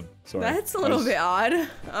 Whoops, my bad. Sorry. That's a little bit odd.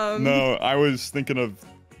 No, I was thinking of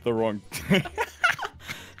the wrong...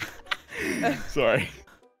 Sorry.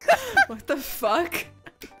 What the fuck?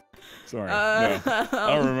 Sorry. No,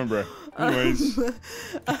 I don't remember. Anyways.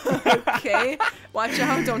 Okay. Watch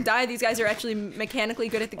out, don't die. These guys are actually mechanically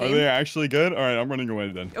good at the game. Are they actually good? Alright, I'm running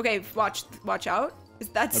away then. Okay, watch out.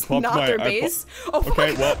 That's popped not their base. Oh, fuck.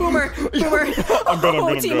 Okay, well... Boomer. I'm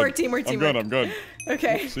good. Teamwork. I'm good.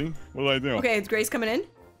 Okay. See? What did I do? Okay, Gray's coming in.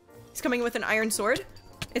 He's coming with an iron sword.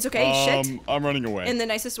 It's okay, he's shit. I'm running away. In the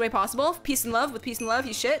nicest way possible. Peace and love. With peace and love,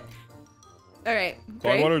 he's shit. Alright,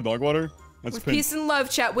 Gray. Dog water? That's With pink. peace and love,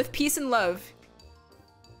 chat. With peace and love.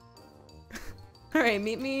 Alright,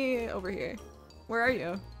 meet me over here. Where are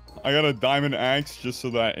you? I got a diamond axe just so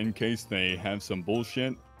that in case they have some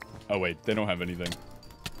bullshit. Oh wait, they don't have anything.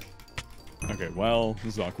 Okay, well,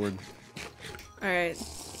 this is awkward. Alright.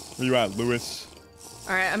 Where you at, Lewis?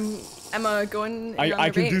 Alright, I'm going.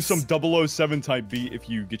 I can do some 007 type beat if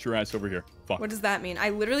you get your ass over here. Fuck. What does that mean? I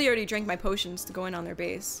literally already drank my potions to go in on their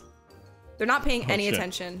base. They're not paying any shit.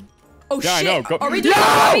 attention. Oh Yeah, shit! I know. Go Are we doing Yo! a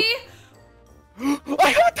lobby? I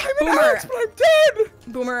have a diamond Boomer. axe, but I'm dead!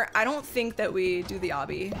 Boomer, I don't think that we do the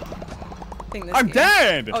obby thing this I'm game.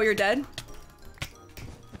 dead! Oh, you're dead?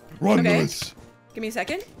 Run, Okay. Lewis! Give me a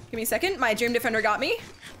second. My Dream Defender got me.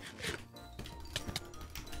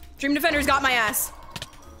 Dream Defender's got my ass.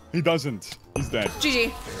 He doesn't. He's dead.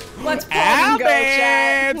 GG. Let's fucking go,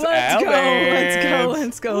 chat.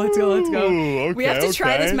 Let's go. Ooh, We have to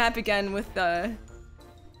try this okay. map again with I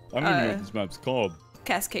don't even know what this map's called.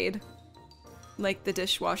 Cascade. Like the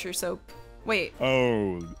dishwasher soap. Wait.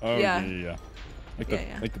 Oh, Yeah. yeah.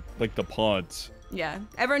 Yeah. Like the pods. Yeah,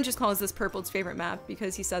 everyone just calls this Purple's favorite map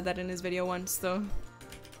because he said that in his video once, though.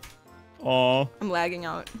 Aw. I'm lagging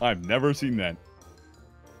out. I've never seen that.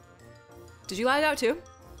 Did you lag out too?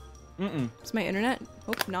 Mm-mm. Is my internet?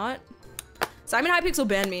 Hope not. Simon Hypixel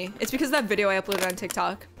banned me. It's because of that video I uploaded on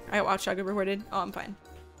TikTok. I got Watchdog reported. Oh, I'm fine.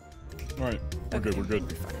 Alright, we're good, we're good.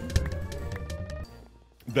 We're fine.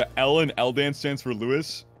 The L in L dance stands for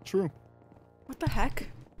Lewis. True. What the heck?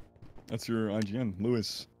 That's your IGN,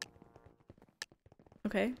 Lewis.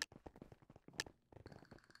 Okay.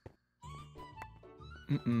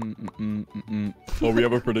 Well, we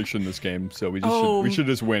have a prediction this game, so we should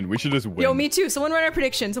just win. We should just win. Yo, me too. Someone run our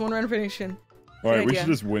prediction. Someone run a prediction. All right, Good we idea. should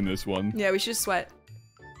just win this one. Yeah, we should just sweat.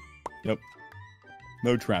 Yep.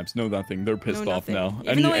 No traps, no nothing. They're pissed off nothing. now.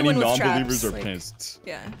 Even though we Any win with non-believers traps, are like- pissed.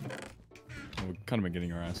 Yeah. We've kind of been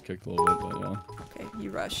getting our ass kicked a little bit, but yeah. Okay,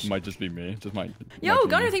 you rush. Might just be me. Just might. Yo, might be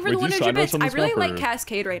Gunner, me. thank you for Wait, the do you 100 side rush bits. on I this really map, like or-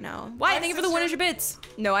 Cascade right now. Why? Thank you for the 100 bits.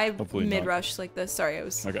 No, I Hopefully not. mid-rush like this. Sorry, I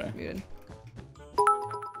was Okay. muted.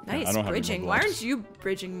 I Nice don't have any bridging. more Why blocks. aren't you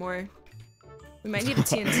bridging more? We might need a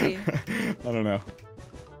TNT. I don't know.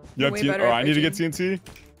 You have way TNT? better Or at I need to get bridging. TNT?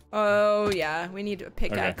 Oh, yeah. We need a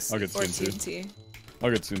pickaxe I'll get or TNT. TNT. I'll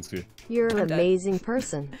get TNT. You're an I'm dead. amazing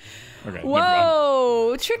person. Okay. never mind.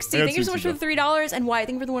 Whoa! Trixie, I got thank you so much for TNT the $3. And Wyatt,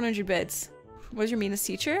 thank you for the 100 bits. What was your meanest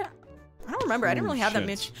teacher? I don't remember. I didn't Ooh, really have that shit.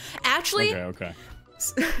 much. Actually, Okay.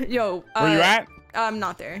 yo. Where you at? I'm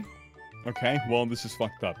not there. Okay. Well, this is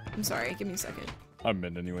fucked up. I'm sorry. Give me a second. I'm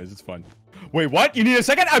mid anyways. It's fine. Wait, what? You need a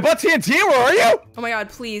second? I bought TNT. Where are you? Oh my god,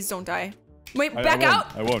 please don't die. Wait, I back won't.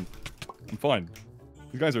 out. I won't. I'm fine.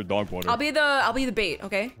 These guys are dog water. I'll be the bait,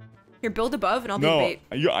 okay? Here, build above and I'll be the No,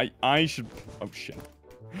 bait. I should. Oh shit!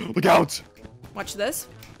 Look out! Watch this.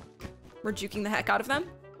 We're juking the heck out of them.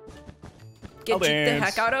 Get I'll juked the dance.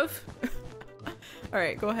 heck out of. All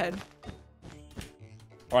right, go ahead.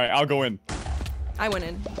 All right, I'll go in. I went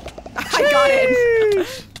in. I got in.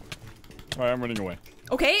 All right, I'm running away.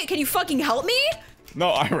 Okay, can you fucking help me? No,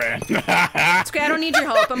 I ran. It's okay, I don't need your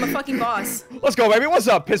help. I'm a fucking boss. Let's go, baby. What's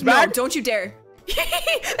up, piss No, bag? don't you dare.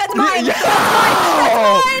 That's mine.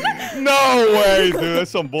 Yeah. No way, dude.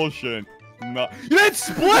 That's some bullshit. No, it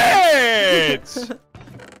split.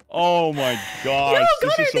 Oh my gosh. Yo,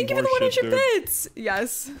 this Gunner, is some thank you for the horseshit, 100 dude. bits.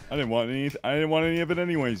 Yes. I didn't want any of it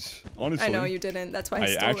anyways. Honestly. I know you didn't. That's why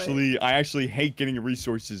I stole it. I actually hate getting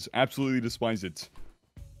resources. Absolutely despise it.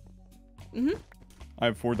 I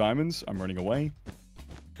have 4 diamonds. I'm running away.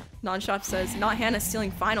 Nonshop says, not Hannah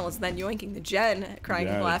stealing finals, then yoinking the gen, crying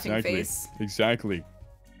Yeah, laughing exactly. face. Exactly.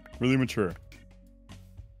 Really mature.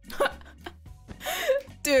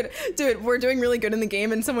 Dude, we're doing really good in the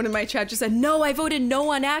game, and someone in my chat just said, no, I voted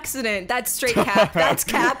no on accident. That's straight cap. That's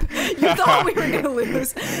cap. You thought we were gonna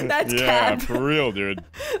lose. That's Yeah, cap. for real, dude.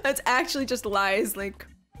 That's actually just lies, like.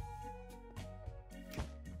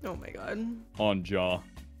 Oh my god. On jaw.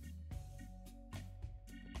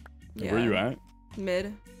 Yeah. Where you at?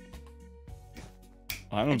 Mid.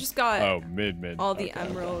 I don't. just got Oh, mid. All the Okay.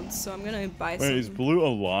 emeralds, so I'm gonna buy some. Wait, is blue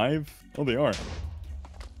alive? Oh, they are.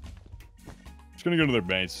 Just gonna go to their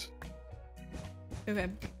base. Okay.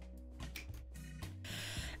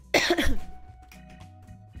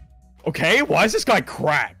 Okay, why is this guy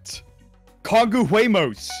cracked? Kongu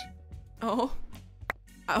Huemos. Oh.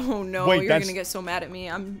 Oh no, Wait, you're that's- gonna get so mad at me.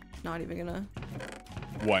 I'm not even gonna.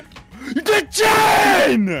 What? The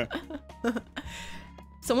gen!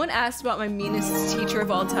 Someone asked about my meanest teacher of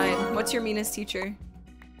all time. What's your meanest teacher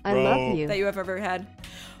I Bro. love you. that you have ever had?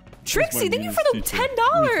 Trixie, thank you meanest for the teacher?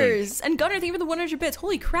 What do you $10. And Gunner, thank you for the 100 bits.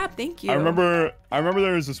 Holy crap, thank you. I remember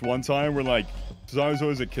there was this one time where like, cause I was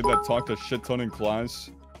always a kid that talked a shit ton in class.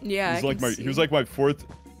 Yeah, He was like my 4th.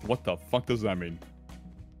 What the fuck does that mean?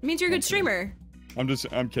 It means you're a good streamer.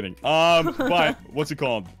 I'm kidding. But what's it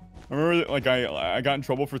called? I remember like I got in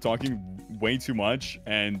trouble for talking way too much,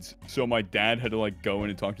 and so my dad had to like go in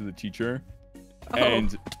and talk to the teacher,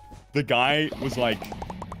 and the guy was like,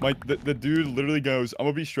 the dude literally goes, "I'm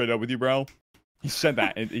gonna be straight up with you, bro." He said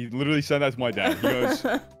that, and he literally said that to my dad. He goes,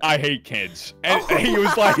 "I hate kids," and he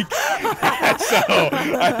was like, so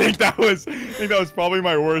I think that was probably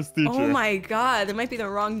my worst teacher. Oh my god, that might be the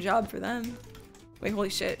wrong job for them. Wait, holy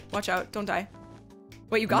shit. Watch out, don't die.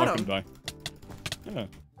 Wait, you I'm got not him. gonna die. Yeah.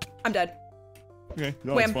 I'm dead. Okay.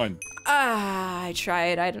 No, Wait, it's fine. I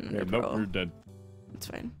tried. I didn't Yeah, know. nope, you're dead. It's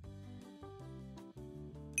fine.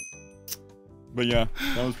 But yeah,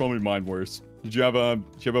 that was probably mine worst. Did you have a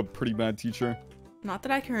pretty bad teacher? Not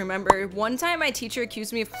that I can remember. One time my teacher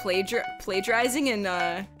accused me of plagiarizing in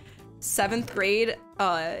 7th grade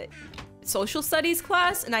social studies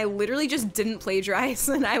class, and I literally just didn't plagiarize.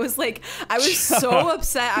 And I was like, I was so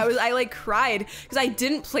upset. I like cried because I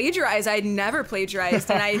didn't plagiarize. I had never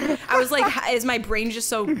plagiarized, and I was like, is my brain just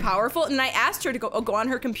so powerful? And I asked her to go on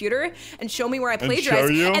her computer and show me where I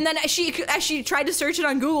plagiarized. And then she tried to search it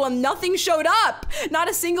on Google, and nothing showed up. Not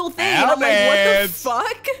a single thing. And I'm like, what the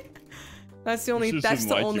fuck? That's the only experience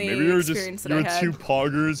that I had. Maybe you were too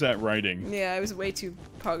poggers at writing. Yeah, I was way too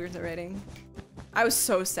poggers at writing. I was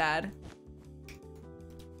so sad.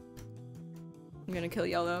 I'm gonna kill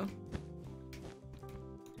yellow.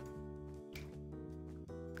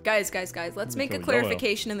 Guys, let's make a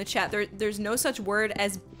clarification in the chat. There's no such word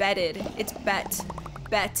as betted. It's bet.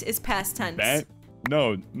 Bet is past tense. Bet?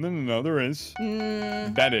 No, there is.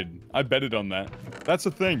 Betted. I betted on that. That's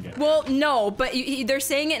a thing. Well, no, but they're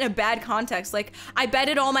saying it in a bad context. Like, I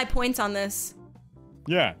betted all my points on this.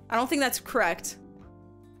 Yeah. I don't think that's correct.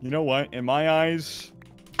 You know what? In my eyes,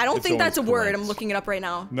 I don't think that's a word. I'm looking it up right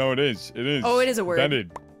now. No, it is. It is. Oh, it is a word.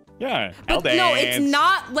 Betted. Yeah. But no, it's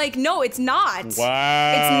not. Like, no, it's not.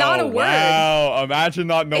 Wow. It's not a word. Wow. Imagine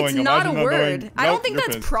not knowing. It's not a word. I don't think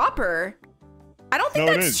that's proper. I don't think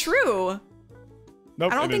that's true.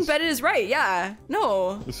 Nope, I don't think betted is right. Yeah.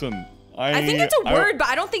 No. Listen, I think it's a word, but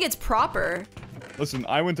I don't think it's proper. Listen,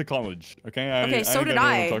 I went to college. Okay. Okay, so did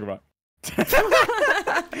I. Talk about.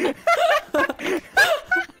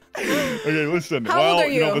 Okay, listen. How old are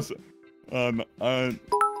you?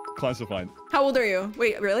 Classified. How old are you?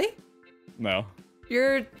 Wait, really? No.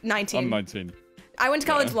 You're 19. I'm 19. I went to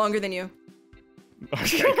college longer than you.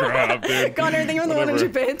 Okay, crap, dude. Connor, think of the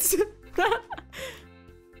 100 bits.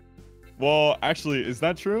 Well, actually, is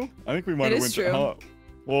that true? I think we might have went to.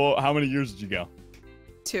 Well, how many years did you go?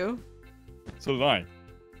 2. So did I.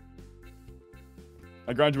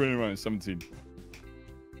 I graduated when I was 17.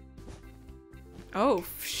 Oh,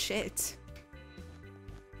 shit.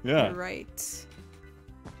 Yeah. You're right.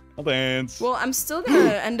 I'll dance. Well, I'm still gonna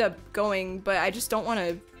end up going, but I just don't want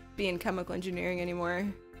to be in chemical engineering anymore.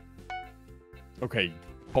 Okay,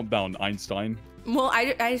 pump down Einstein. Well,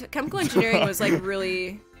 chemical engineering was like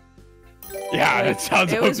really... Yeah, that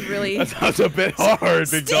sounds. It was really. That sounds a bit hard,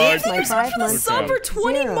 big dog. Steve, you've been sub for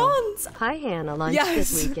 20 months. Hi, Hannah. Lunch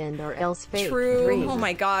this weekend or else fate. True. Dream. Oh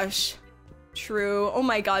my gosh. True. Oh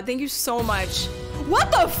my god. Thank you so much. What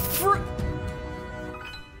the fr?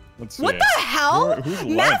 Let's see. What the hell?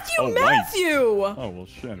 Matthew. Oh well,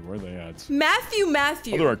 shit. Where are they at? Matthew.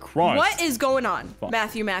 Oh, they're across. What is going on? Fuck.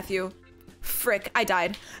 Matthew. Frick, I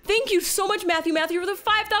died. Thank you so much, Matthew, for the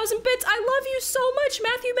 5,000 bits. I love you so much,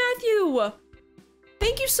 Matthew.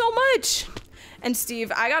 Thank you so much. And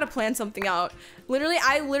Steve, I gotta plan something out.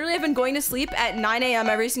 I literally have been going to sleep at 9 a.m.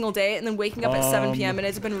 every single day and then waking up at 7 p.m. and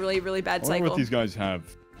it's been a really, really bad cycle. I wonder what these guys have.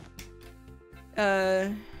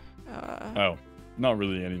 Oh, not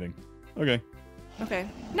really anything. Okay. Okay,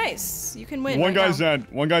 nice. You can win. One guy's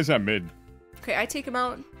at mid. Okay, I take him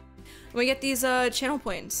out. And we get these channel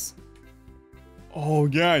points. Oh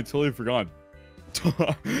yeah, I totally forgot.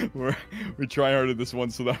 we try hard at this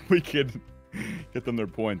one so that we can get them their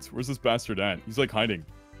points. Where's this bastard at? He's like hiding.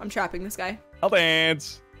 I'm trapping this guy. I'll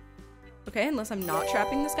dance. Okay, unless I'm not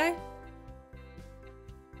trapping this guy.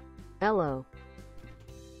 Hello.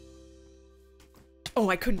 Oh,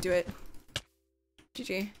 I couldn't do it.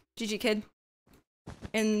 GG. GG, kid.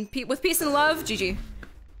 And with peace and love, GG.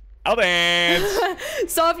 I'll dance.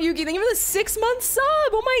 Soft Yuki, thank you for the 6-month sub.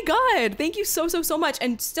 Oh my god. Thank you so much.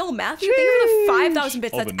 And still, Matthew, thank you for the 5,000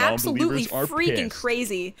 bits. That's absolutely freaking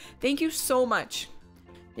crazy. Thank you so much.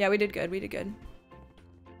 Yeah, we did good.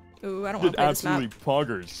 Ooh, I don't want to play this map. Absolutely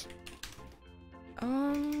poggers.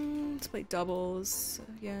 Let's play doubles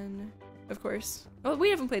again. Of course. Oh,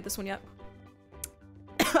 we haven't played this one yet.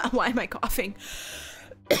 Why am I coughing?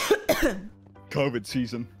 COVID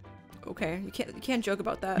season. Okay, you can't joke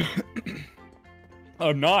about that.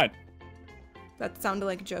 I'm not. That sounded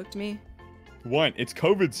like a joke to me. What? It's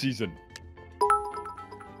COVID season.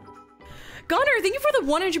 Gunner, thank you for the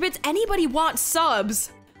 100 bits. Anybody want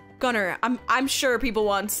subs? Gunner, I'm sure people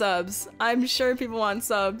want subs. I'm sure people want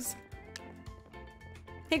subs.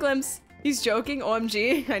 Hey Glimpse. He's joking.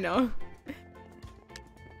 OMG. I know.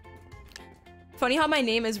 Funny how my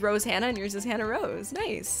name is Rose Hannah and yours is Hannah Rose.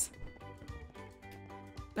 Nice.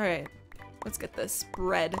 Alright, let's get this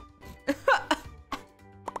bread.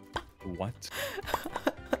 What?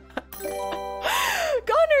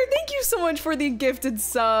 Connor, thank you so much for the gifted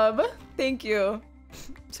sub. Thank you.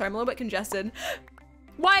 Sorry, I'm a little bit congested.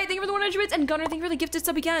 Wyatt, thank you for the 100 bits. And Gunner, thank you for the gifted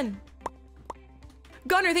sub again.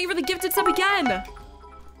 Gunner, thank you for the gifted sub again.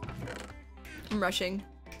 I'm rushing.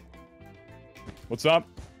 What's up?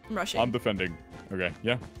 I'm rushing. I'm defending. Okay,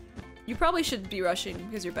 yeah. You probably should be rushing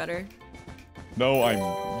because you're better. No, I'm.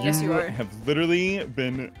 Yes, you are. have literally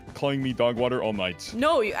been calling me dog water all night.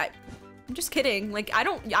 No, I'm just kidding. Like,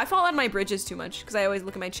 I fall on my bridges too much because I always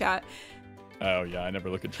look at my chat. Oh yeah, I never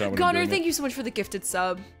look at chat when I'm Gunnar, doing thank it. you so much for the gifted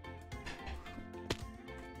sub.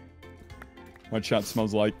 My chat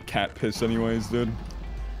smells like cat piss anyways, dude.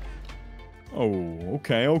 Oh,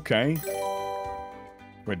 okay, okay.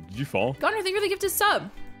 Wait, did you fall? Gunnar, thank you for the gifted sub.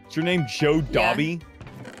 Is your name Joe Dobby?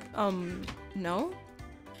 No.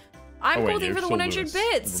 I'm Oh, wait, cool, thank you you're for the still 100 Lewis.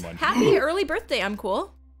 bits. Never mind. Happy early birthday, I'm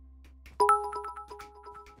cool.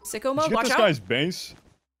 Sicko Did mode, you get watch this out. guy's base?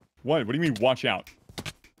 What do you mean, watch out?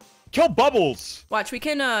 Kill Bubbles! Watch, we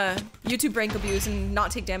can YouTube rank abuse and not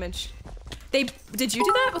take damage. Did you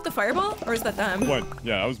do that with the fireball? Or is that them? What?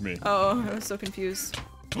 Yeah, that was me. Oh, I was so confused.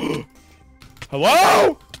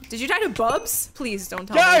 Hello? Did you die to Bubs? Please don't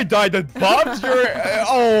tell Yeah, I me. died to Bubs.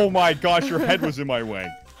 Oh my gosh, your head was in my way.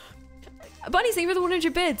 Bunny, thank you for the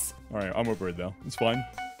 100 bits. Alright, I'm over it though. It's fine.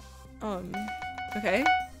 Okay.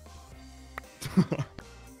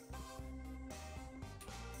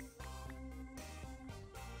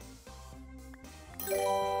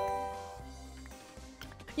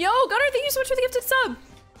 Yo, Gunnar, thank you so much for the gifted sub.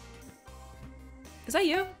 Is that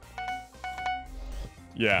you?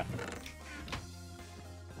 Yeah.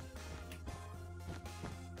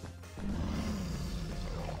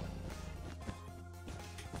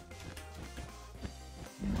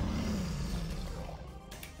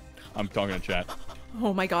 I'm talking to chat.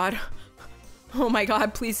 Oh my god. Oh my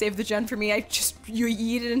god, please save the gen for me. You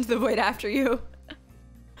yeeted into the void after you.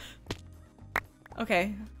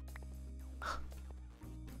 Okay.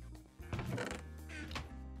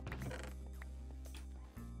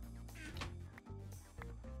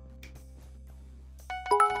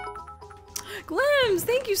 Glims,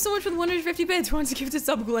 thank you so much for the 150 bits. Who wants to give to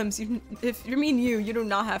sub Glims? If you mean you do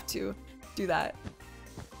not have to do that.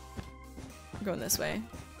 We're going this way.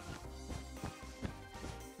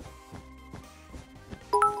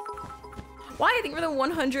 Why? I think we're the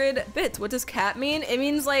 100 bits. What does cat mean? It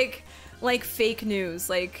means like fake news.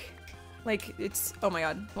 Like it's, oh my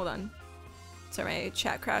god, hold on. Sorry, my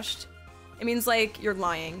chat crashed. It means like you're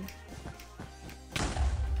lying.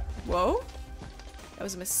 Whoa? That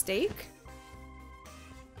was a mistake?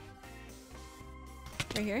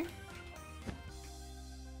 Right here?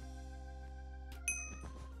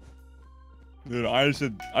 Dude, I just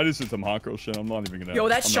did some hot girl shit. I'm not even gonna. Yo,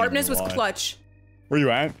 that I'm not even sharpness was gonna lie. clutch. Where you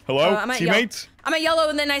at? Hello, I'm at teammates? I'm at yellow,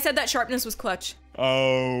 and then I said that sharpness was clutch.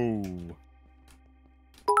 Oh.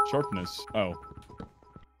 Sharpness. Oh.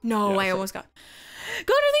 No, Yeah, I so- almost got. Gunnar,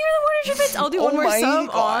 thank you for the 100 bits. I'll do one more my sub.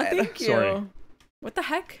 Aw, God. thank you. Sorry. What the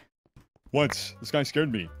heck? What? This guy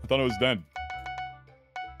scared me. I thought I was dead.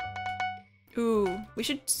 Ooh, we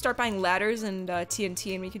should start buying ladders and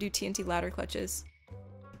TNT, and we could do TNT ladder clutches.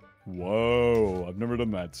 Whoa, I've never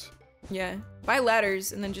done that. Yeah, buy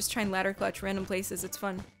ladders and then just try and ladder clutch random places. It's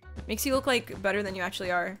fun. Makes you look like better than you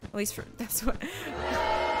actually are. At least for that's what.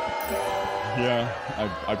 Yeah,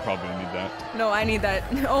 I probably need that. No, I need that.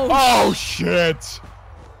 Oh. Oh shit!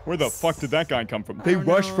 Where the fuck did that guy come from? They don't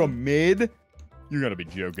rushed know. from mid? You gotta be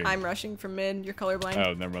joking. I'm rushing from mid. You're colorblind.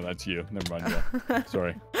 Oh, never mind. That's you. Never mind. Yeah.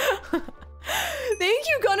 Sorry. Thank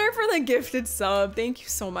you, Gunnar, for the gifted sub. Thank you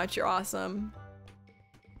so much. You're awesome.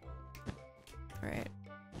 All right.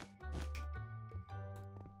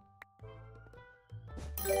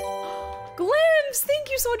 Glims, thank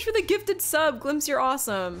you so much for the gifted sub. Glims, you're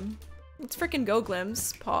awesome. Let's freaking go,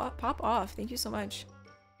 Glims. Pop off. Thank you so much.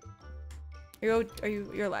 You're alive.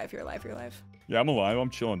 You're alive. You're alive. Yeah, I'm alive. I'm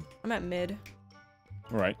chilling. I'm at mid.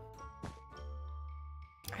 All right.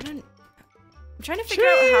 I'm trying to figure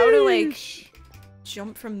out how to like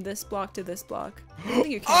jump from this block to this block. I don't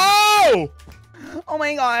think you can. Oh! Oh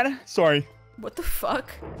my god. Sorry. What the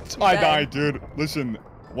fuck? I Dead. died, dude. Listen.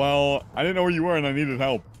 Well, I didn't know where you were and I needed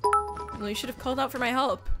help. Well, you should have called out for my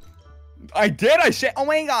help. I did. I said, oh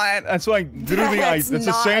my god. That's like literally. That's It's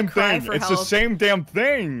the not same a cry thing. for It's the help. same damn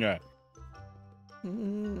thing.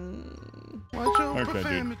 Watch your Okay,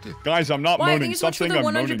 profanity. dude. Guys, I'm not Why? Thank moaning. you so Stop much for saying the I'm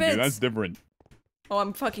 100 moaning, dude. bits. That's different. Oh,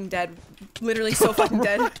 I'm fucking dead. Literally so fucking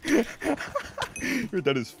dead. You're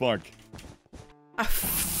dead as fuck. Ah, Oh,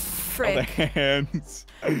 the frick. hands.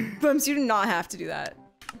 Bums, you do not have to do that.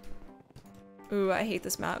 Ooh, I hate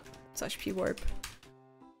this map. Slash P-warp.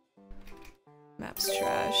 Map's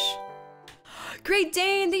trash. Great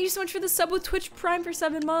Dane, thank you so much for the sub with Twitch Prime for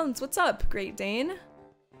 7 months. What's up, Great Dane?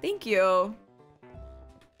 Thank you.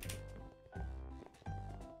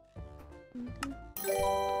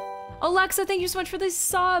 Alexa, thank you so much for the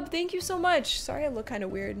sub. Thank you so much. Sorry I look kind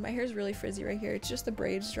of weird. My hair's really frizzy right here. It's just the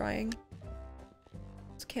braids drying.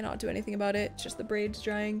 Just cannot do anything about it. It's just the braids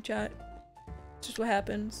drying, chat. It's just what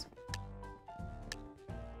happens.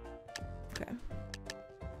 Okay.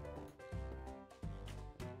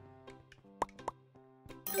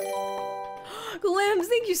 Glims,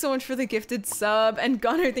 thank you so much for the gifted sub. And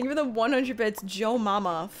Gunner, thank you for the 100 bits. Joe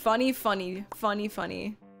Mama. Funny, funny, funny,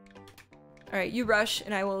 funny. Alright, you rush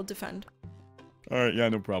and I will defend. Alright, yeah,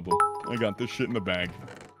 no problem. I got this shit in the bag.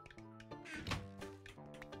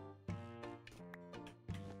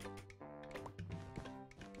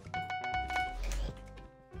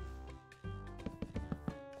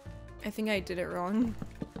 I think I did it wrong.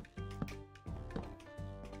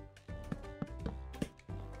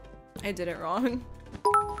 I did it wrong.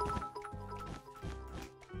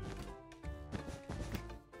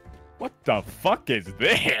 What the fuck is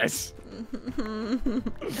this?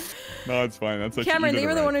 No, it's fine. That's actually Cameron, you they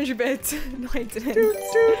were the right. 100 bits. No, I didn't.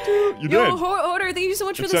 You Yo, did. Hodor, thank you so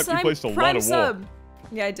much for the Except you placed a lot Prime of wool. sub.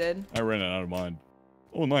 Yeah, I did. I ran it out of mine.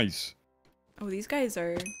 Oh, nice. Oh, these guys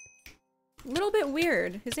are a little bit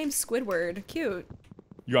weird. His name's Squidward. Cute.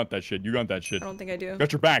 You got that shit. You got that shit. I don't think I do.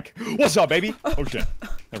 Got your back. What's up, baby? Oh, shit.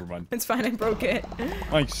 Never mind. It's fine, I broke it.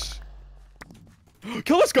 Nice.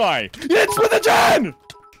 Kill this guy! It's with a gen!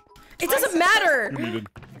 It doesn't matter! You're muted.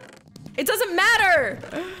 It doesn't matter!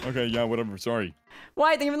 Okay, yeah, whatever. Sorry.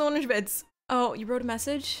 Why? Thank you for the 100 bits. Oh, you wrote a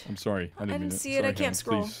message? I'm sorry. I I didn't mean didn't it. see it. Sorry, I can't Hannah,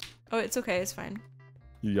 scroll. please. Oh, it's okay. It's fine.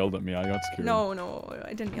 You yelled at me. I got scared. No,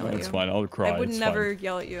 I didn't yell at you. It's fine. I'll cry. I would It's never fine.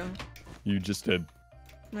 yell at you. You just did.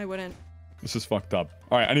 I wouldn't. This is fucked up.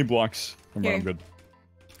 Alright, I need blocks. I'm Here. good.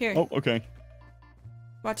 Here, Oh, okay.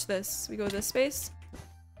 watch this. We go this space.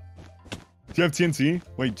 Do you have TNT?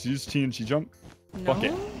 Wait, do you use TNT jump? No? Fuck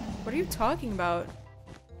it. What are you talking about?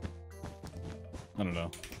 I don't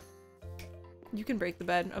know. You can break the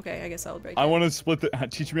bed. Okay, I guess I'll break I it. want to split the.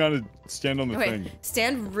 Teach me how to stand on the Okay, thing.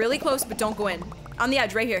 stand really close, but don't go in. On the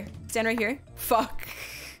edge, right here. Stand right here. Fuck.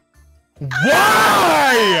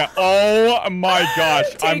 Why? Oh my gosh!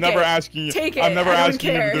 I'm Take never it. asking you. Take it. I'm never I don't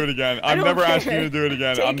asking you care. to do it again. I I'm don't never asking care. you to do it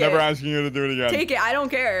again. Take I'm never it. asking you to do it again. Take it. I don't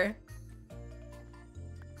care.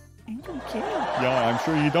 I don't care. Yeah, I'm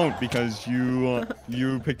sure you don't because you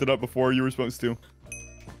you picked it up before you were supposed to.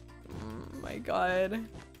 Oh my god.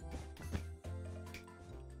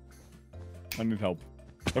 I need help.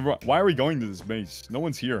 Everyone, why are we going to this base? No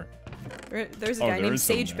one's here. There's a Oh, guy there named is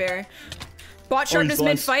someone Sage there. Bear. Bot Oh, sharpness he's mid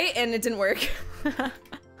less- fight and it didn't work.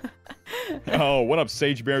 Oh, what up,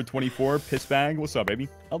 Sage Bear 24 piss bag? What's up, baby?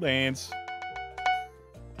 I'll dance.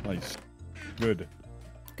 Nice. Good.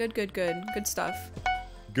 Good, good, good. Good stuff.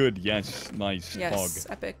 Good. Yes. Nice. Yes,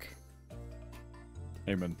 Hog. epic.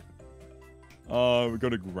 Amen. We go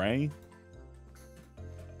to gray.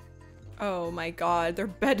 Oh my god, their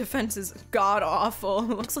bed defense is god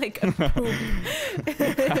awful. It looks like a poop.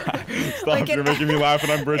 Stop! Like You're it- making me laugh,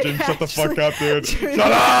 and I'm bridging. Shut the fuck actually- up, dude. Shut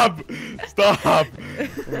up! Stop!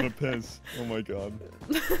 I'm gonna piss. Oh my god.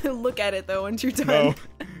 Look at it though once you're done. No.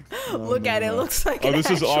 Look at it. It looks like Oh, an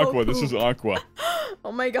this is actual Aqua. This is poop. Aqua.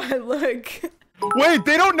 Oh my god, look. Wait,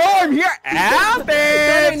 they don't know I'm here. Gunner,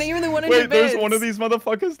 Abbott! you're the 100 Wait, there's bits. one of these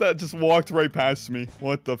motherfuckers that just walked right past me.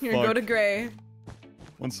 What the Here, fuck? go to gray.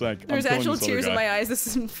 One sec. There's I'm killing actual this other tears in guy. my eyes. This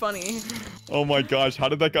isn't funny. Oh my gosh, how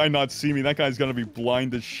did that guy not see me? That guy's gonna be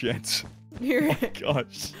blind as shit. Here.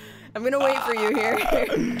 Gosh. I'm gonna wait for you here.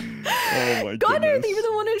 Oh my Gunner, goodness. thank you for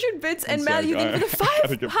the 100 bits. And One Matthew, sec, thank you for the I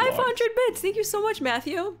gotta get 500 bits. Thank you so much,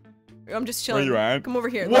 Matthew. I'm just chilling. Where you at? Come over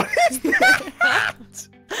here. What Look. is that?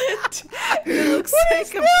 It looks What like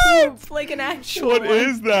is a that? poop, like an actual What one.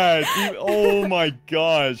 is that? Dude, oh my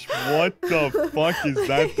gosh. What the fuck is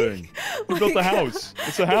that thing? Who built the house?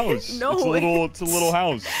 It's a house. No, it's a little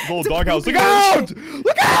house. It's a little it's a doghouse. Look poopy out! version.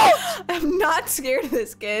 Look out! I'm not scared of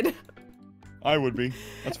this kid. I would be.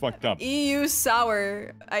 That's fucked up. EU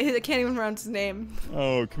Sour. I can't even pronounce his name.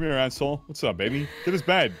 Oh, come here, asshole. What's up, baby? Get his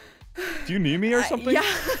bed. Do you need me or something? Yeah,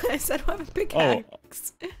 I said I have a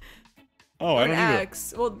pickaxe. Oh, Or I an don't need it.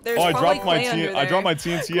 axe. Well, there's Oh, I probably dropped my clay under I dropped my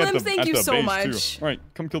there. TNT at Glims, the thank at you the so base much. too. All right,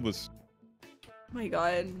 come kill this. Oh my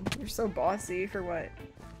god, you're so bossy for what?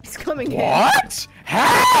 He's coming in. What?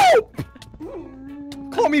 Help!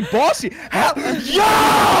 Call me bossy. Help!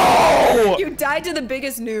 Yo! You died to the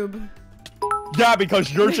biggest noob. Yeah,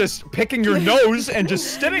 because you're just picking your nose and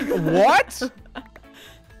just sitting. What?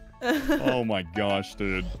 Oh my gosh,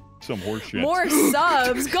 dude. Some horseshit. More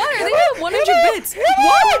subs. Gunner, they have 100 bits.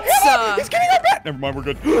 What? He's getting our bet. Never mind, we're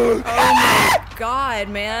good. Oh my god,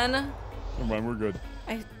 man. Never mind, we're good.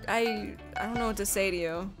 I don't know what to say to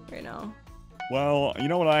you right now. Well, you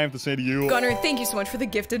know what I have to say to you? Gunner, thank you so much for the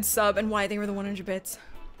gifted sub and why they were the 100 bits.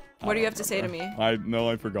 What do you have to say to me?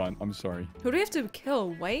 I forgot. I'm sorry. Who do we have to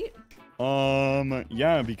kill? White?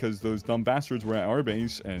 Yeah, because those dumb bastards were at our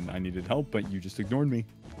base, and I needed help, but you just ignored me.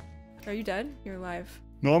 Are you dead? You're alive.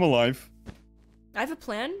 No, I'm alive. I have a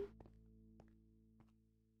plan.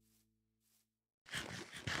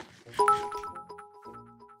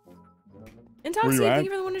 Intoxic, thank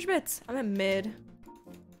you for the 100 bits. I'm at mid.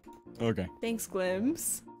 Okay. Thanks,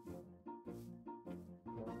 Glims.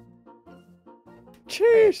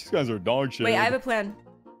 Jeez, these guys are dog shit. Wait, I have a plan.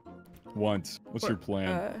 Once. What's your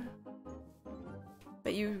plan?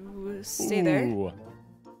 That you stay there.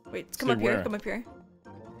 Wait, come Stay up here. where? Come up here.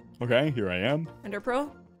 Okay, here I am. Ender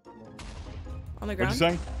Pearl. On the What'd ground. you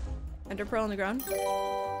say? Ender Pearl on the ground.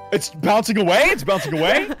 It's bouncing away? It's bouncing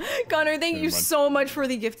away? Connor, thank you so much for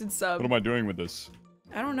the gifted sub. What am I doing with this?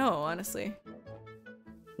 I don't know, honestly.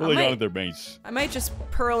 What do they got at their base? I might just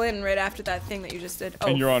pearl in right after that thing that you just did. Oh,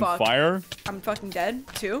 and you're on fuck. fire? I'm fucking dead,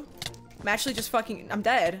 too. I'm actually just fucking- I'm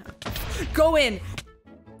dead. Go in!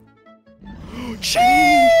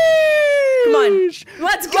 Cheese! Come on.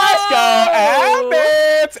 Let's go! Let's go,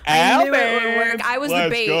 Albert! I knew it would work. I was the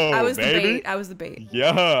bait. Go, I was baby. the bait. I was the bait.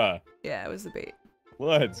 Yeah. Yeah, I was the bait.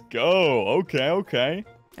 Let's go. Okay, okay.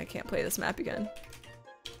 I can't play this map again.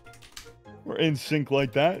 We're in sync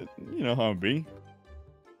like that. You know how it be.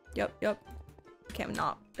 Yep, yep.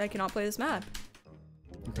 I cannot play this map.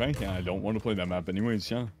 Okay, yeah, I don't want to play that map anyways,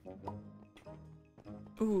 yeah.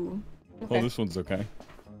 Ooh. Okay. Oh, this one's okay.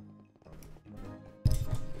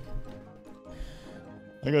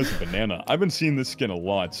 That guy's a banana. I've been seeing this skin a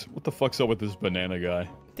lot. What the fuck's up with this banana guy?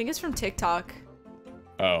 I think it's from TikTok.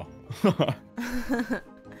 Oh.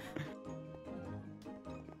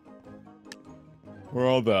 We're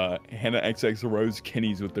all the Hannahxxrose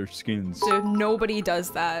Kennies with their skins. Dude, nobody does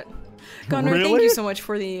that. Gunnar, Really? thank you so much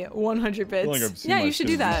for the 100 bits. I feel like I've seen Yeah, my you should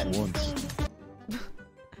do skin at that. least once.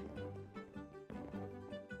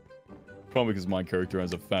 Probably because my character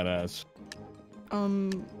has a fat ass.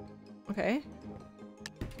 Okay.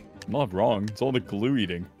 I'm not wrong. It's all the glue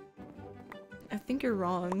eating. I think you're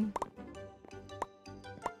wrong.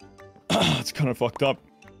 It's kind of fucked up.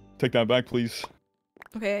 Take that back, please.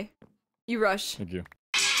 Okay. You rush. Thank you.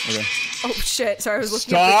 Okay. Oh shit, sorry, I was looking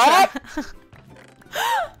Stop! at the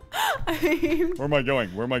chat. Where am I going?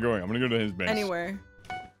 Where am I going? I'm gonna go to his base. Anywhere.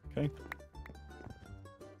 Okay.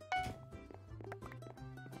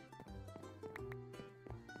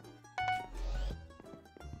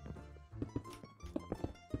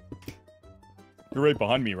 You're right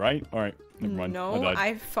behind me, right? Alright, never mind. No, I died.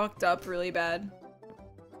 I fucked up really bad.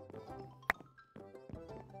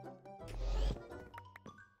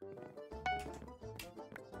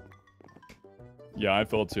 Yeah, I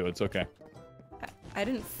fell too. It's okay. I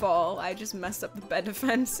didn't fall. I just messed up the bed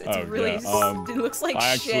defense. It's Oh, really. yeah, It looks like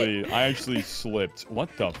I shit. actually slipped. What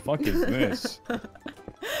the fuck is this?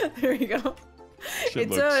 There you go. Shit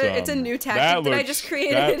It's a new tactic that I just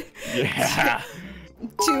created. Yeah.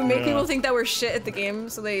 To make people think that we're shit at the game,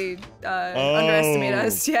 so they underestimate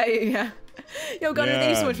us. Yeah, yeah, yeah. Yo, Gunnar, thank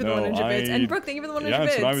you so much for the 100 bits. And Brooke, thank you for the 100 yeah,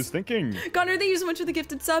 bits. that's what I was thinking. Gunnar, thank you so much for the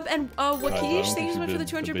gifted sub. And Wakish, thank you so much for the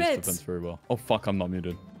 200 base bits. defense very well. Oh fuck, I'm not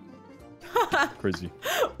muted. Crazy.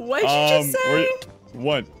 What did you just say?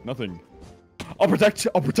 What? Nothing. I'll protect.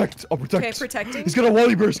 I'll protect. I'll protect. Okay, protecting. He's got a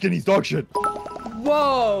Wally bear skin. He's dog shit.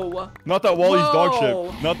 Whoa. Not that Wally's dog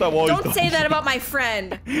Whoa. shit. Not that Wally's dog Don't say that about my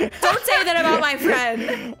friend. Don't say that about my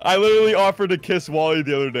friend. I literally offered to kiss Wally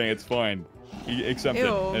the other day. It's fine. He accepted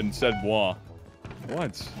Ew. and said wah.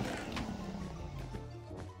 What?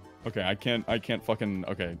 Okay, I can't fucking,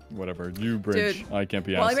 okay, whatever. You bridge. Dude, I can't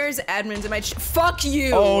be Wally asked. Bear's admins in my fuck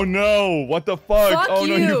you. Oh no, what the fuck? Fuck oh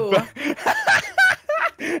you. no,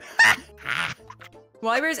 you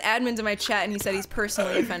Wally Bear's admin's in my chat and he said he's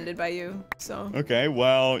personally offended by you, so. Okay,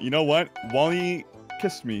 well, you know what? Wally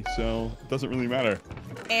kissed me, so it doesn't really matter.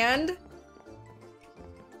 And?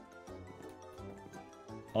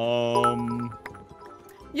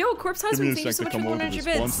 Yo, Corpse Give me Husband, a thank you sec so to much for come the over to 100 this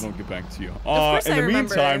bits. once and I'll get back to you. course In I the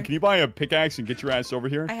remember. meantime, can you buy a pickaxe and get your ass over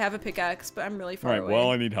here? I have a pickaxe, but I'm really far Alright, away.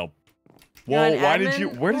 well, I need help. You're Well, an why admin? did you,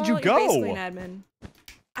 where did you Well, you're go? basically an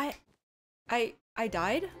admin. I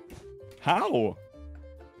died? How?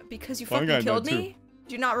 Because you Well, I fucking got killed that too. me?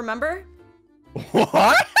 Do you not remember?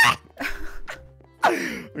 What? Are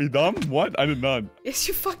you dumb? What? I did not. Yes,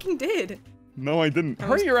 you fucking did. No, I didn't. I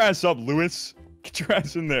was- Hurry your ass up, Lewis. Get your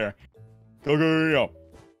ass in there. Go, go, go, go.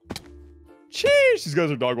 Sheesh, these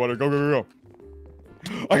guys are dog water. Go, go, go,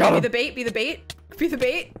 go. I got Be him. the bait, be the bait. Be the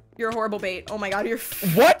bait. You're a horrible bait. Oh my god, you're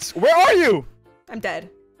What? Where are you? I'm dead.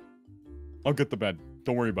 I'll get the bed.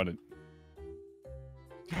 Don't worry about it.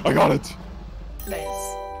 I got it.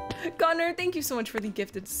 Nice. Gunnar, thank you so much for the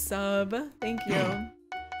gifted sub. Thank you.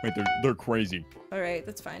 Wait, they're crazy. All right,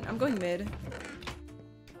 that's fine. I'm going mid.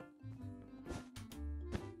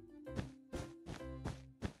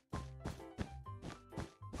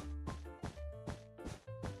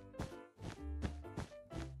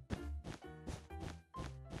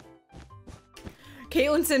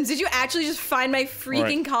 Caitlin Sims, did you actually just find my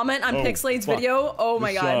freaking comment on Pixelate's video? Oh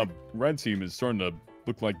my god. Red team is starting to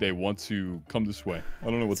look like they want to come this way. I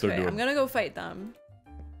don't know what they're doing. I'm gonna go fight them.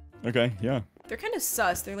 Okay, yeah. They're kind of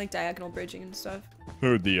sus. They're like diagonal bridging and stuff.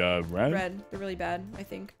 Who, the red? Red. They're really bad, I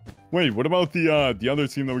think. Wait, what about the other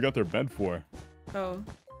team that we got their bed for? Oh,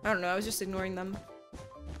 I don't know. I was just ignoring them.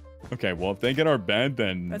 Okay, well if they get our bed,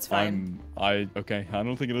 then that's fine. Okay, I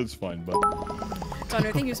don't think it is fine, but.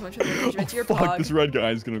 Donner, thank you so much for the engagement. To your fuck, pog. this red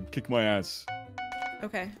guy is gonna kick my ass.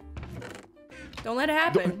 Okay. Don't let it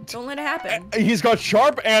happen. Don't let it happen. He's got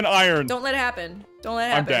sharp and iron. Don't let it happen. Don't let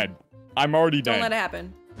it happen. I'm dead. I'm already dead. Don't let it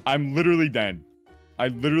happen. I'm literally dead. I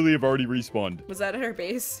literally have already respawned. Was that at our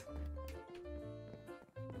base?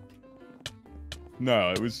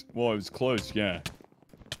 No, it was close, yeah.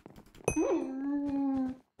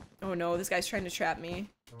 Oh no, this guy's trying to trap me.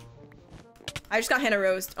 I just got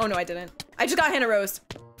Hannahxxrose. Oh no, I didn't. I just got Hannahxxrose.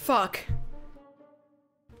 Fuck.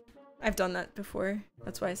 I've done that before.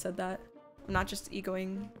 That's why I said that. I'm not just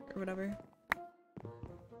egoing or whatever.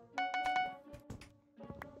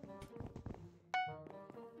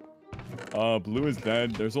 Blue is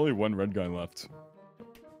dead. There's only one red guy left.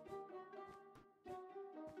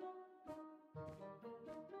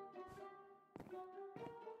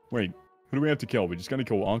 Wait, who do we have to kill? We just gotta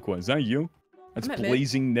kill Aqua. Is that you? That's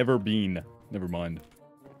Blazing Neverbean. Never mind.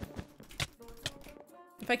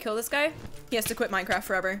 If I kill this guy, he has to quit Minecraft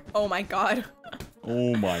forever. Oh my god.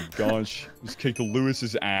 Oh my gosh. Just kicked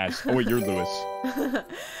Lewis's ass. Oh wait, you're Lewis. Gunner,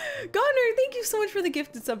 thank you so much for the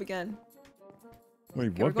gifted sub again.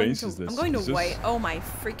 Wait, okay, what base is this? I'm going to white. Oh my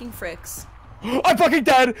freaking fricks. I'm fucking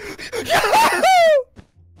dead! Are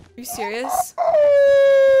you serious?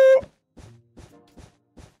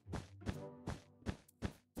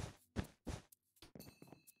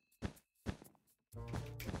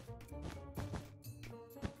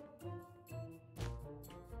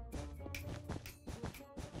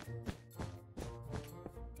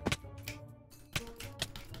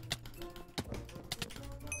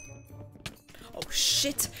 Oh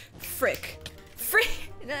shit! Frick! Frick!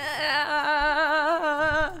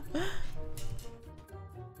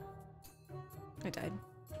 I died.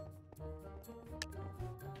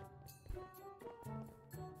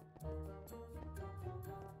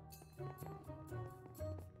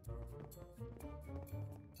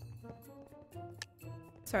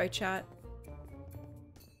 Sorry, chat.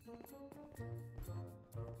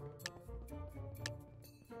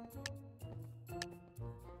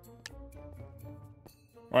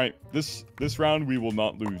 Alright, this round we will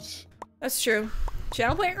not lose. That's true.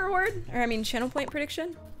 Channel point reward? Or I mean channel point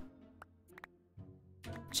prediction?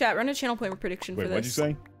 Chat, run a channel point prediction for this. Wait, what'd you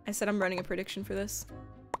say? I said I'm running a prediction for this.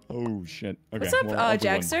 Oh shit. Okay. What's up, well, I'll do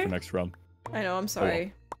one Jaxter? for next round. I know, I'm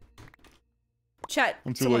sorry. Chat.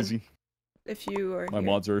 I'm too lazy. If you are My here.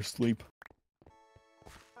 mods are asleep.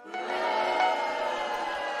 I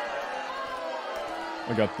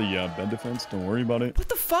got the bed defense, don't worry about it. What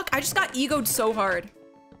the fuck? I just got egoed so hard.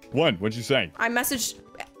 What? What'd you say? I messaged,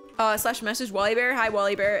 /messaged Wally Bear, hi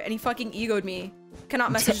Wally Bear, and he fucking egoed me.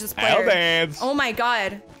 Cannot message this player. Dance. Oh my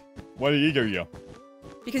god. Why did he ego you?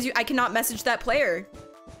 Because I cannot message that player.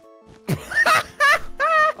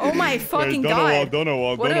 Oh my fucking god.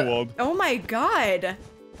 Donald. Oh my god.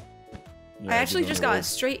 Yeah, I actually just got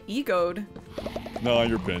straight egoed. No,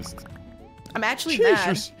 you're pissed. I'm actually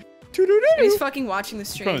mad. And he's fucking watching the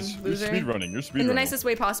stream, loser. You're speedrunning. You're speedrunning. In the nicest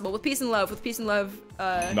way possible. With peace and love. With peace and love.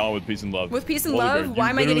 Not with peace and love. With peace and love? Why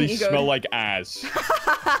am I getting egoed? You smell like ass.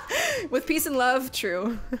 With peace and love?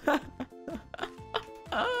 True.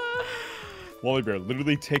 Wally Bear,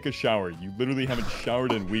 literally take a shower. You literally haven't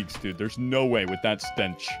showered in weeks, dude. There's no way with that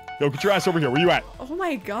stench. Yo, get your ass over here. Where you at? Oh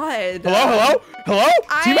my god. Hello?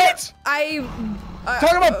 Teammates?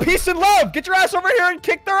 Talking about peace and love. Get your ass over here and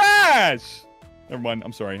kick their ass. Never mind.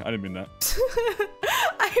 I'm sorry. I didn't mean that.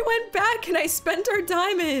 I went back and I spent our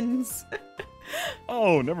diamonds.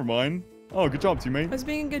 Oh, never mind. Oh, good job, teammate. I was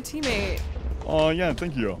being a good teammate. Oh, yeah,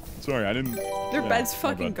 thank you. Sorry, I didn't... Their bed's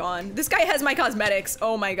fucking gone. This guy has my cosmetics.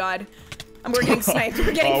 Oh my god. We're getting sniped.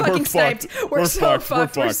 We're getting fucking sniped. We're so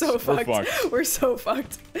fucked. We're so fucked. We're so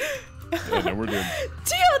fucked. Yeah, no, we're good.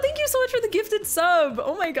 Tio, thank you so much for the gifted sub.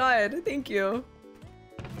 Oh my god. Thank you.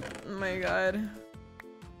 Oh my god.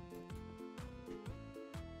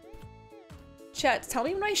 Chat, tell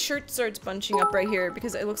me when my shirt starts bunching up right here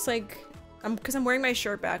because it looks like I'm wearing my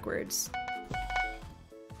shirt backwards.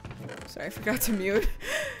 Sorry, I forgot to mute.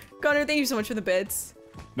 Connor, thank you so much for the bits.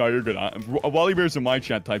 No, you're good. Wally Bear's in my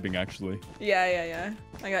chat typing, actually. Yeah.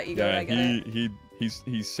 I got ego. Yeah, I get it.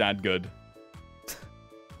 he's sad good.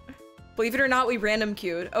 Believe it or not, we random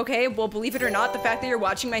queued. Okay, well, believe it or not, the fact that you're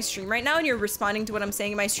watching my stream right now and you're responding to what I'm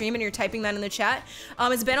saying in my stream and you're typing that in the chat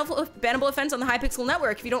is a bannable offense on the Hypixel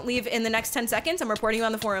network. If you don't leave in the next 10 seconds, I'm reporting you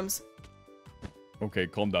on the forums. Okay,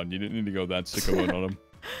 calm down. You didn't need to go that sicko mode on him.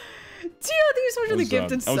 Tio, thank you so much for the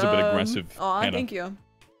gifted sub. That was a bit aggressive. Aw, Hannah. thank you.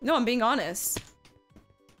 No, I'm being honest.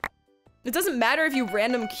 It doesn't matter if you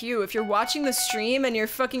random queue. If you're watching the stream and you're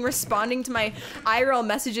fucking responding to my IRL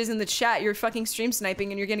messages in the chat, you're fucking stream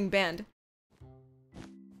sniping and you're getting banned.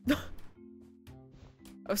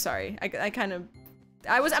 Oh, sorry.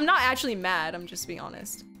 I'm not actually mad. I'm just being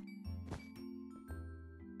honest.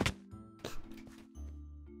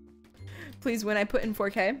 Please, when I put in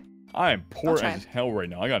 4K. I am poor as hell right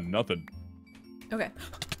now. I got nothing. Okay.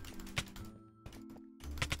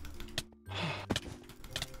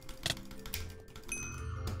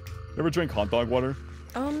 You ever drink hot dog water?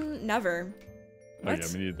 Never. Oh yeah,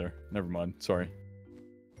 me neither. Never mind. Sorry.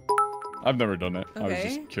 I've never done it. Okay. I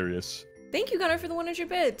was just curious. Thank you, Gunnar, for the 100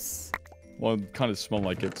 bits. Well, it kind of smelled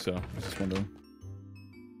like it, so I was just wondering.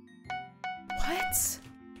 What?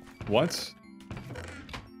 What?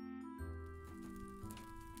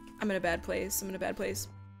 I'm in a bad place. I'm in a bad place.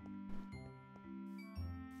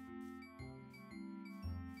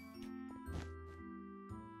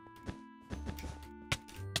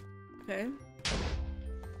 Okay.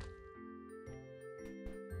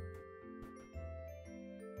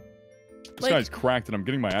 This guy's cracked and I'm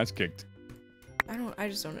getting my ass kicked. I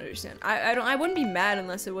just don't understand. I wouldn't be mad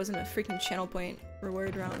unless it wasn't a freaking channel point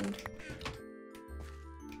reward round.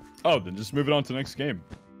 Oh, then just move it on to the next game.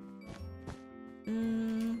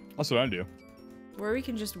 That's what I do. Where we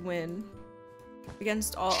can just win.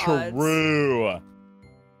 Against all True. odds.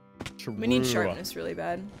 True. We need sharpness really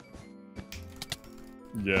bad.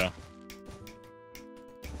 Yeah.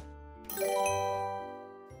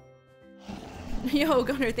 Yo,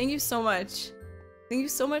 Gunnar, thank you so much. Thank you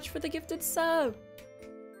so much for the gifted sub.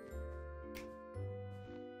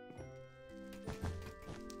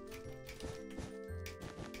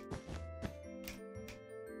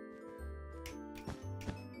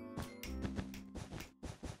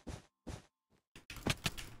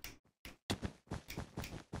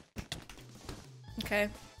 Okay.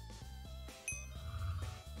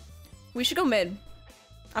 We should go mid.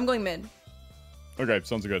 I'm going mid. Okay,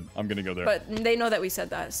 sounds good. I'm gonna go there. But they know that we said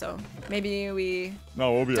that, so maybe we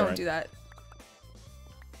we'll be don't do that.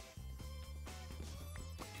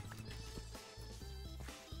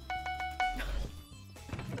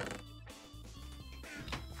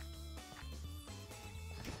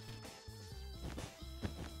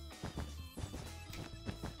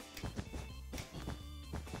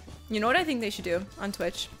 You know what I think they should do on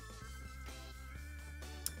Twitch?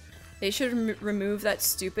 They should remove that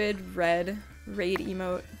stupid red raid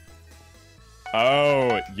emote.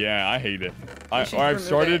 Oh, yeah, I hate it. I've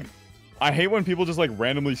started... I hate when people just, like,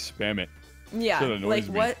 randomly spam it. Yeah, like,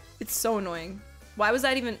 me. what? It's so annoying. Why was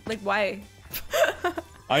that even... Like, why?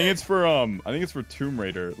 I think it's for Tomb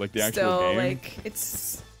Raider, like, the actual game. Like,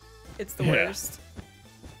 it's the worst.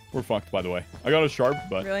 We're fucked, by the way. I got a sharp,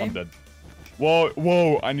 but really? I'm dead.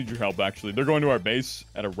 Whoa, I need your help, actually. They're going to our base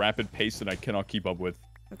at a rapid pace that I cannot keep up with.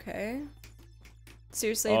 Okay.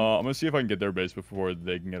 Seriously? I'm gonna see if I can get their base before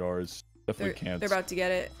they can get ours. Definitely can't. They're about to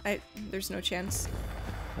get it. There's no chance.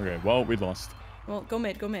 Okay, well, we lost. Well, go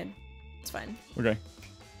mid, go mid. It's fine. Okay.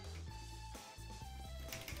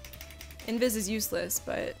 Invis is useless,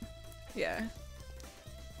 but yeah.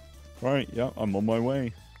 Alright, yeah, I'm on my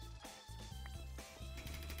way.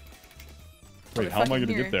 Wait, how am I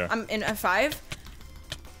gonna get there? I'm in F5.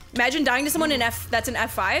 Imagine dying to someone in that's an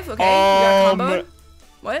F5, okay? You got comboed.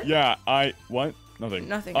 What? Yeah, what? Nothing.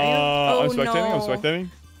 Nothing. I'm spectating,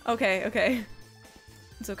 Okay.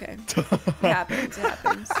 It's okay. It happens, it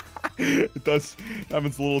happens. It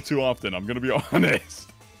happens a little too often, I'm gonna be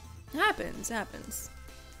honest. It happens. I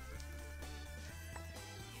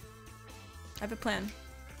have a plan.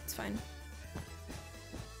 It's fine.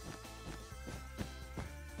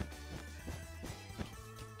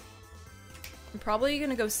 I'm probably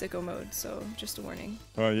gonna go sicko mode, so just a warning.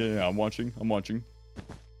 Yeah, I'm watching.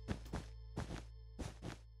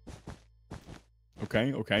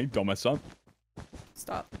 Okay, don't mess up.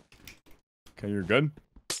 Stop. Okay, you're good.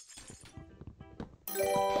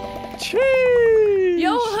 Cheese!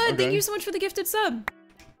 Yo, Hood, thank you so much for the gifted sub.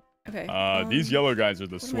 Okay. These yellow guys are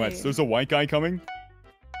the sweats. There's a white guy coming.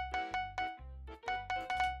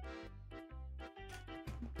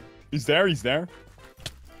 He's there.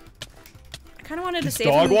 kind of wanted to It's save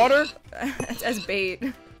dog him water? as bait.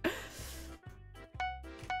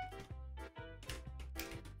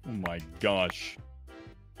 Oh my gosh.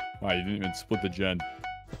 Wow, you didn't even split the gen.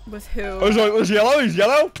 With who? Oh, there's yellow? He's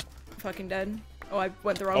yellow? Fucking dead. Oh, I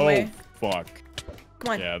went the wrong way. Oh, fuck.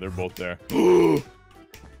 Come on. Yeah, they're both there.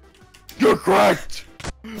 You're cracked!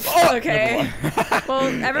 Oh, Okay. Well,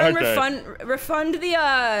 everyone Okay. refund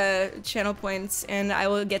the channel points, and I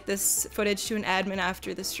will get this footage to an admin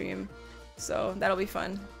after the stream. So that'll be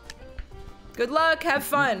fun. Good luck. Have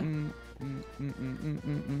fun.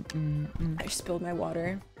 I spilled my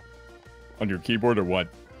water. On your keyboard or what?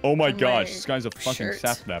 Oh my On gosh, my this guy's a fucking shirt.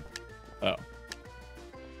 sapnap. Oh.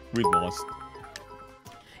 We've lost.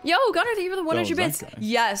 Yo, Gunnar, thank you for the 100 was that bits. guy.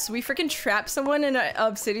 Yes, we freaking trapped someone in an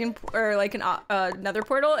obsidian or like an nether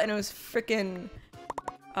portal, and it was freaking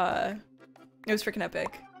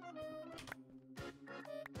epic.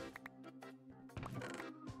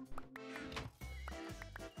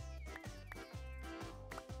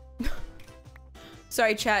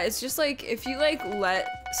 Sorry, chat. It's just like if you like let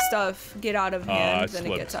stuff get out of hand, then it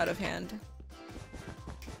slipped. gets out of hand.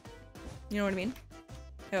 You know what I mean?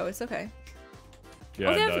 Oh, it's okay.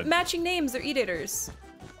 Yeah, Oh, they it have does. matching names. They're eat-eaters.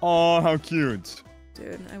 Oh, how cute.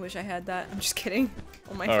 Dude, I wish I had that. I'm just kidding.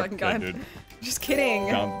 Oh my Okay, fucking god. dude. Just kidding.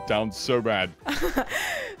 Down so bad. I'm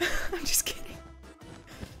just kidding.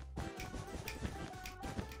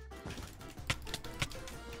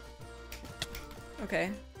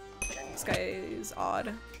 Okay. This guy is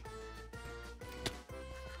odd.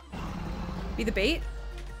 Be the bait?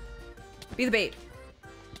 Be the bait.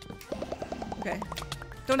 Okay.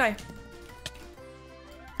 Don't die.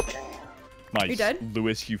 Nice. You dead?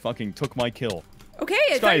 Lewis, you fucking took my kill. Okay,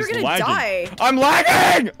 I thought you were gonna die. I'm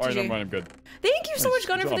lagging! Alright, GG. never mind, I'm good. Thank you so Nice much,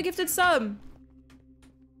 Gunnar, for the job. gifted sub.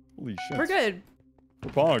 Holy shit. We're good.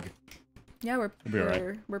 We're pog. Yeah, We'll be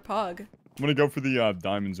alright. we're pog. I'm gonna go for the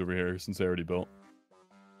diamonds over here since they already built.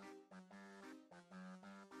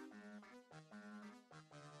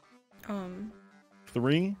 Um,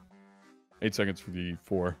 3. 8 seconds for the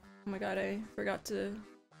 4. oh my god, I forgot to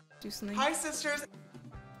do something. Hi, sisters.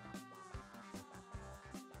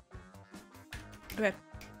 Okay.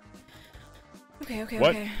 Okay. What?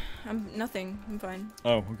 Okay. I'm nothing. I'm fine.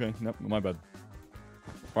 Oh, okay. Nope, my bad.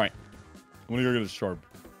 Alright. I'm gonna go get a sharp.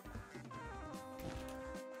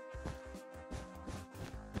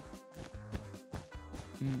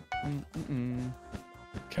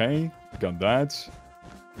 Okay, got that.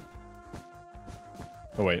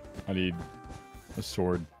 Oh wait, I need a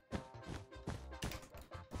sword.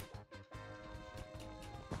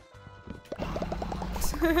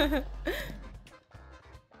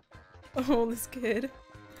 Oh, this kid.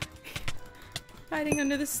 Hiding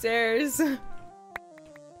under the stairs. I'm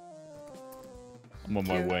on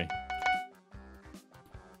my Cute. way.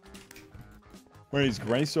 Wait, is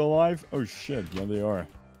Gray still alive? Oh shit, yeah they are.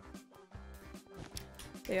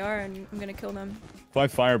 They are, and I'm gonna kill them. If I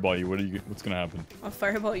fireball you, what's gonna happen? I'll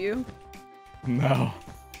fireball you. No,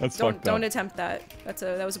 that's fucked Don't up. attempt that.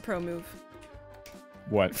 That was a pro move.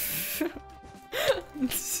 What?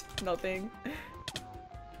 Nothing.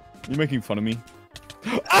 You making fun of me?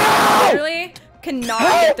 Literally cannot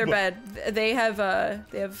get their bed. They have Oh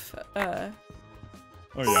yeah,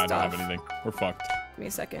 I don't have Stuff. anything. We're fucked. Give me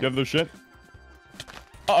a second. You have their shit?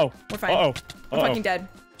 Uh-oh. We're fine. Uh-oh. I'm fucking dead.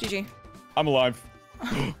 GG. I'm alive.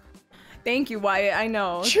 Thank you, Wyatt. I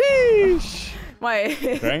know. Sheesh. Wyatt.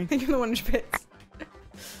 Okay. Thank you for the 100 bits.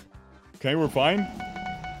 Okay, we're fine.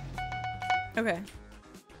 Okay.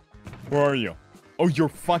 Where are you? Oh, you're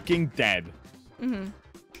fucking dead. Mm-hmm.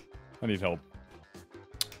 I need help.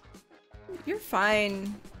 You're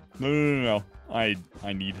fine. No. I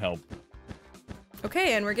need help.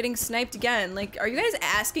 Okay, and we're getting sniped again. Like, are you guys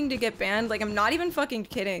asking to get banned? Like, I'm not even fucking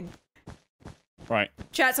kidding. Right.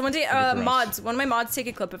 Chat, someone take Look at the mods. One of my mods take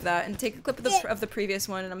a clip of that and take a clip of the previous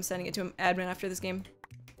one, and I'm sending it to an admin after this game.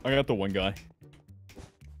 I got the one guy.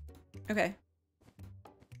 Okay.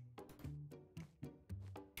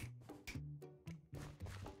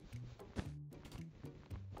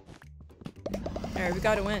 Alright, we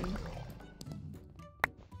gotta win.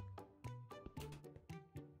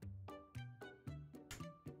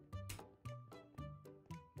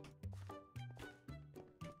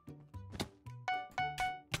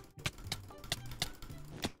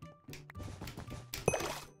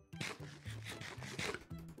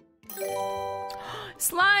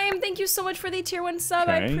 Slime, thank you so much for the tier 1 sub.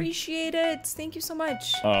 I Okay. appreciate it. Thank you so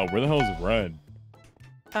much. Where the hell is Red?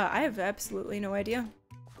 I have absolutely no idea.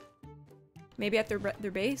 Maybe at their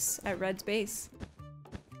base, at Red's base.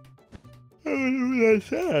 I don't know what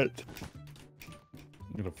that's at.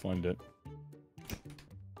 I'm gonna find it.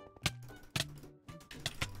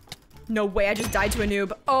 No way, I just died to a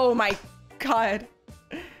noob. Oh my god.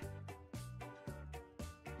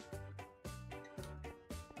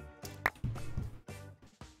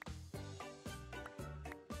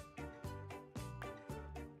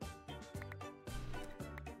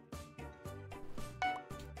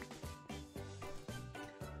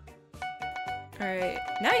 All right,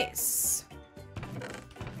 nice.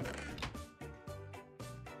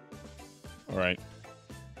 All right.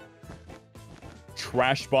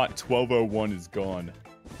 Trashbot 1201 is gone.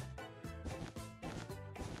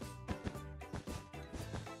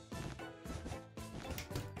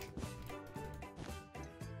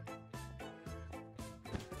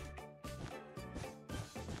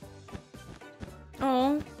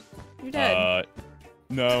 Oh, you're dead.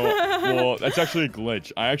 No. Well, that's actually a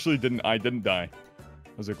glitch. I didn't die.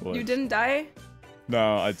 It was a glitch. You didn't die?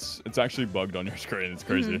 No, it's actually bugged on your screen. It's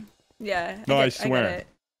crazy. Yeah. No, I swear. I get it.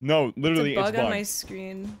 No, literally, it's a bug bugged. on my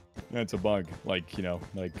screen. Yeah, it's a bug. Like, you know,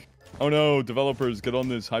 like, oh no, developers, get on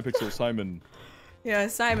this Hypixel Simon. Yeah,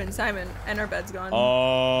 Simon, and our bed's gone.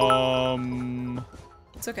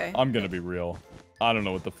 It's okay. I'm gonna be real. I don't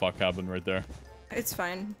know what the fuck happened right there. It's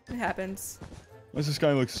fine. It happens. Why does this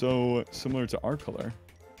guy look so similar to our color?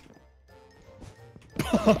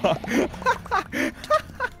 Who is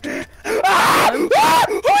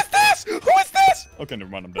this? Who is this? Okay, never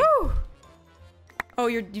mind. I'm dead. Woo! Oh,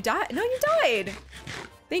 you died? No, you died.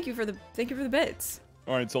 Thank you for the bits.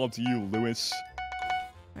 All right, it's all up to you, Lewis.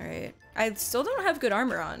 All right. I still don't have good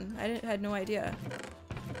armor on. I had no idea.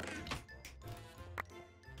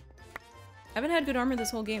 I haven't had good armor this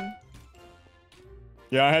whole game.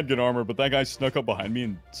 Yeah, I had good armor, but that guy snuck up behind me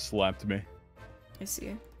and slapped me. I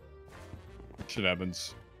see. Shit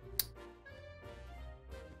happens.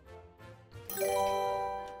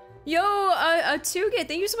 Yo, Tugit,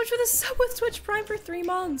 thank you so much for the sub with Twitch Prime for 3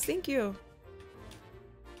 months. Thank you.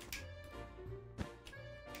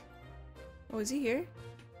 Oh, is he here?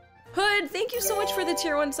 Hood, thank you so much for the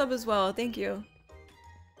tier 1 sub as well. Thank you.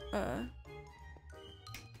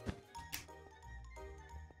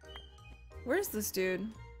 Where's this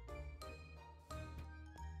dude?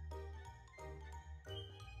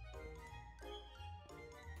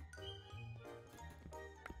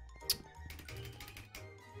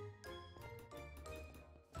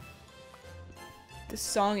 This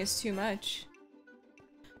song is too much.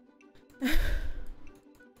 All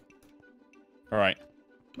right.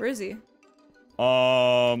 Where is he?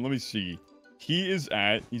 Let me see. He's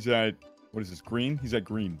at, what is this, green? He's at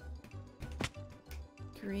green.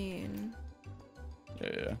 Green.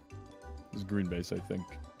 Yeah. This is green base, I think.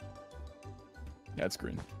 Yeah, it's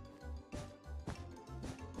green.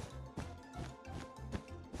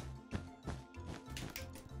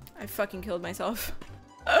 I fucking killed myself.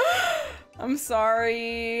 I'm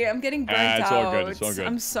sorry. I'm getting burnt out. It's all good. It's all good.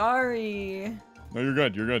 I'm sorry. No, you're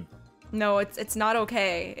good. You're good. No, it's not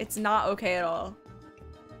okay. It's not okay at all.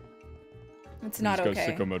 It's not okay. Let's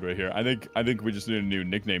go sicko mode right here. I think we just need a new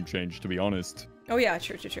nickname change, to be honest. Oh yeah,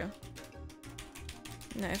 true.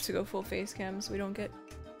 And I have to go full face cam so we don't get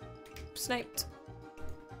sniped.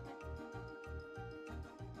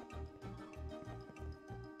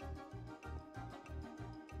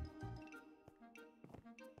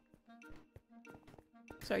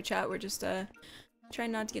 Sorry, chat. We're just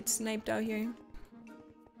trying not to get sniped out here.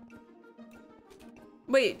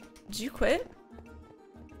 Wait, did you quit?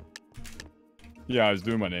 Yeah, I was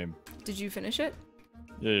doing my name. Did you finish it?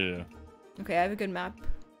 Yeah. Okay, I have a good map.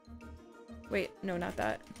 Wait, no, not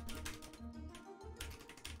that.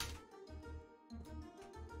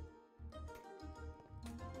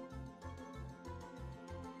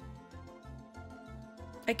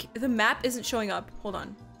 The map isn't showing up. Hold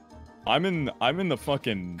on. I'm in the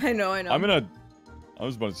fucking... I know. I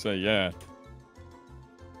was about to say, yeah.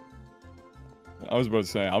 I was about to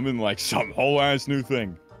say, I'm in like some whole ass new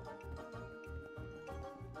thing.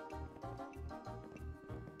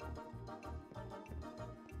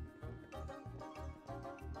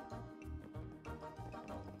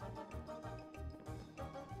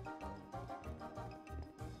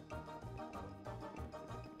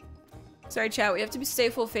 Sorry, chat. We have to stay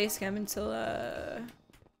full face cam until the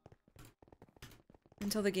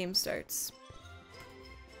game starts.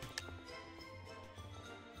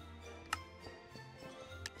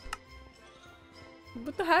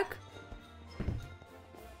 What the heck?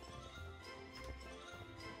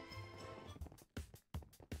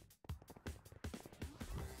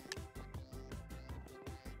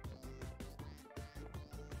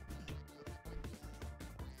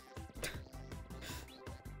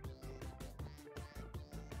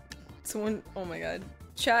 Someone, oh my god.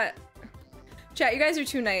 Chat, you guys are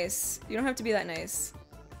too nice. You don't have to be that nice.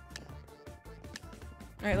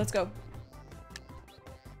 All right, let's go.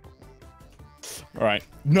 All right.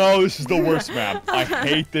 No, this is the worst map. I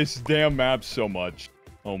hate this damn map so much.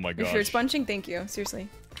 Oh my gosh. If you're sponging, thank you. Seriously.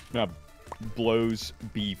 Map blows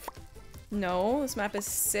beef. No, this map is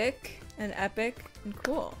sick and epic and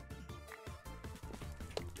cool.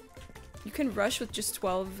 You can rush with just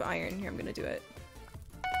 12 iron. Here, I'm gonna do it.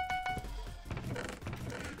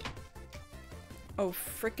 Oh,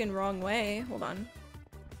 frickin' wrong way. Hold on.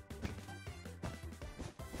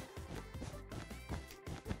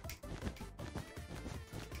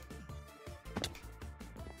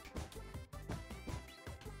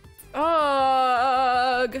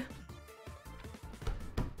 Ugh!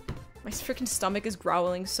 My freaking stomach is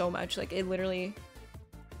growling so much. Like, it literally...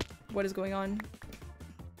 What is going on?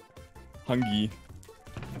 Hungry.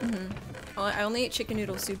 I only ate chicken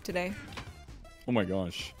noodle soup today. Oh my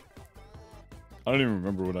gosh. I don't even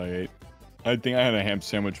remember what I ate. I think I had a ham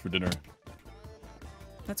sandwich for dinner.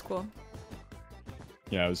 That's cool.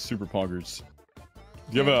 Yeah, it was super poggers.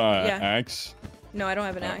 Do you have an axe? No, I don't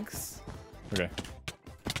have an axe. Okay.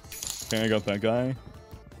 Okay, I got that guy.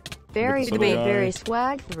 Very Look at sweet, the very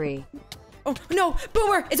swag 3. Oh, no!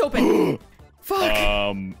 Boomer! It's open!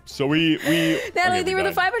 Fuck! So we Natalie, okay, they were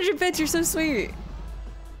the 500 bits. You're so sweet.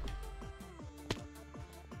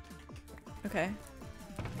 Okay.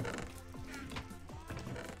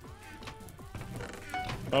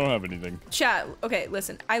 I don't have anything. Chat, okay,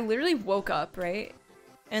 listen. I literally woke up, right?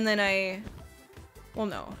 And then well,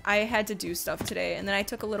 no. I had to do stuff today, and then I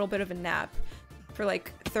took a little bit of a nap for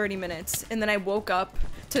like 30 minutes, and then I woke up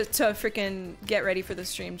to freaking get ready for the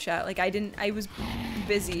stream, chat. Like, I was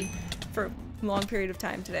busy for a long period of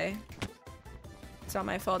time today. It's not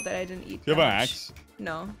my fault that I didn't eat. Do you have an axe?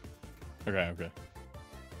 No. Okay, okay.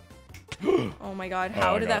 Oh my god,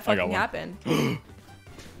 how did that fucking happen?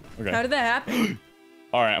 Okay. How did that happen?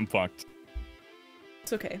 Alright, I'm fucked.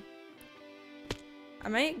 It's okay. I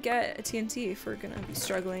might get a TNT if we're gonna be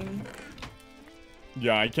struggling.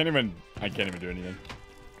 Yeah, I can't even do anything.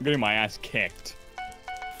 I'm getting my ass kicked.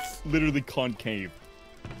 Literally concave.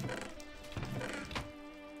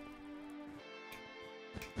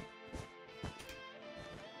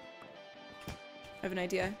 I have an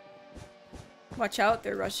idea. Watch out,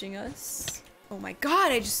 they're rushing us. Oh my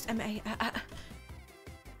god,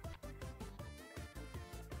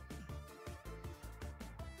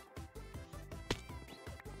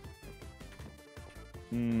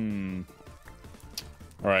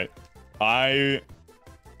 Alright.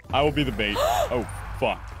 I will be the bait. Oh,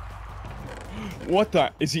 fuck. What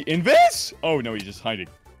the? Is he in this? Oh, no, he's just hiding.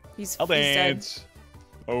 He's I'll dead. dance.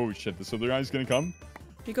 Oh, shit. This other guy's gonna come?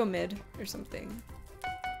 You go mid or something.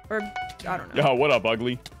 Or, I don't know. Yo, what up,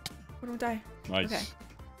 ugly? Oh, don't die. Nice. Okay.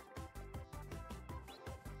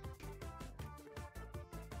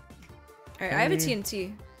 Alright, I have a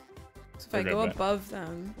TNT. So if I go above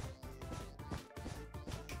them...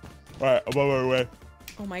 Alright, I'm on my way.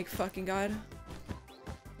 Oh my fucking god.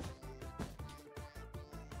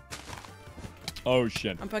 Oh,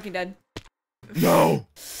 shit. I'm fucking dead. No!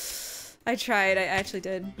 I tried, I actually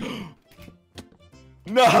did.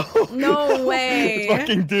 No! No way! It's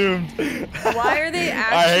fucking doomed. Why are they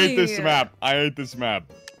actually... I hate this map. I hate this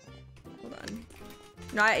map. Hold on.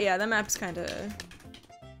 No, yeah, that map's kinda...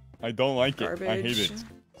 I don't like garbage. it. I hate it.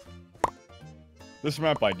 This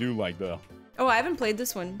map I do like, though. Oh, I haven't played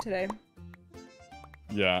this one today.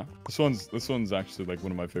 Yeah, this one's actually like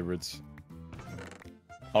one of my favorites.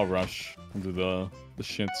 I'll rush into the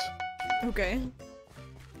shits. Okay.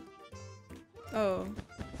 Oh.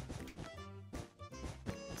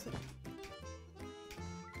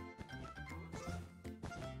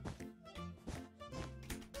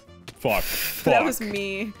 Fuck. Fuck. That was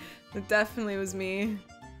me. It definitely was me.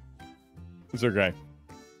 It's okay.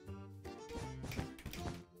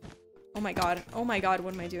 Oh my god. Oh my god,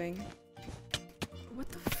 what am I doing? What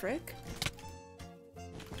the frick?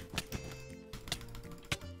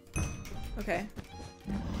 Okay.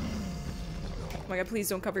 Oh my god, please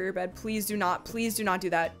don't cover your bed. Please do not do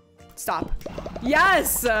that. Stop.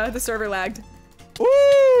 Yes! The server lagged.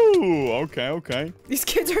 Ooh! Okay, okay. These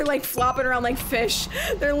kids are like flopping around like fish.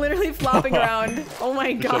 They're literally flopping around. Oh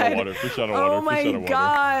my god. Fish out of water, fish out of water, oh my fish out of water.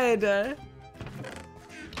 god. That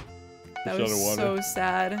Fish out was of water. so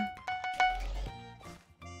sad.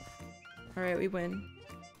 Alright, we win.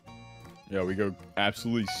 Yeah, we go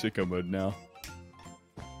absolutely sicko mode now.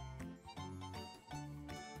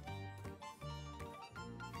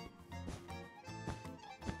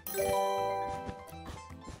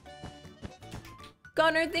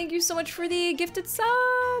 Gunnar, thank you so much for the gifted sub.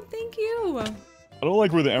 Thank you. I don't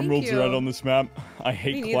like where the emeralds are at on this map. I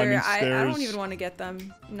hate Me climbing neither. stairs. I don't even want to get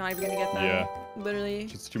them. I'm not even gonna get them. Yeah. Literally.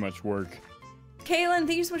 It's too much work. Kaylin,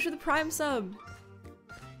 thank you so much for the Prime sub.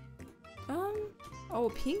 Oh,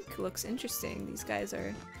 pink looks interesting. These guys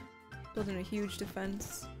are building a huge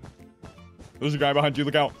defense. There's a guy behind you.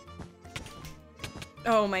 Look out.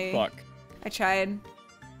 Oh my. Fuck. I tried.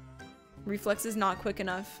 Reflex is not quick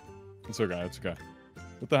enough. It's okay. It's okay.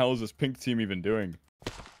 What the hell is this pink team even doing?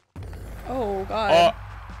 Oh god.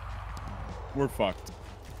 We're fucked.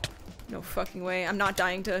 No fucking way. I'm not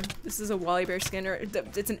dying to. This is a Wally Bear skin, or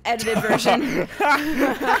it's an edited version.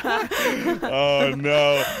 Oh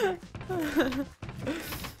no.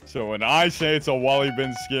 So when I say it's a Wally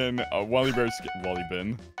Bear skin,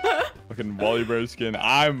 fucking Wally Bear skin,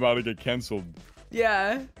 I'm about to get canceled.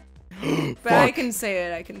 Yeah. But I can say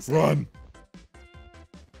it. I can say Run.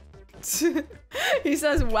 it. He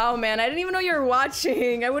says, wow, man, I didn't even know you were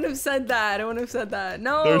watching. I wouldn't have said that. I wouldn't have said that.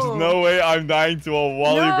 No. There's no way I'm dying to a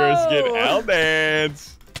Wally Bear skin L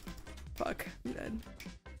dance. Fuck. I'm dead.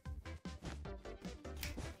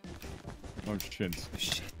 Oh shit.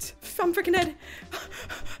 Shit. I'm freaking dead.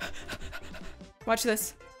 Watch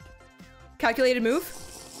this. Calculated move.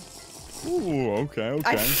 Ooh, okay.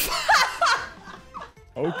 Okay.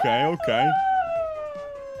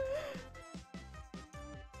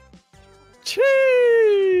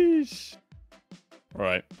 Cheese. All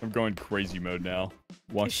right, I'm going crazy mode now.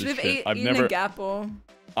 Watch this shit. I've never. A gapple.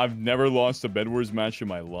 I've never lost a Bed Wars match in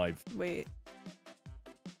my life. Wait.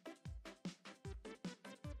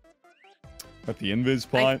 At the invis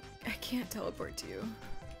plot. I can't teleport to you.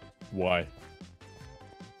 Why?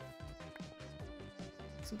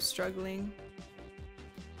 I'm struggling.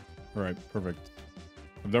 All right, perfect.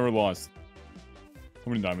 I've never lost.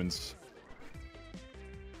 How many diamonds?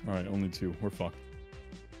 All right, only 2. We're fucked.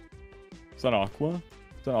 Is that Aqua?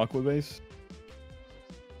 Is that Aqua base?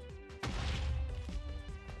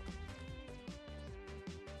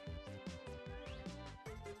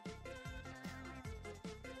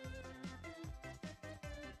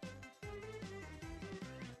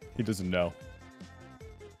 He doesn't know.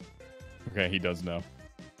 Okay, he does know.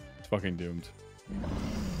 It's fucking doomed.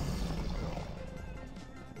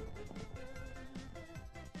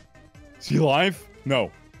 Is he alive?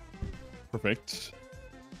 No. Perfect.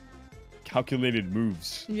 Calculated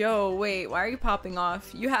moves. Yo, wait, why are you popping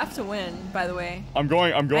off? You have to win, by the way. I'm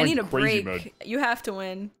going I need a crazy break. Mode. You have to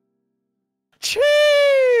win.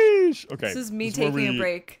 Cheese! Okay. This is me taking a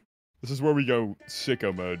break. This is where we go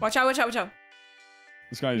sicko mode. Watch out, watch out, watch out.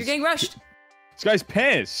 This guy's... You're getting rushed. This guy's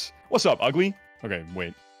pissed. What's up, ugly? Okay,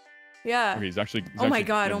 wait. Yeah. Okay, he's actually... oh my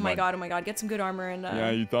god, oh my god, oh my god. Get some good armor and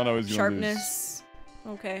yeah, you thought I was gonna sharpness.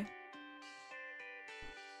 Okay.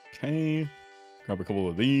 Okay. Grab a couple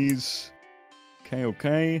of these.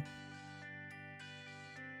 Okay.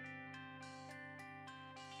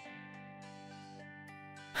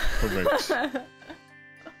 Perfect.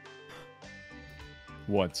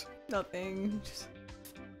 What? Nothing. Just,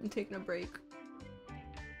 I'm taking a break.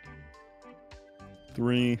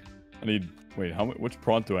 3. I need... Wait, how much? Which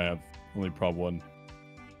prod do I have? Only prod 1.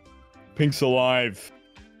 Pink's alive.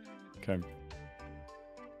 Okay.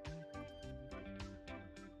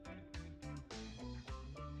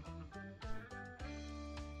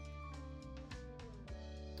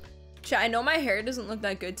 I know my hair doesn't look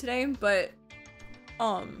that good today, but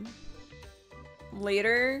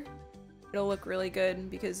later it'll look really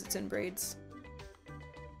good because it's in braids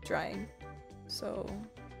drying. So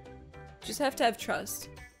just have to have trust.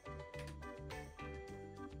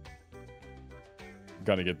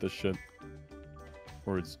 Gotta get this shit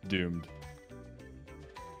or it's doomed.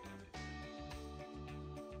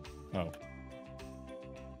 Oh.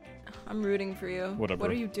 I'm rooting for you. Whatever.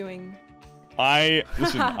 What are you doing?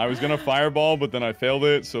 Listen, I was gonna fireball, but then I failed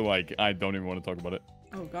it, so like I don't even want to talk about it.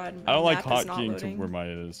 Oh god. I don't like hotkeying to where my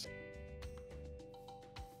is.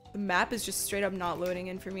 The map is just straight up not loading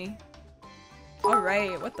in for me.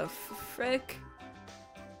 Alright, what the frick?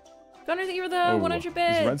 Gunner, thank you for the 100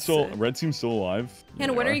 bits. Is Red team still alive?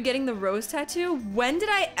 Hannah, when are you getting the rose tattoo? When did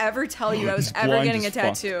I ever tell you I was ever getting a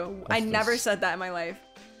tattoo? I never said that in my life.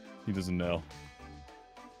 He doesn't know.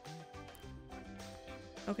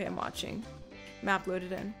 Okay, I'm watching. Map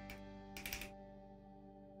loaded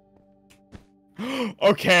in.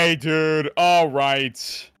 Okay, dude. All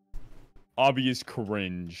right. Obby is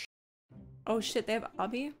cringe. Oh shit, they have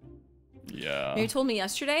Obby? Yeah. You told me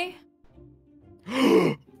yesterday?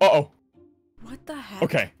 Uh-oh. What the heck?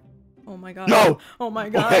 Okay. Oh my god. No! Oh my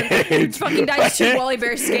god. You fucking died to 2 Wally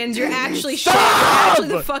Bear skins. You're actually shit. You're actually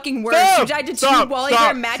the fucking worst. You died to 2 Wally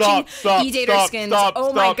Bear matching E-Dater skins.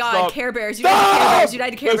 Oh my god. Care Bears. You died to Care Bears. You died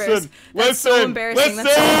to Care Bears. That's so embarrassing. That's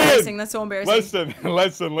so embarrassing. That's so embarrassing. Listen.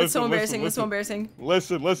 That's so embarrassing. That's so embarrassing.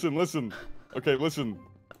 Listen. Okay, listen.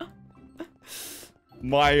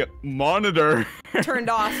 My monitor Turned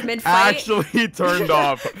off mid-fight. actually turned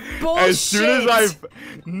off. Bullshit. As soon as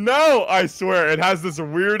No, I swear. It has this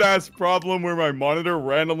weird-ass problem where my monitor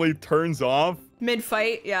randomly turns off.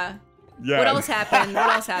 Mid-fight, yeah. Yeah. What else happened? What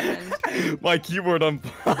else happened? My keyboard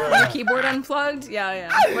unplugged. Your keyboard unplugged? Yeah,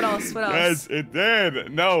 yeah. What else? What else? Yes, it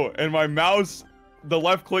did. No, and my mouse, the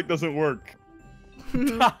left click doesn't work.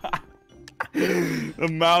 The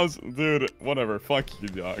mouse, dude, whatever. Fuck you,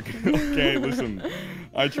 dog. Okay, listen.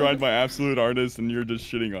 I tried my absolute hardest and you're just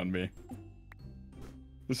shitting on me.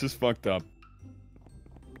 This is fucked up.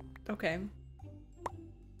 Okay.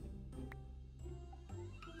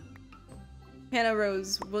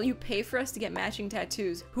 Hannahxrose, will you pay for us to get matching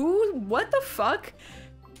tattoos? Who? What the fuck?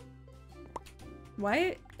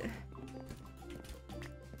 Why?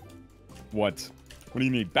 What? What do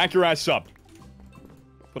you need? Back your ass up.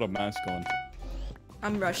 Put a mask on.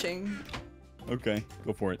 I'm rushing. Okay,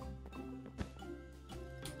 go for it.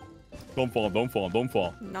 Don't fall, don't fall, don't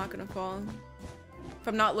fall. I'm not gonna fall. If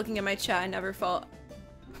I'm not looking at my chat, I never fall.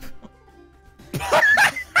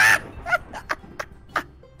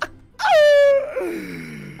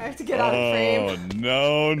 I have to get out of frame. Oh,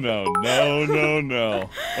 no, no, no, no, no.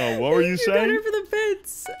 Oh, what were you saying? Better for the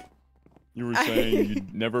bits. You were saying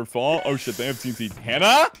you'd never fall? Oh shit, they have TNT.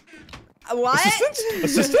 Hannah? What?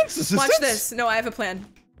 Assistance? Watch this. No, I have a plan.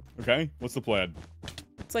 Okay, what's the plan?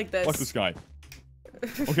 It's like this. Fuck this guy.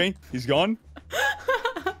 Okay, he's gone.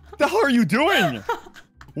 What the hell are you doing?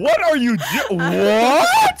 What are you doing?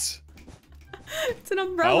 What? It's an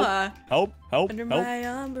umbrella. Help, help, Under help. my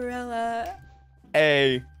umbrella.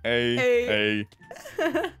 A. I'll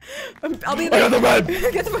be I got the bed!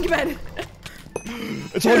 Get the fucking bed.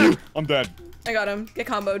 It's all you! I'm dead. I got him. Get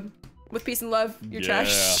comboed. With peace and love. You're Yeah.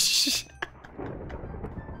 trash.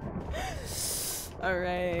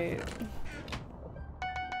 Alright.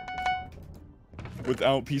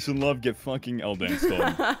 Without peace and love, get fucking L-danced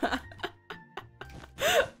on.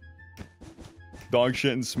 Dog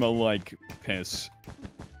shit and smell like piss.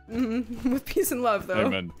 With peace and love, though.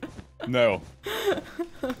 Amen. No.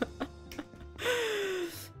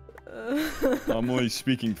 I'm only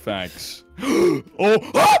speaking facts. Oh!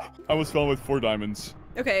 Ah! I was fell with 4 diamonds.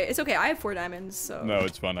 Okay, it's okay. I have 4 diamonds, so. No,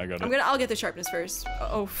 it's fine. I got it. I'll get the sharpness first.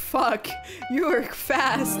 Oh, fuck. You are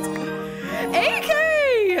fast.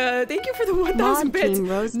 AK! Thank you for the 1,000 bits. Team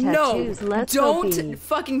Rose No, tattoos, let's don't go be.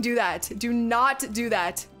 fucking do that. Do not do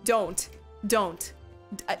that. Don't.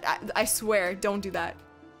 I swear, don't do that.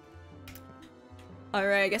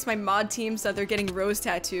 Alright, I guess my mod team said they're getting rose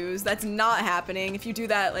tattoos. That's not happening. If you do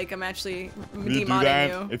that, like, I'm actually demodding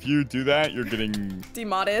you. If you do that, you're getting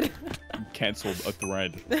Demodded. canceled a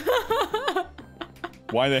thread.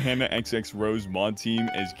 Why the Hannahxxrose mod team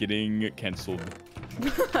is getting canceled.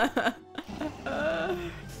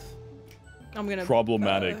 I'm gonna...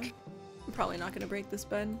 Problematic. I'm probably not gonna break this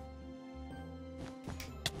bed.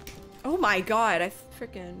 Oh my god, I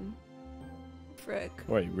frickin'... Frick.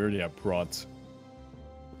 Wait, we already have prots.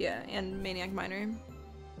 Yeah, and Maniac Miner.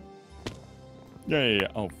 Yeah.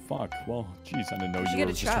 Oh, fuck. Well, jeez, I didn't know should you get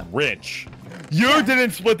were a just trap. rich. You didn't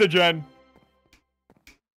split the gen!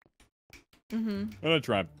 Mm-hmm. I got a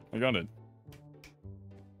trap. I got it.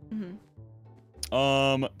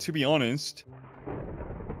 Mm-hmm. To be honest,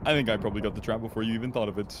 I think I probably got the trap before you even thought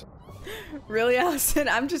of it. Really, Allison?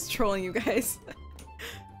 I'm just trolling you guys.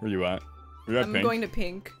 Where you at? Are you at I'm pink? going to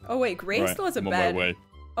pink. Oh wait, Gray Right, still has a I'm on bed. my way.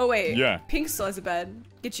 Oh wait, Yeah. Pink still has a bed.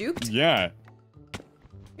 Get juked? Yeah.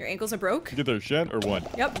 Your ankles are broke? Get their shit or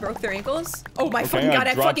what? Yep, broke their ankles. Oh my Okay, fucking god,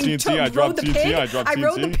 I dropped fucking TNT, I rode dropped the TNT, pig. I dropped I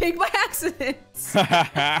rode the TNT. pig by accident.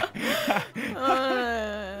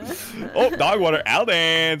 Oh, dog water. Al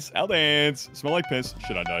dance. Smell like piss.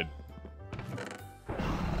 Shit, I died.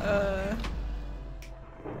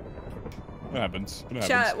 What happens? What happens?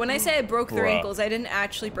 Chat, when I say I broke their Bruh. ankles, I didn't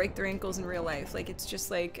actually break their ankles in real life. Like, it's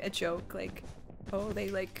just like a joke. Like, oh, they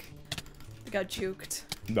got juked.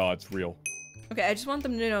 No, it's real. Okay, I just want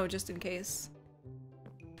them to know just in case.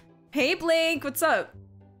 Hey Blink, what's up?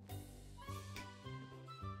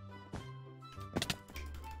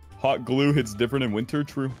 Hot glue hits different in winter.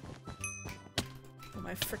 True. Oh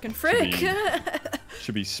my frickin' frick!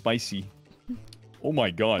 Should be spicy. Oh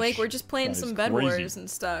my gosh. Blake, we're just playing That some is Bed crazy. Wars and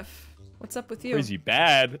stuff. What's up with you? Crazy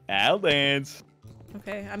bad. Al dance.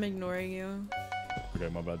 Okay, I'm ignoring you. Okay,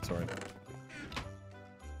 my bad. Sorry.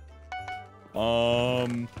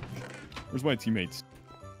 Where's my teammates?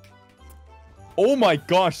 Oh my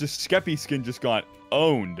gosh, this Skeppy skin just got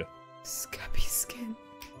owned. Skeppy skin.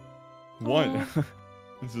 What? Aw.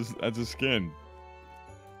 That's a skin.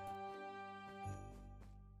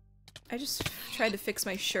 I just tried to fix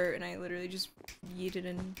my shirt and I literally just yeeted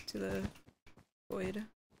into the void.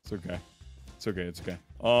 It's okay. It's okay. It's okay.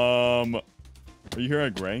 Are you here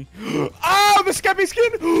at gray? Ah, the scappy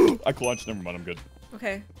skin! I clutched. Never mind. I'm good.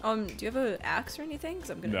 Okay. Do you have an axe or anything? Because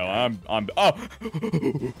I'm gonna. No, die. I'm. Oh.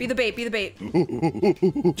 Be the bait. Be the bait.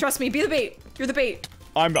 Trust me. Be the bait. You're the bait.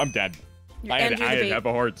 I'm dead. You're, I had the to bait. have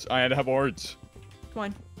a heart. I had to have a heart. Come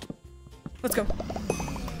on. Let's go.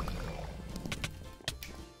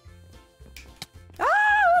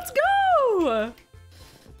 Let's go!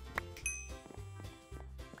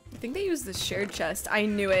 I think they use the shared chest. I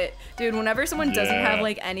knew it. Dude, whenever someone doesn't have,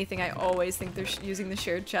 like, anything, I always think they're using the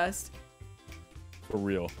shared chest. For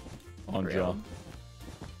real. On real. jaw.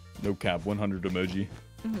 No cap. 100 emoji.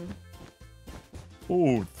 Mm-hmm.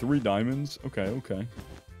 Oh, 3 diamonds. Okay, okay.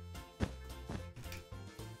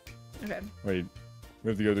 Okay. Wait. We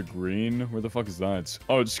have to go to green? Where the fuck is that?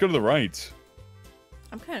 Oh, just go to the right.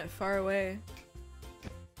 I'm kind of far away.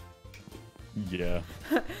 Yeah.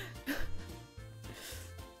 I'm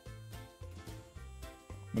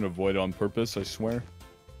gonna avoid on purpose, I swear.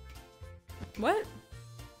 What?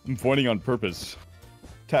 I'm avoiding on purpose.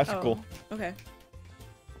 Tactical. Oh, okay.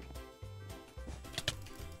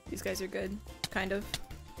 These guys are good. Kind of.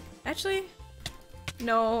 Actually,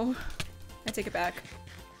 no. I take it back.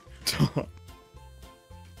 Fuck,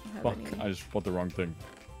 I just bought the wrong thing.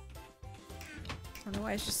 I don't know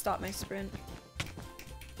why I just stopped my sprint.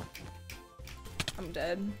 I'm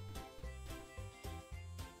dead.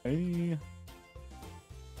 Hey.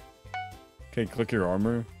 Okay, click your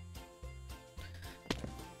armor.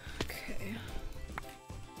 Okay.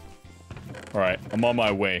 Alright, I'm on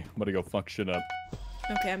my way. I'm gonna go fuck shit up.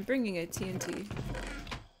 Okay, I'm bringing a TNT.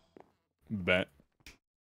 Bet.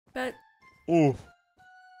 Bet. Ooh.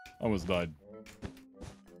 Almost died.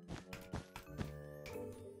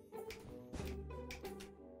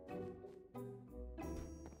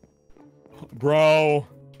 Bro.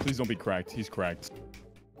 Please don't be cracked. He's cracked.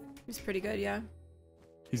 He's pretty good, yeah.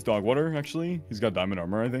 He's dog water, actually. He's got diamond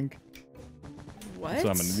armor, I think. What? So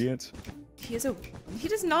I'm an idiot. He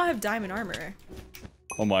does not have diamond armor.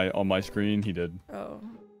 On my screen, he did. Oh.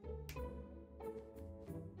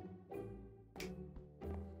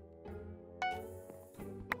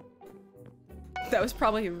 That was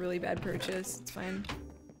probably a really bad purchase. It's fine.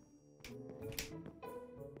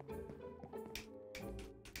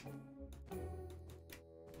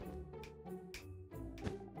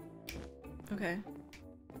 Okay.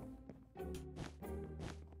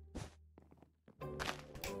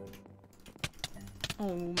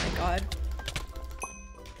 Oh my god.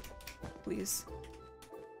 Please.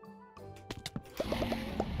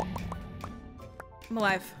 I'm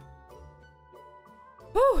alive.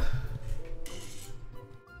 Woo!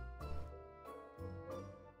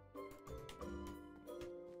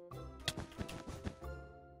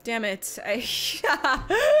 Damn it. Where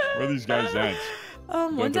are these guys at?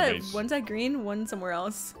 One's at green, one's somewhere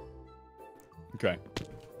else. Okay.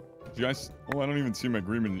 You guys... Oh, I don't even see my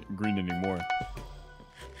green anymore.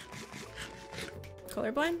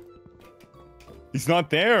 Colorblind? He's not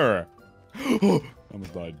there! I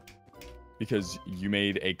almost died. Because you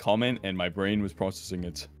made a comment and my brain was processing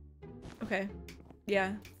it. Okay.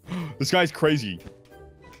 Yeah. This guy's crazy.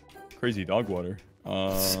 Crazy dog water.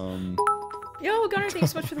 Yo, Gunnar,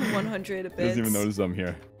 thanks so much for the 100 bits. Doesn't even notice I'm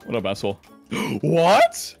here. What up, asshole?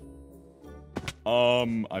 What?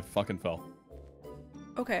 I fucking fell.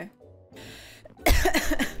 Okay.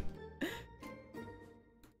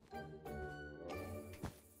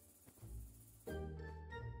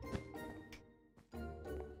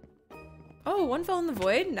 Oh, one fell in the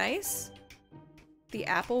void. Nice. The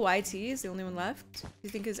Apple YT is the only one left. You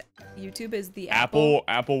think his YouTube is the Apple?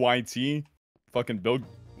 Apple YT? Fucking Bill...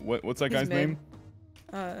 What's that guy's name?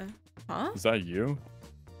 Huh? Is that you?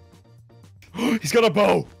 He's got a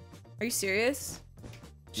bow! Are you serious?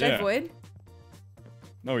 Should Yeah. I void?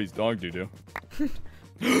 No, he's dog doo-doo.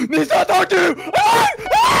 He's not dog doo-doo!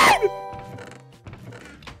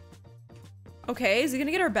 Okay, is he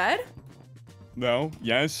gonna get our bed? No.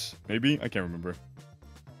 Yes. Maybe. I can't remember.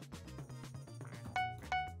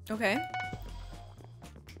 Okay.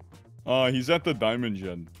 He's at the diamond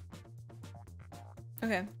gen.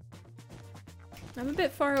 Okay. I'm a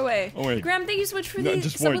bit far away. Oh, wait. Graham, thank you so much for No, the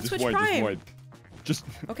just sub void, with just Switch void, Prime. just void. Just...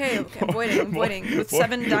 Okay, I'm voiding with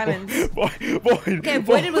 7 diamonds. Void. Okay, I'm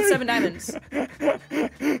voided with 7 diamonds.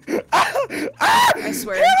 I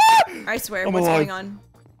swear. I swear. I'm What's alive. going on?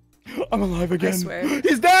 I'm alive again. I swear.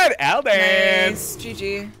 He's dead! Alden! Nice.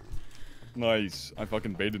 GG. Nice. I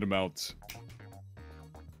fucking baited him out.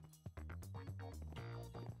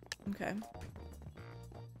 Okay.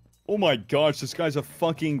 Oh my gosh, this guy's a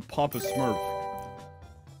fucking Papa Smurf.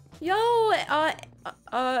 Yo,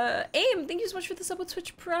 Aim, thank you so much for the sub with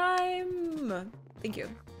Twitch Prime. Thank you.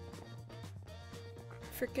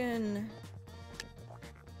 Frickin'.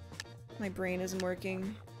 My brain isn't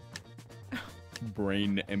working.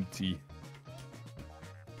 Brain empty.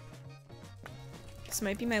 This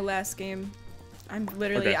might be my last game. I'm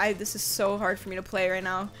literally, Okay. this is so hard for me to play right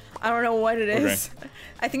now. I don't know what it is. Okay.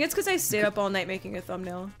 I think it's because I stayed up all night making a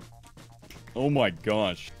thumbnail. Oh my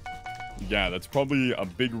gosh. Yeah, that's probably a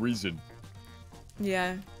big reason.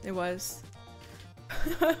 Yeah, it was.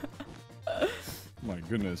 My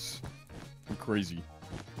goodness. I'm crazy.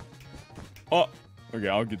 Oh, okay,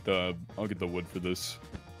 I'll get the wood for this.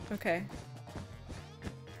 Okay.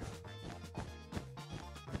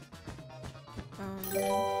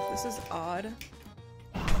 This is odd.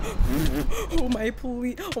 Oh my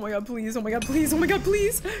please. Oh my god, please. Oh my god, please. Oh my god,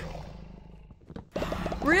 please.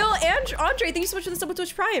 Real Andre, thank you so much for the sub with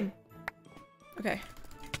Twitch Prime. Okay.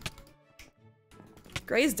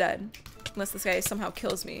 Gray's dead. Unless this guy somehow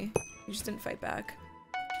kills me. He just didn't fight back.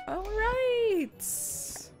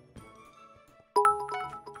 Alright.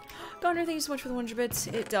 Goner, thank you so much for the 100 bits.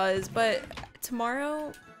 It does, but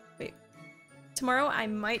tomorrow... Wait. Tomorrow I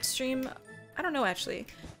might stream... I don't know, actually.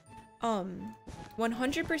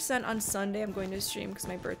 100% on Sunday I'm going to stream because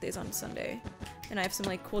my birthday's on Sunday. And I have some,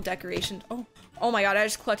 like, cool decorations. Oh my god, I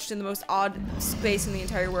just clutched in the most odd space in the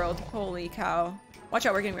entire world. Holy cow. Watch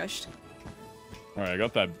out, we're getting rushed. Alright, I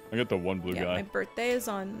got that. I got the one blue guy. My birthday is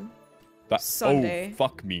on Sunday. Oh,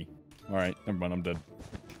 fuck me. Alright, never mind, I'm dead.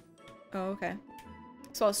 Oh, okay.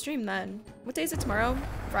 So I'll stream then. What day is it tomorrow?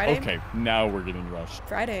 Friday? Okay, now we're getting rushed.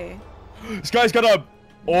 Friday. This guy's got a...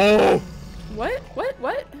 Oh! What?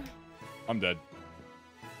 I'm dead.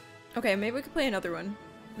 Okay, maybe we could play another one.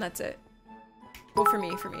 And that's it. Well, for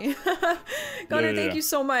me. Gunner, thank you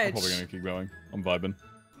so much. I'm probably gonna keep going. I'm vibing.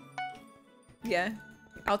 Yeah.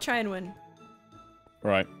 I'll try and win.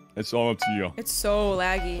 Alright, it's all up to you. It's so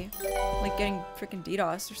laggy. Like getting freaking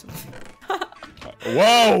DDoS or something.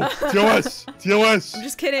 Whoa! TOS! TOS! I'm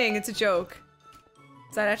just kidding, it's a joke.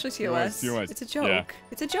 Is that actually TOS? TOS. It's a joke. Yeah.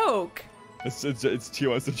 It's a joke. It's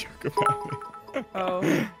TOS a joke about it.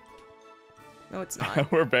 Oh. No, it's not.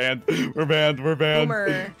 We're banned. We're banned.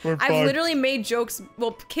 Boomer. We're I've fucked. literally made jokes.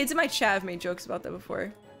 Well, kids in my chat have made jokes about that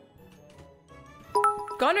before.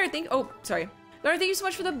 Gunner, sorry. Gunner, thank you so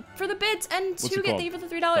much for the bits and What's it thank called? you for the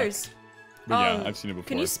 $3. But yeah, I've seen it before.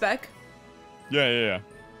 Can you spec? Yeah.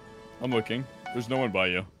 I'm looking. There's no one by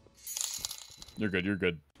you. You're good.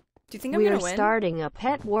 Do you think I'm gonna win? We're starting a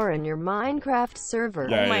pet war in your Minecraft server.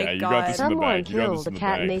 Yeah, oh my you god. got this in the Someone bag. You got killed this a in the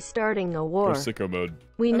cat bag. and they starting a Go war. sicko mode.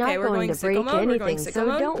 We're Okay, not we're going going to break sicko mode, we're going anything, sicko so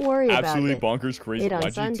mode. don't worry Absolutely about bonkers crazy. it. On Why'd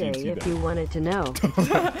you Sunday, team if that? you wanted to know.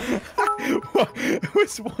 It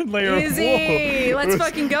was one layer Easy! of wool. Let's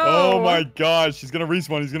fucking go! Oh my gosh, he's gonna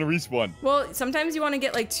respawn. Well, sometimes you want to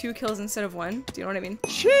get like 2 kills instead of 1. Do you know what I mean?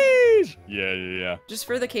 Sheesh! Yeah. Just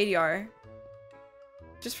for the KDR.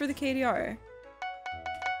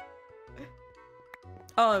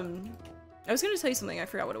 I was gonna tell you something, I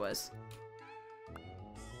forgot what it was.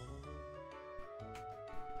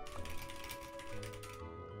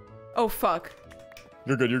 Oh fuck.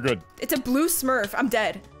 You're good. It's a blue Smurf. I'm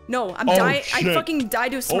dead. No, I'm Oh, dying. I shit. fucking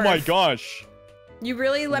died to a Smurf. Oh my gosh. You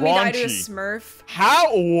really let me die to a Raunchy. Smurf?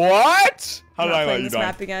 How? What? How did I'm not I let playing you this die?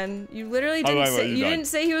 map again. You literally How did didn't I let say you you die? didn't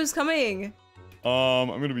say he was coming. I'm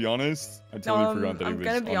gonna be honest. I totally forgot that he I'm was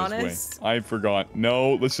gonna be on his honest. way. I forgot.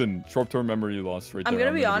 No, listen. Short-term memory loss right there. I'm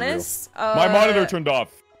gonna be real. honest. My monitor turned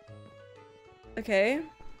off. Okay.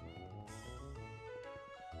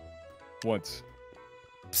 What?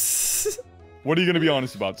 What are you gonna be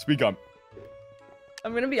honest about? Speak up.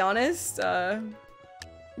 I'm gonna be honest.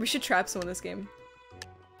 We should trap someone this game.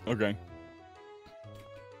 Okay.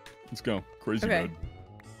 Let's go. Crazy Okay. mode.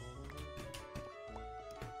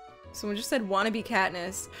 Someone just said wannabe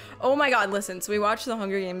Katniss. Oh my god, listen. So we watched the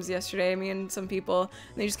Hunger Games yesterday, me and some people,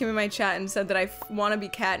 and they just came in my chat and said that I want to be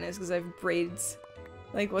Katniss because I have braids.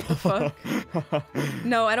 Like, what the fuck?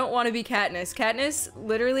 No, I don't want to be Katniss. Katniss,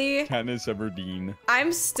 literally... Katniss Everdeen.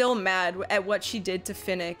 I'm still mad at what she did to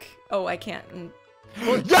Finnick. Oh, I can't.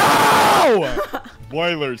 No!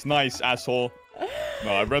 Spoilers. Nice, asshole.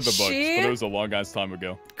 No, I read the books, but it was a long ass time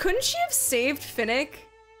ago. Couldn't she have saved Finnick?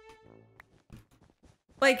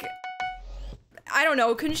 Like, I don't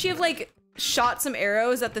know. Couldn't she have, like, shot some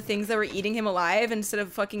arrows at the things that were eating him alive instead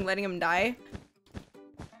of fucking letting him die?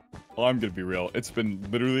 Well, I'm gonna be real. It's been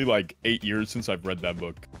literally like 8 years since I've read that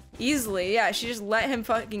book. Easily, yeah. She just let him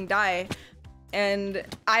fucking die. And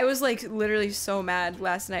I was like literally so mad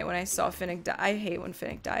last night when I saw Finnick die. I hate when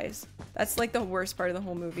Finnick dies. That's like the worst part of the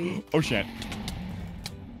whole movie. Oh shit.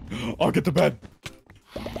 I'll get the bed.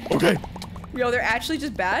 Okay. Yo, they're actually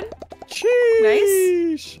just bad? Sheesh.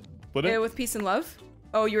 Nice. But Yeah, with peace and love?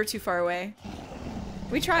 Oh, you were too far away.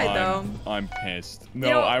 We tried though. I'm pissed. No,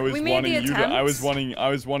 You know, I was we made wanting the you to I was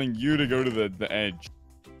attempt. wanting you to go to the edge.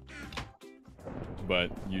 But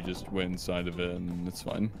you just went inside of it and it's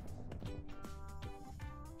fine.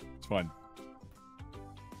 It's fine.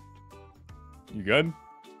 You good?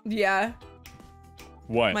 Yeah.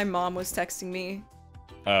 What? My mom was texting me.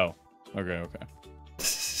 Oh. Okay, okay.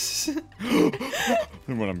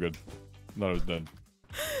 When I'm good. Thought I was dead.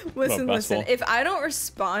 Listen. If I don't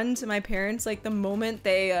respond to my parents, like the moment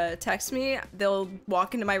they text me, they'll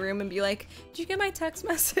walk into my room and be like, "Did you get my text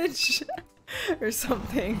message?" or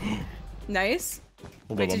something. Nice.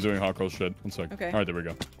 Hold Wait, up, I'm doing hot girl shit. One sec. Okay. Alright, there we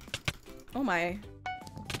go. Oh my.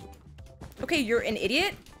 Okay, you're an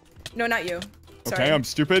idiot? No, not you. Sorry. Okay, I'm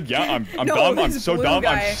stupid. Yeah, I'm No, dumb. I'm this so blue dumb.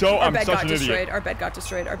 guy. I'm such Our an bed got idiot. destroyed. Our bed got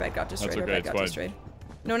destroyed. Our bed got destroyed. Our okay, bed got it's fine. destroyed.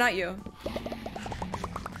 No, not you.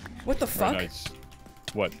 What the fuck? Very nice.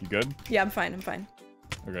 What, you good? Yeah, I'm fine. I'm fine.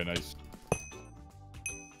 Okay, nice.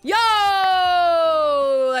 Yo!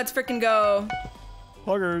 Let's freaking go.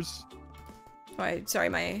 Huggers. Oh, sorry,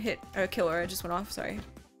 my kill aura just went off. Sorry.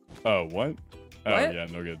 Oh, what? Oh, What? yeah,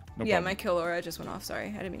 no good. No Yeah, problem. my kill aura just went off. Sorry,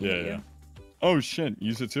 I didn't mean to Yeah, hit yeah. you. Oh, shit. You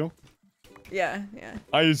use it too? Yeah, yeah.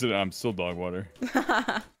 I use it and I'm still dog water.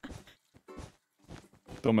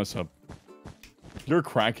 Don't mess up. You're a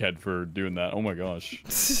crackhead for doing that. Oh my gosh.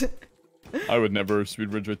 I would never speed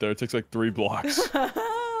bridge right there. It takes like 3 blocks.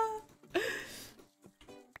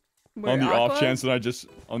 Where, on the Aqua? off chance that I just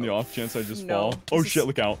No, fall. Oh this shit, is-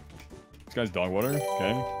 look out. This guy's dog water.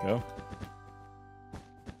 Okay, go.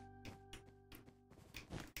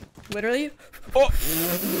 Literally. Oh!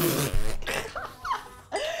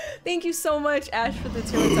 Thank you so much, Ash, for the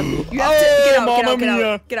 2 months up. You have to get out, Mamma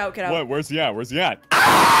mia. get out. What? Where's he at? Where's he at?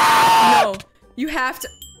 No, you have to.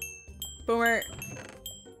 Boomer.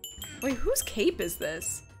 Wait, whose cape is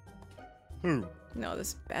this? Who? No,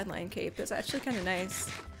 this Badlion cape is actually kind of nice.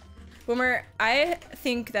 Boomer, I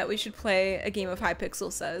think that we should play a game of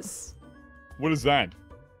Hypixel Says. What is that?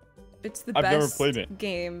 It's the I've best never played it.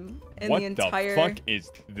 game in What the entire the fuck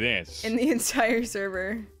is this? in the entire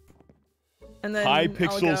server. And then I'll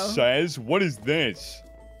Hypixel go. Says? What is this?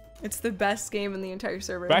 It's the best game in the entire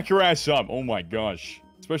server. Back your ass up. Oh my gosh.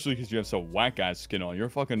 Especially because you have some whack ass skin on. You're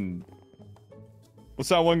fucking. What's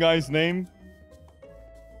that one guy's name?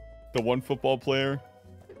 The one football player?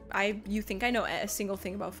 You think I know a single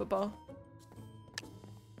thing about football?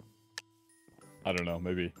 I don't know,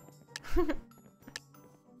 maybe.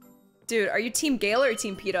 Dude, are you Team Gale or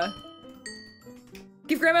Team PETA?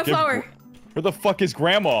 Give Grandma a flower. Where the fuck is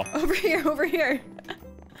Grandma? Over here, over here.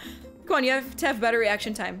 Come on, you have to have better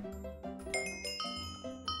reaction time.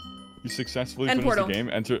 You successfully End finished portal. the game.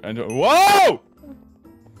 Enter. Whoa!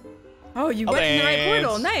 Oh, you went in the right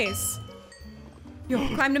portal. Nice. Yo,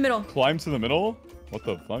 climb the middle. Climb to the middle? What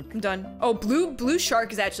the fuck? I'm done. Oh, blue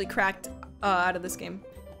shark is actually cracked out of this game.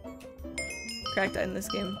 Cracked out in this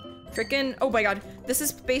game. Frickin', oh my god. This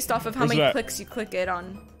is based off of how Where's many that? clicks you click it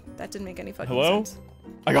on. That didn't make any fucking Hello? sense.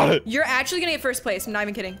 I got it. You're actually gonna get first place. I'm not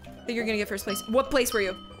even kidding. I think you're gonna get first place. What place were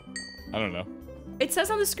you? I don't know. It says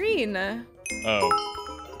on the screen.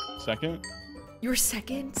 Oh. Second? You were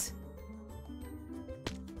second?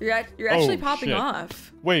 You're actually popping shit.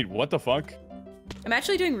 off. Wait, what the fuck? I'm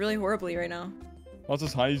actually doing really horribly right now. That's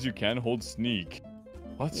as high as you can. Hold sneak.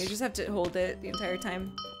 What? You just have to hold it the entire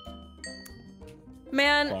time.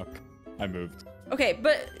 Man. Fuck. I moved. Okay,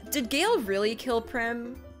 but did Gale really kill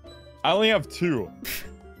Prim? I only have 2.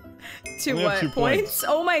 To only have what? 2 Points?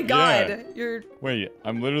 Oh my god. Yeah. You're Wait,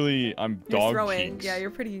 I'm dog throwing. cheeks. Yeah, you're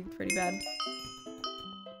pretty bad.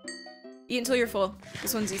 Eat until you're full.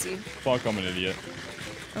 This one's easy. Fuck, I'm an idiot.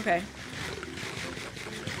 Okay.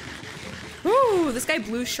 Ooh, this guy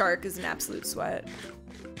Blue Shark is an absolute sweat.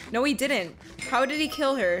 No, he didn't. How did he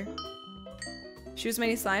kill her? She was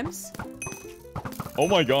many slimes? Oh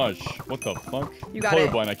my gosh. What the fuck? You got it.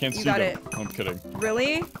 Colorblind, I can't You see got them. it. I'm kidding.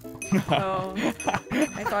 Really? Oh.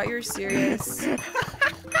 I thought you were serious.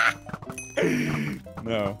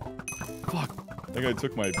 No. Fuck. That guy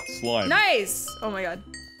took my slime. Nice! Oh my god.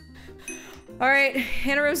 Alright,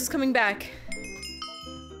 Hannahxrose is coming back.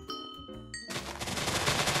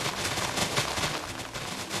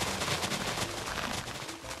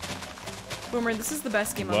 Boomer, this is the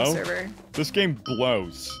best game on the Hello? server. This game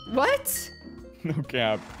blows. What? No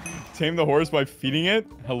cap. Tame the horse by feeding it?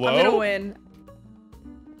 Hello? I'm gonna win.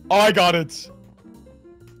 Oh, I got it.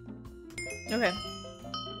 Okay.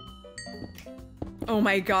 Oh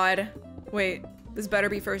my god. Wait. This better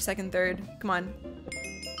be first, second, third. Come on.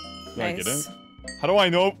 Did I get it? How do I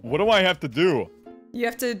know? What do I have to do? You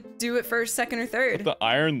have to do it first, second, or third. Put the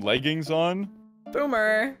iron leggings on?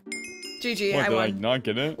 Boomer. GG, What, I did won. I not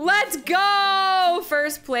get it? Let's go!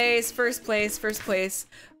 First place, first place, first place.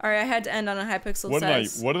 Alright, I had to end on a Hypixel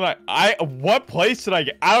says. What place did I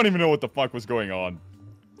get? I don't even know what the fuck was going on.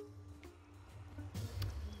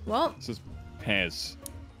 Well. This is piss.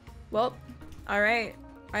 Well, alright.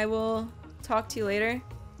 I will talk to you later.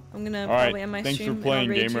 I'm gonna All right, probably end my thanks stream for playing,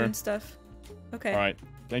 and I'll rage you gamer. and stuff. Okay. Alright,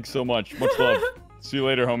 thanks so much. Much love. See you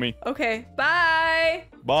later, homie. Okay, bye!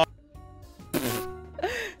 Bye.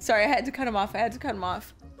 Sorry, I had to cut him off.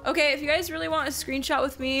 Okay, if you guys really want a screenshot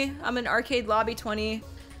with me, I'm in Arcade Lobby 20.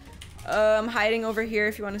 I'm hiding over here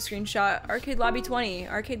if you want a screenshot. Arcade Lobby 20.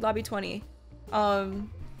 Arcade Lobby 20.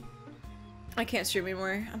 I can't stream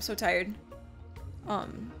anymore. I'm so tired.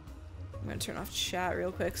 I'm gonna turn off chat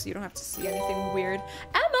real quick so you don't have to see anything weird.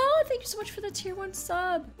 Emma, thank you so much for the tier 1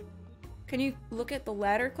 sub. Can you look at the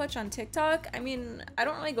ladder clutch on TikTok? I mean, I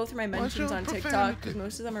don't really go through my mentions on TikTok because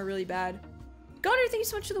most of them are really bad. Gunner, thank you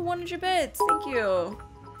so much for the 100 bits. Thank you.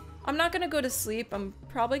 I'm not gonna go to sleep. I'm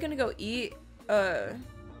probably gonna go eat. I'm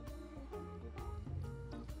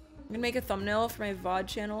gonna make a thumbnail for my VOD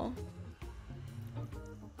channel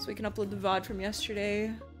so we can upload the VOD from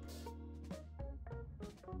yesterday.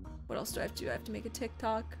 What else do I have to do? I have to make a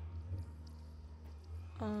TikTok.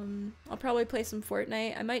 I'll probably play some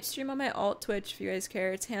Fortnite. I might stream on my alt Twitch if you guys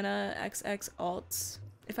care. It's Hannahxxrose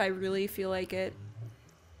if I really feel like it.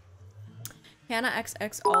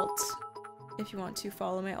 Hannahxxrose if you want to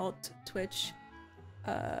follow my alt Twitch.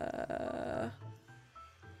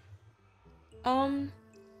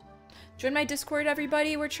 Join my Discord,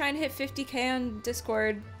 everybody. We're trying to hit 50k on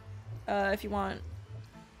Discord. If you want.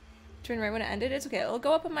 Join right when it ended. It's okay. It'll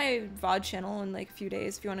go up on my VOD channel in like a few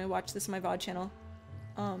days if you want to watch this on my VOD channel.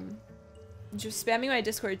 Just spamming my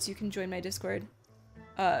Discord so you can join my Discord.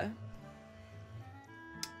 Currently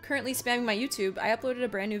spamming my YouTube. I uploaded a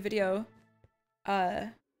brand new video.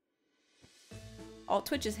 Alt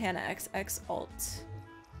Twitch is Hannahxxalt.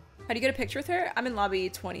 How do you get a picture with her? I'm in lobby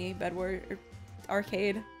 20, Bedwars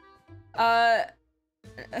Arcade. I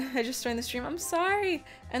just joined the stream. I'm sorry.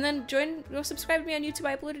 And then go subscribe to me on YouTube.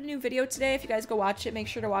 I uploaded a new video today. If you guys go watch it, make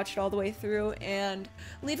sure to watch it all the way through and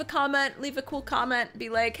leave a comment, leave a cool comment. Be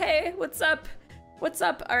like, hey, what's up? What's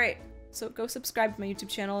up? All right. So go subscribe to my YouTube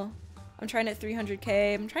channel. I'm trying to hit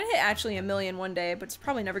 300k. I'm trying to hit actually 1 million one day, but it's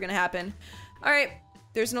probably never gonna happen. All right.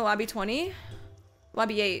 There's no lobby 20.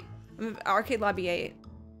 Lobby 8. Arcade lobby 8.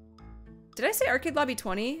 Did I say arcade lobby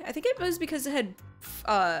 20? I think it was because it had,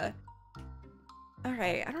 alright,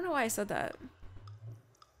 I don't know why I said that.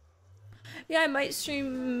 Yeah, I might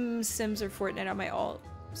stream Sims or Fortnite on my alt.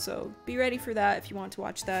 So be ready for that if you want to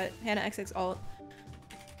watch that. Hannahxxalt.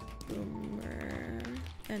 BoomerNA.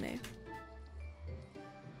 Then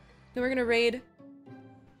we're gonna raid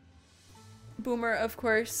Boomer, of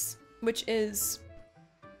course, which is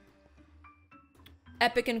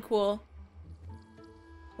epic and cool.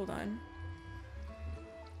 Hold on.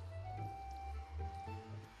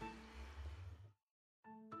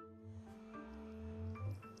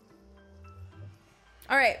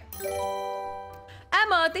 All right.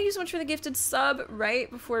 Emma, thank you so much for the gifted sub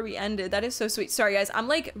right before we ended. That is so sweet. Sorry, guys. I'm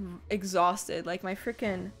like exhausted. Like my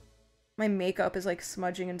makeup is like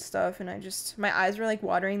smudging and stuff. And my eyes were like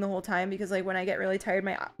watering the whole time because like when I get really tired,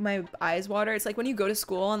 my eyes water. It's like when you go to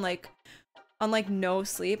school on like no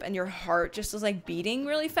sleep and your heart just is like beating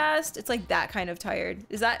really fast. It's like that kind of tired.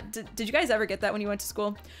 Did you guys ever get that when you went to school?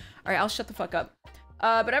 All right, I'll shut the fuck up.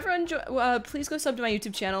 But everyone, please go sub to my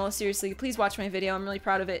YouTube channel. Seriously, please watch my video. I'm really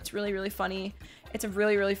proud of it. It's really, really funny. It's a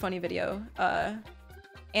really, really funny video.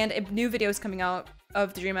 And a new video is coming out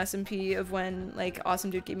of the Dream SMP of when, like, Awesome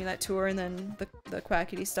Dude gave me that tour and then the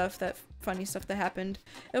Quackity stuff, that funny stuff that happened.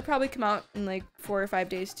 It'll probably come out in, like, 4 or 5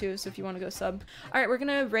 days, too, so if you want to go sub. Alright, we're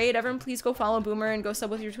gonna raid. Everyone, please go follow Boomer and go sub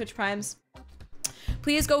with your Twitch Primes.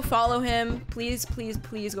 Please go follow him. Please, please,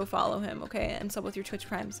 please go follow him, okay? And sub with your Twitch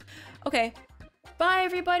Primes. Okay. Bye,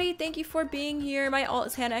 everybody. Thank you for being here. My alt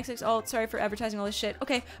is Hannahxxrose alt. Sorry for advertising all this shit.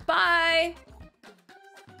 Okay, bye!